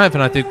triumph,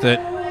 and I think that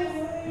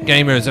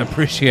gamers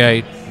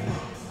appreciate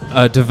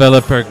a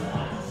developer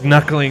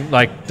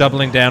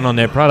doubling down on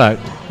their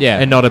product, Yeah.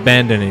 and not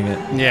abandoning it.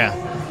 Yeah.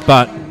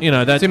 But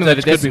that's Similar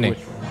to could be Destiny.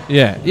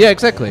 yeah,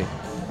 exactly.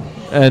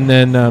 And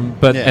then,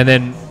 and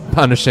then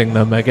punishing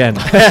them again.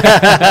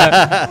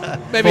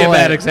 Maybe a Fallout.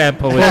 bad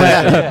example. With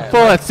Fallout. that.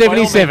 Fallout By all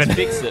means 77.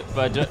 fix it,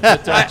 but don't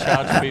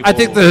charge people. I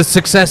think the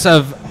success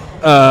of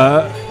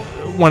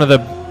one of the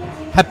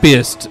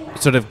happiest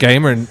sort of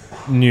gamer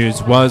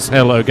news was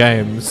Hello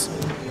Games,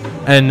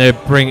 and they're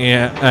bringing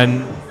out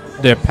and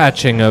their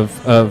patching of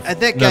And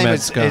that No game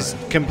Man's Sky. is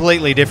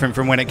completely different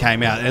from when it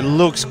came out. It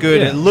looks good.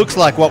 Yeah. It looks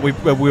like what we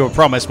were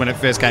promised when it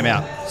first came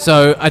out.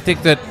 So I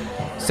think that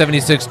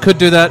 76 could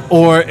do that,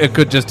 or it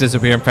could just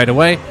disappear and fade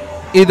away.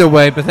 Either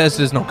way,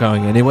 Bethesda's not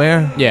going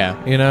anywhere. Yeah.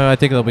 You know, I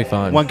think they'll be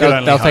fine. One could They'll,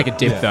 only they'll hope. take a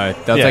dip, though.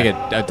 They'll Yeah. take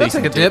a They'll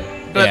decent take a dip,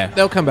 but Yeah.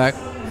 they'll come back.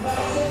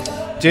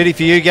 Judy,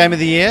 for you, Game of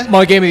the Year?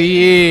 My game of the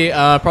year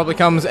probably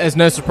comes as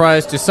no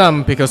surprise to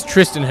some because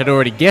Tristan had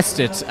already guessed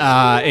it.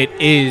 It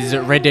is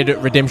Red Dead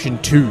Redemption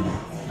 2.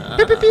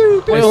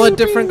 We all had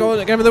different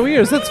game of the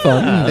years. That's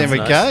fun. There we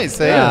go.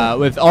 See ya.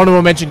 With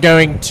honorable mention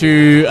going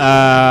to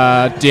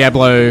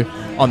Diablo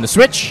on the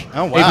Switch.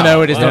 Oh, wow. Even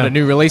though it is Wow. not a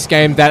new release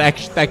game,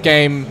 that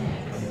game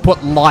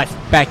put life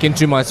back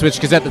into my Switch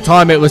because at the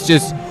time it was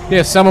just,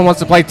 if someone wants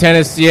to play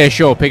tennis, yeah,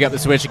 sure, pick up the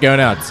Switch and go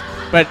nuts.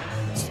 But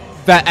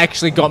that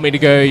actually got me to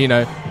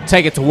go,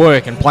 take it to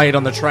work and play it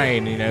on the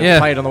train, Yeah.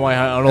 play it on the way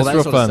home and all That's that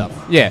real sort of fun.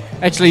 stuff. Yeah,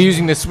 actually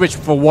using the Switch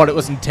for what it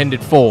was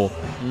intended for,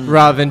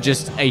 rather than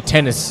just a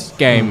tennis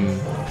game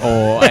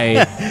or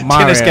a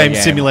Mario Tennis game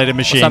simulator or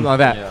machine. something like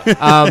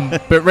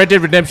that. But Red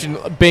Dead Redemption,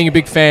 being a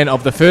big fan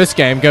of the first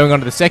game, going on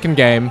to the second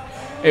game,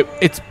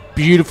 it's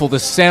beautiful. The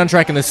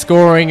soundtrack and the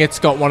scoring, it's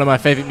got one of my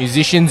favorite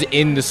musicians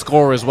in the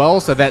score as well,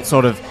 so that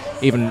sort of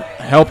even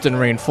helped and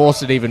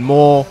reinforced it even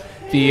more.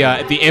 The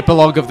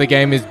epilogue of the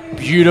game is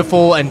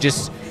beautiful, and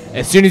just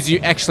as soon as you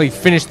actually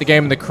finish the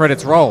game and the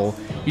credits roll,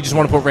 you just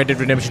want to put Red Dead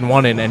Redemption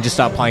 1 in and just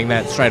start playing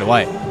that straight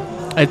away.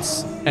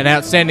 It's an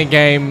outstanding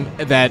game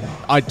that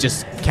I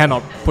just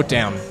cannot put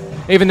down.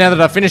 Even now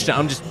that I've finished it,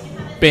 I'm just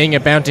being a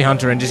bounty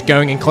hunter and just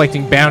going and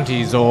collecting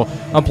bounties, or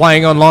I'm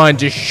playing online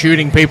just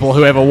shooting people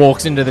whoever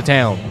walks into the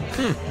town.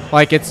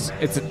 Like, it's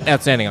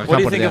outstanding. I What can't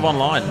do you put it think of down.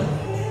 online?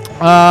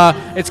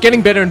 It's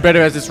getting better and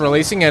better as it's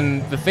releasing,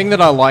 and the thing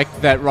that I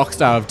like that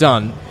Rockstar have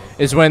done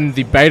is when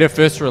the beta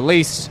first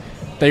released,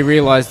 they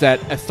realized that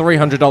a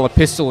 $300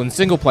 pistol in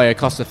single player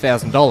cost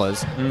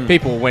 $1,000.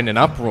 People went in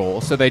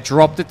uproar, so they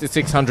dropped it to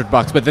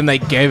 $600. But then they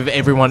gave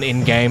everyone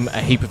in game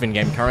a heap of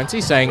in-game currency,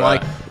 saying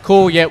like,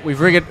 "Cool, yeah, we've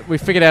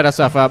figured out our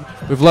stuff up.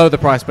 We've lowered the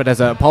price, but as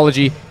an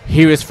apology,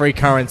 here is free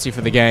currency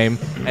for the game,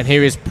 and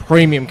here is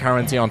premium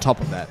currency on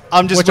top of that."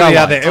 I'm just Which putting it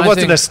I out like. there. It I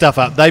wasn't think- a stuff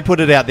up. They put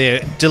it out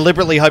there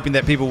deliberately hoping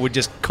that people would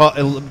just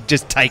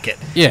take it.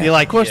 Yeah, You're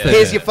like, of course they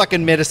here's did. your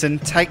fucking medicine.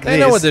 Take this. They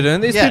know what they're doing.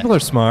 These Yeah. people are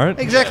smart.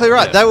 Exactly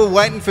right. They were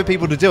waiting for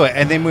people to do it,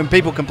 and then when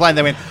people complained,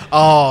 they went,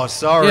 "Oh,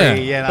 sorry." Yeah.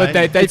 You know. But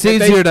they It's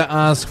easier to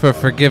ask for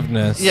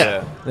forgiveness.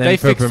 Yeah. Than They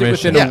for fixed it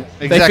permission. within Yeah,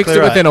 they exactly fixed it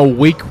right. within a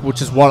week,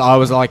 which is what I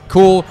was like,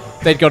 cool.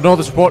 They'd gotten all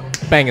the support,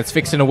 bang, it's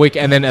fixed in a week,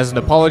 and then as an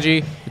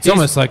apology, It's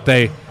almost like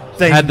they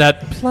had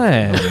that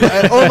plan.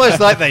 Almost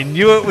like they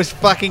knew it was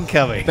fucking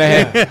coming.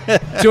 they had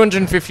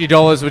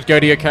 $250 would go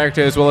to your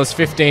character as well as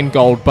 15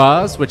 gold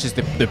bars, which is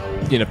the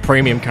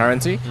premium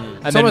currency.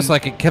 And It's almost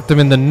like it kept them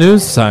in the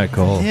news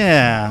cycle.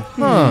 Yeah.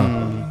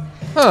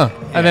 Huh.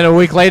 and then a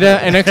week later,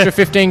 an extra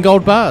 15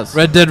 gold bars.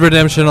 Red Dead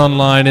Redemption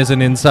Online is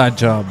an inside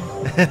job.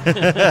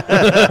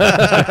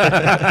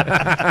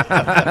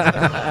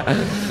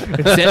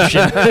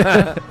 Inception.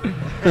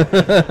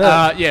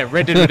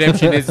 Red Dead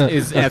Redemption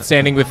is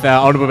outstanding with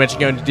honorable mention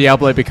going to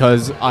Diablo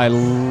because I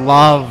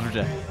loved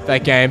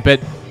that game. But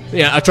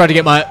I tried to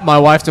get my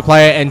wife to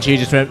play it and she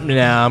just went,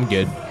 "Nah, I'm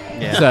good."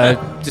 Yeah.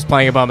 So just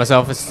playing it by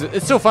myself,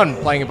 it's still fun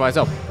playing it by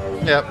myself.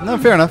 Yeah. No,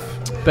 fair enough.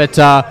 But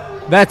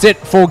that's it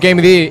for Game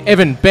of the Year.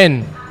 Evan,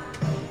 Ben,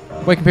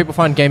 where can people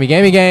find Gamey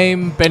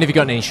Game? Ben, have you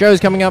got any shows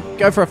coming up?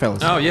 Go for it,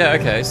 fellas. Oh yeah,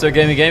 okay. So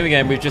Gamey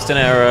Game, we've just done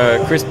our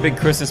big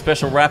Christmas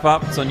special wrap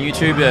up. It's on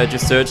YouTube.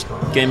 Just search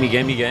Gamey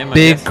Game. I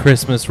Big guess.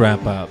 Christmas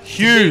wrap up.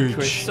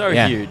 Huge. So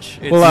Yeah. huge.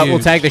 It's We'll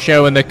huge. tag the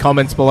show in the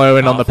comments below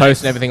and Oh, on the thanks.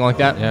 post and everything like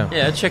that. Yeah.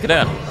 yeah, check it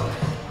out.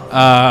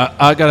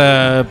 I got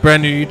a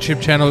brand new YouTube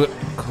channel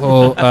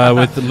called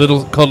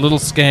Little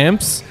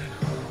Scamps.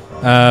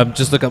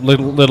 Just look up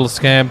Little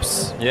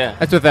Scamps. Yeah.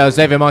 That's with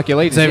Xavier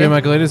Marculides. Xavier yeah?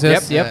 Michaelides,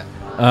 yes. Yep.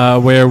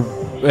 Where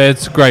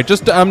it's great.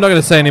 Just I'm not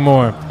going to say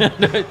anymore.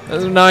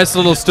 It's a nice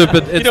little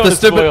stupid. It's You don't the want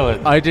to spoil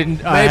stupid. it. I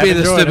didn't. I Maybe haven't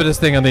the joined it. stupidest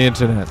thing on the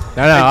internet.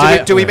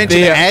 No, Do we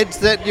mention the, ads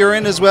that you're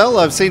in as well?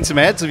 I've seen some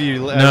ads of you.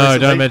 No, recently.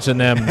 don't mention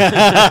them.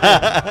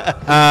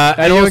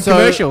 Are you in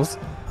commercials?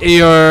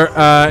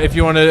 If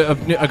you want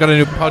to, I got a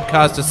new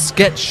podcast, a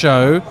sketch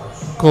show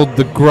called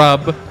The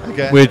Grub,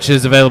 Okay. which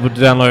is available to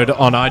download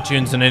on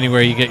iTunes and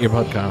anywhere you get your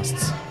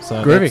podcasts.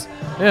 So Groovy. that's-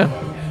 Yeah.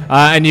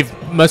 And you've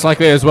most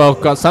likely as well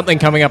got something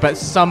coming up at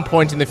some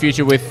point in the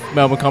future with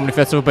Melbourne Comedy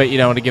Festival, but you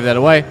don't want to give that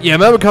away. Yeah,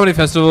 Melbourne Comedy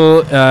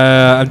Festival.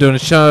 I'm doing a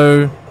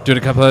show, doing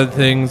a couple other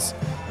things.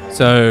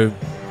 So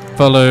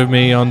follow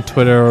me on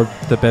Twitter or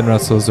the Ben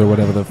Russells or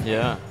whatever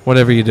Yeah.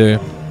 whatever you do.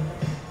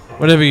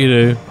 Whatever you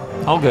do.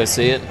 I'll go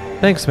see it.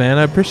 Thanks, man.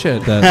 I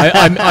appreciate that.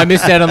 I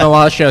missed out on the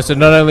last show, so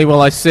not only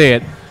will I see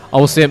it, I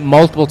will see it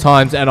multiple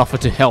times and offer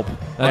to help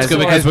That's good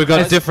because we've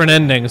got different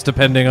endings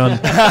depending on.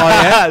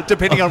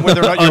 Depending on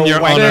whether or not On you're your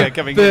a wanker honour.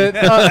 coming in.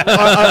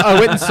 I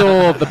went and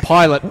saw the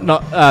pilot,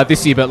 not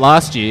this year, but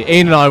last year.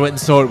 Ian and I went and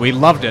saw it. We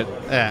loved it.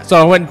 Yeah. So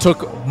I went and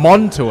took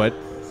Mon to it,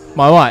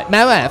 my wife,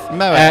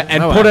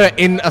 and put her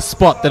in a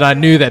spot that I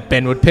knew that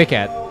Ben would pick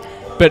at.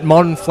 But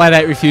Mon flat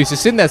out refused to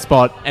sit in that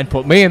spot and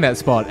put me in that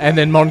spot. And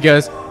then Mon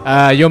goes,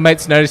 your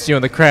mates noticed you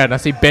in the crowd. And I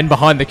see Ben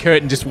behind the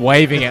curtain just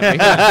waving at me.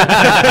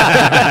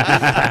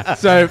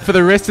 So for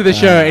the rest of the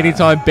show,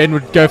 anytime Ben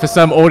would go for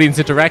some audience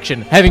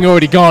interaction, having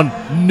already gone,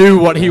 knew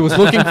what he was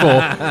looking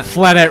for,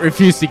 flat out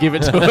refused to give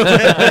it to him.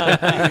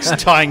 Just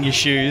tying your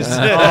shoes.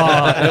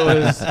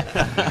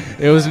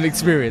 It was an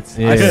experience.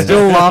 I Yeah.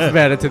 still laugh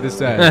about it to this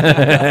day.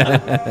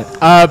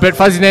 But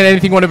Fuzzy Nate,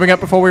 anything you want to bring up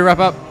before we wrap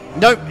up?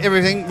 Nope,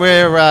 everything.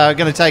 We're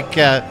going to take...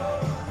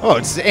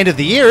 it's the end of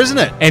the year, isn't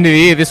it? End of the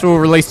year. This will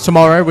release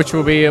tomorrow, which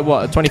will be,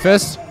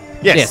 21st?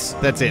 Yes,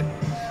 that's it.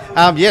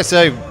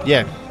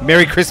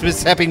 Merry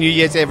Christmas, Happy New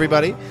Year to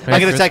everybody. I'm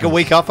going to take a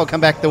week off. I'll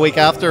come back the week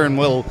after and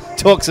we'll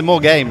talk some more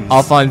games.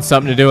 I'll find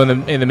something to do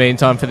in the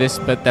meantime for this,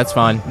 but that's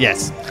fine.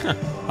 Yes.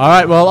 All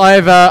right, well,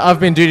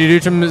 I've been Duty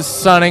Dutram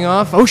signing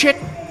off. Oh, shit.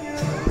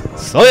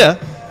 So, yeah.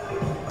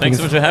 Thanks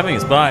so much for having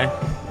us. Bye.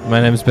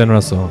 My name's Ben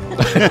Russell.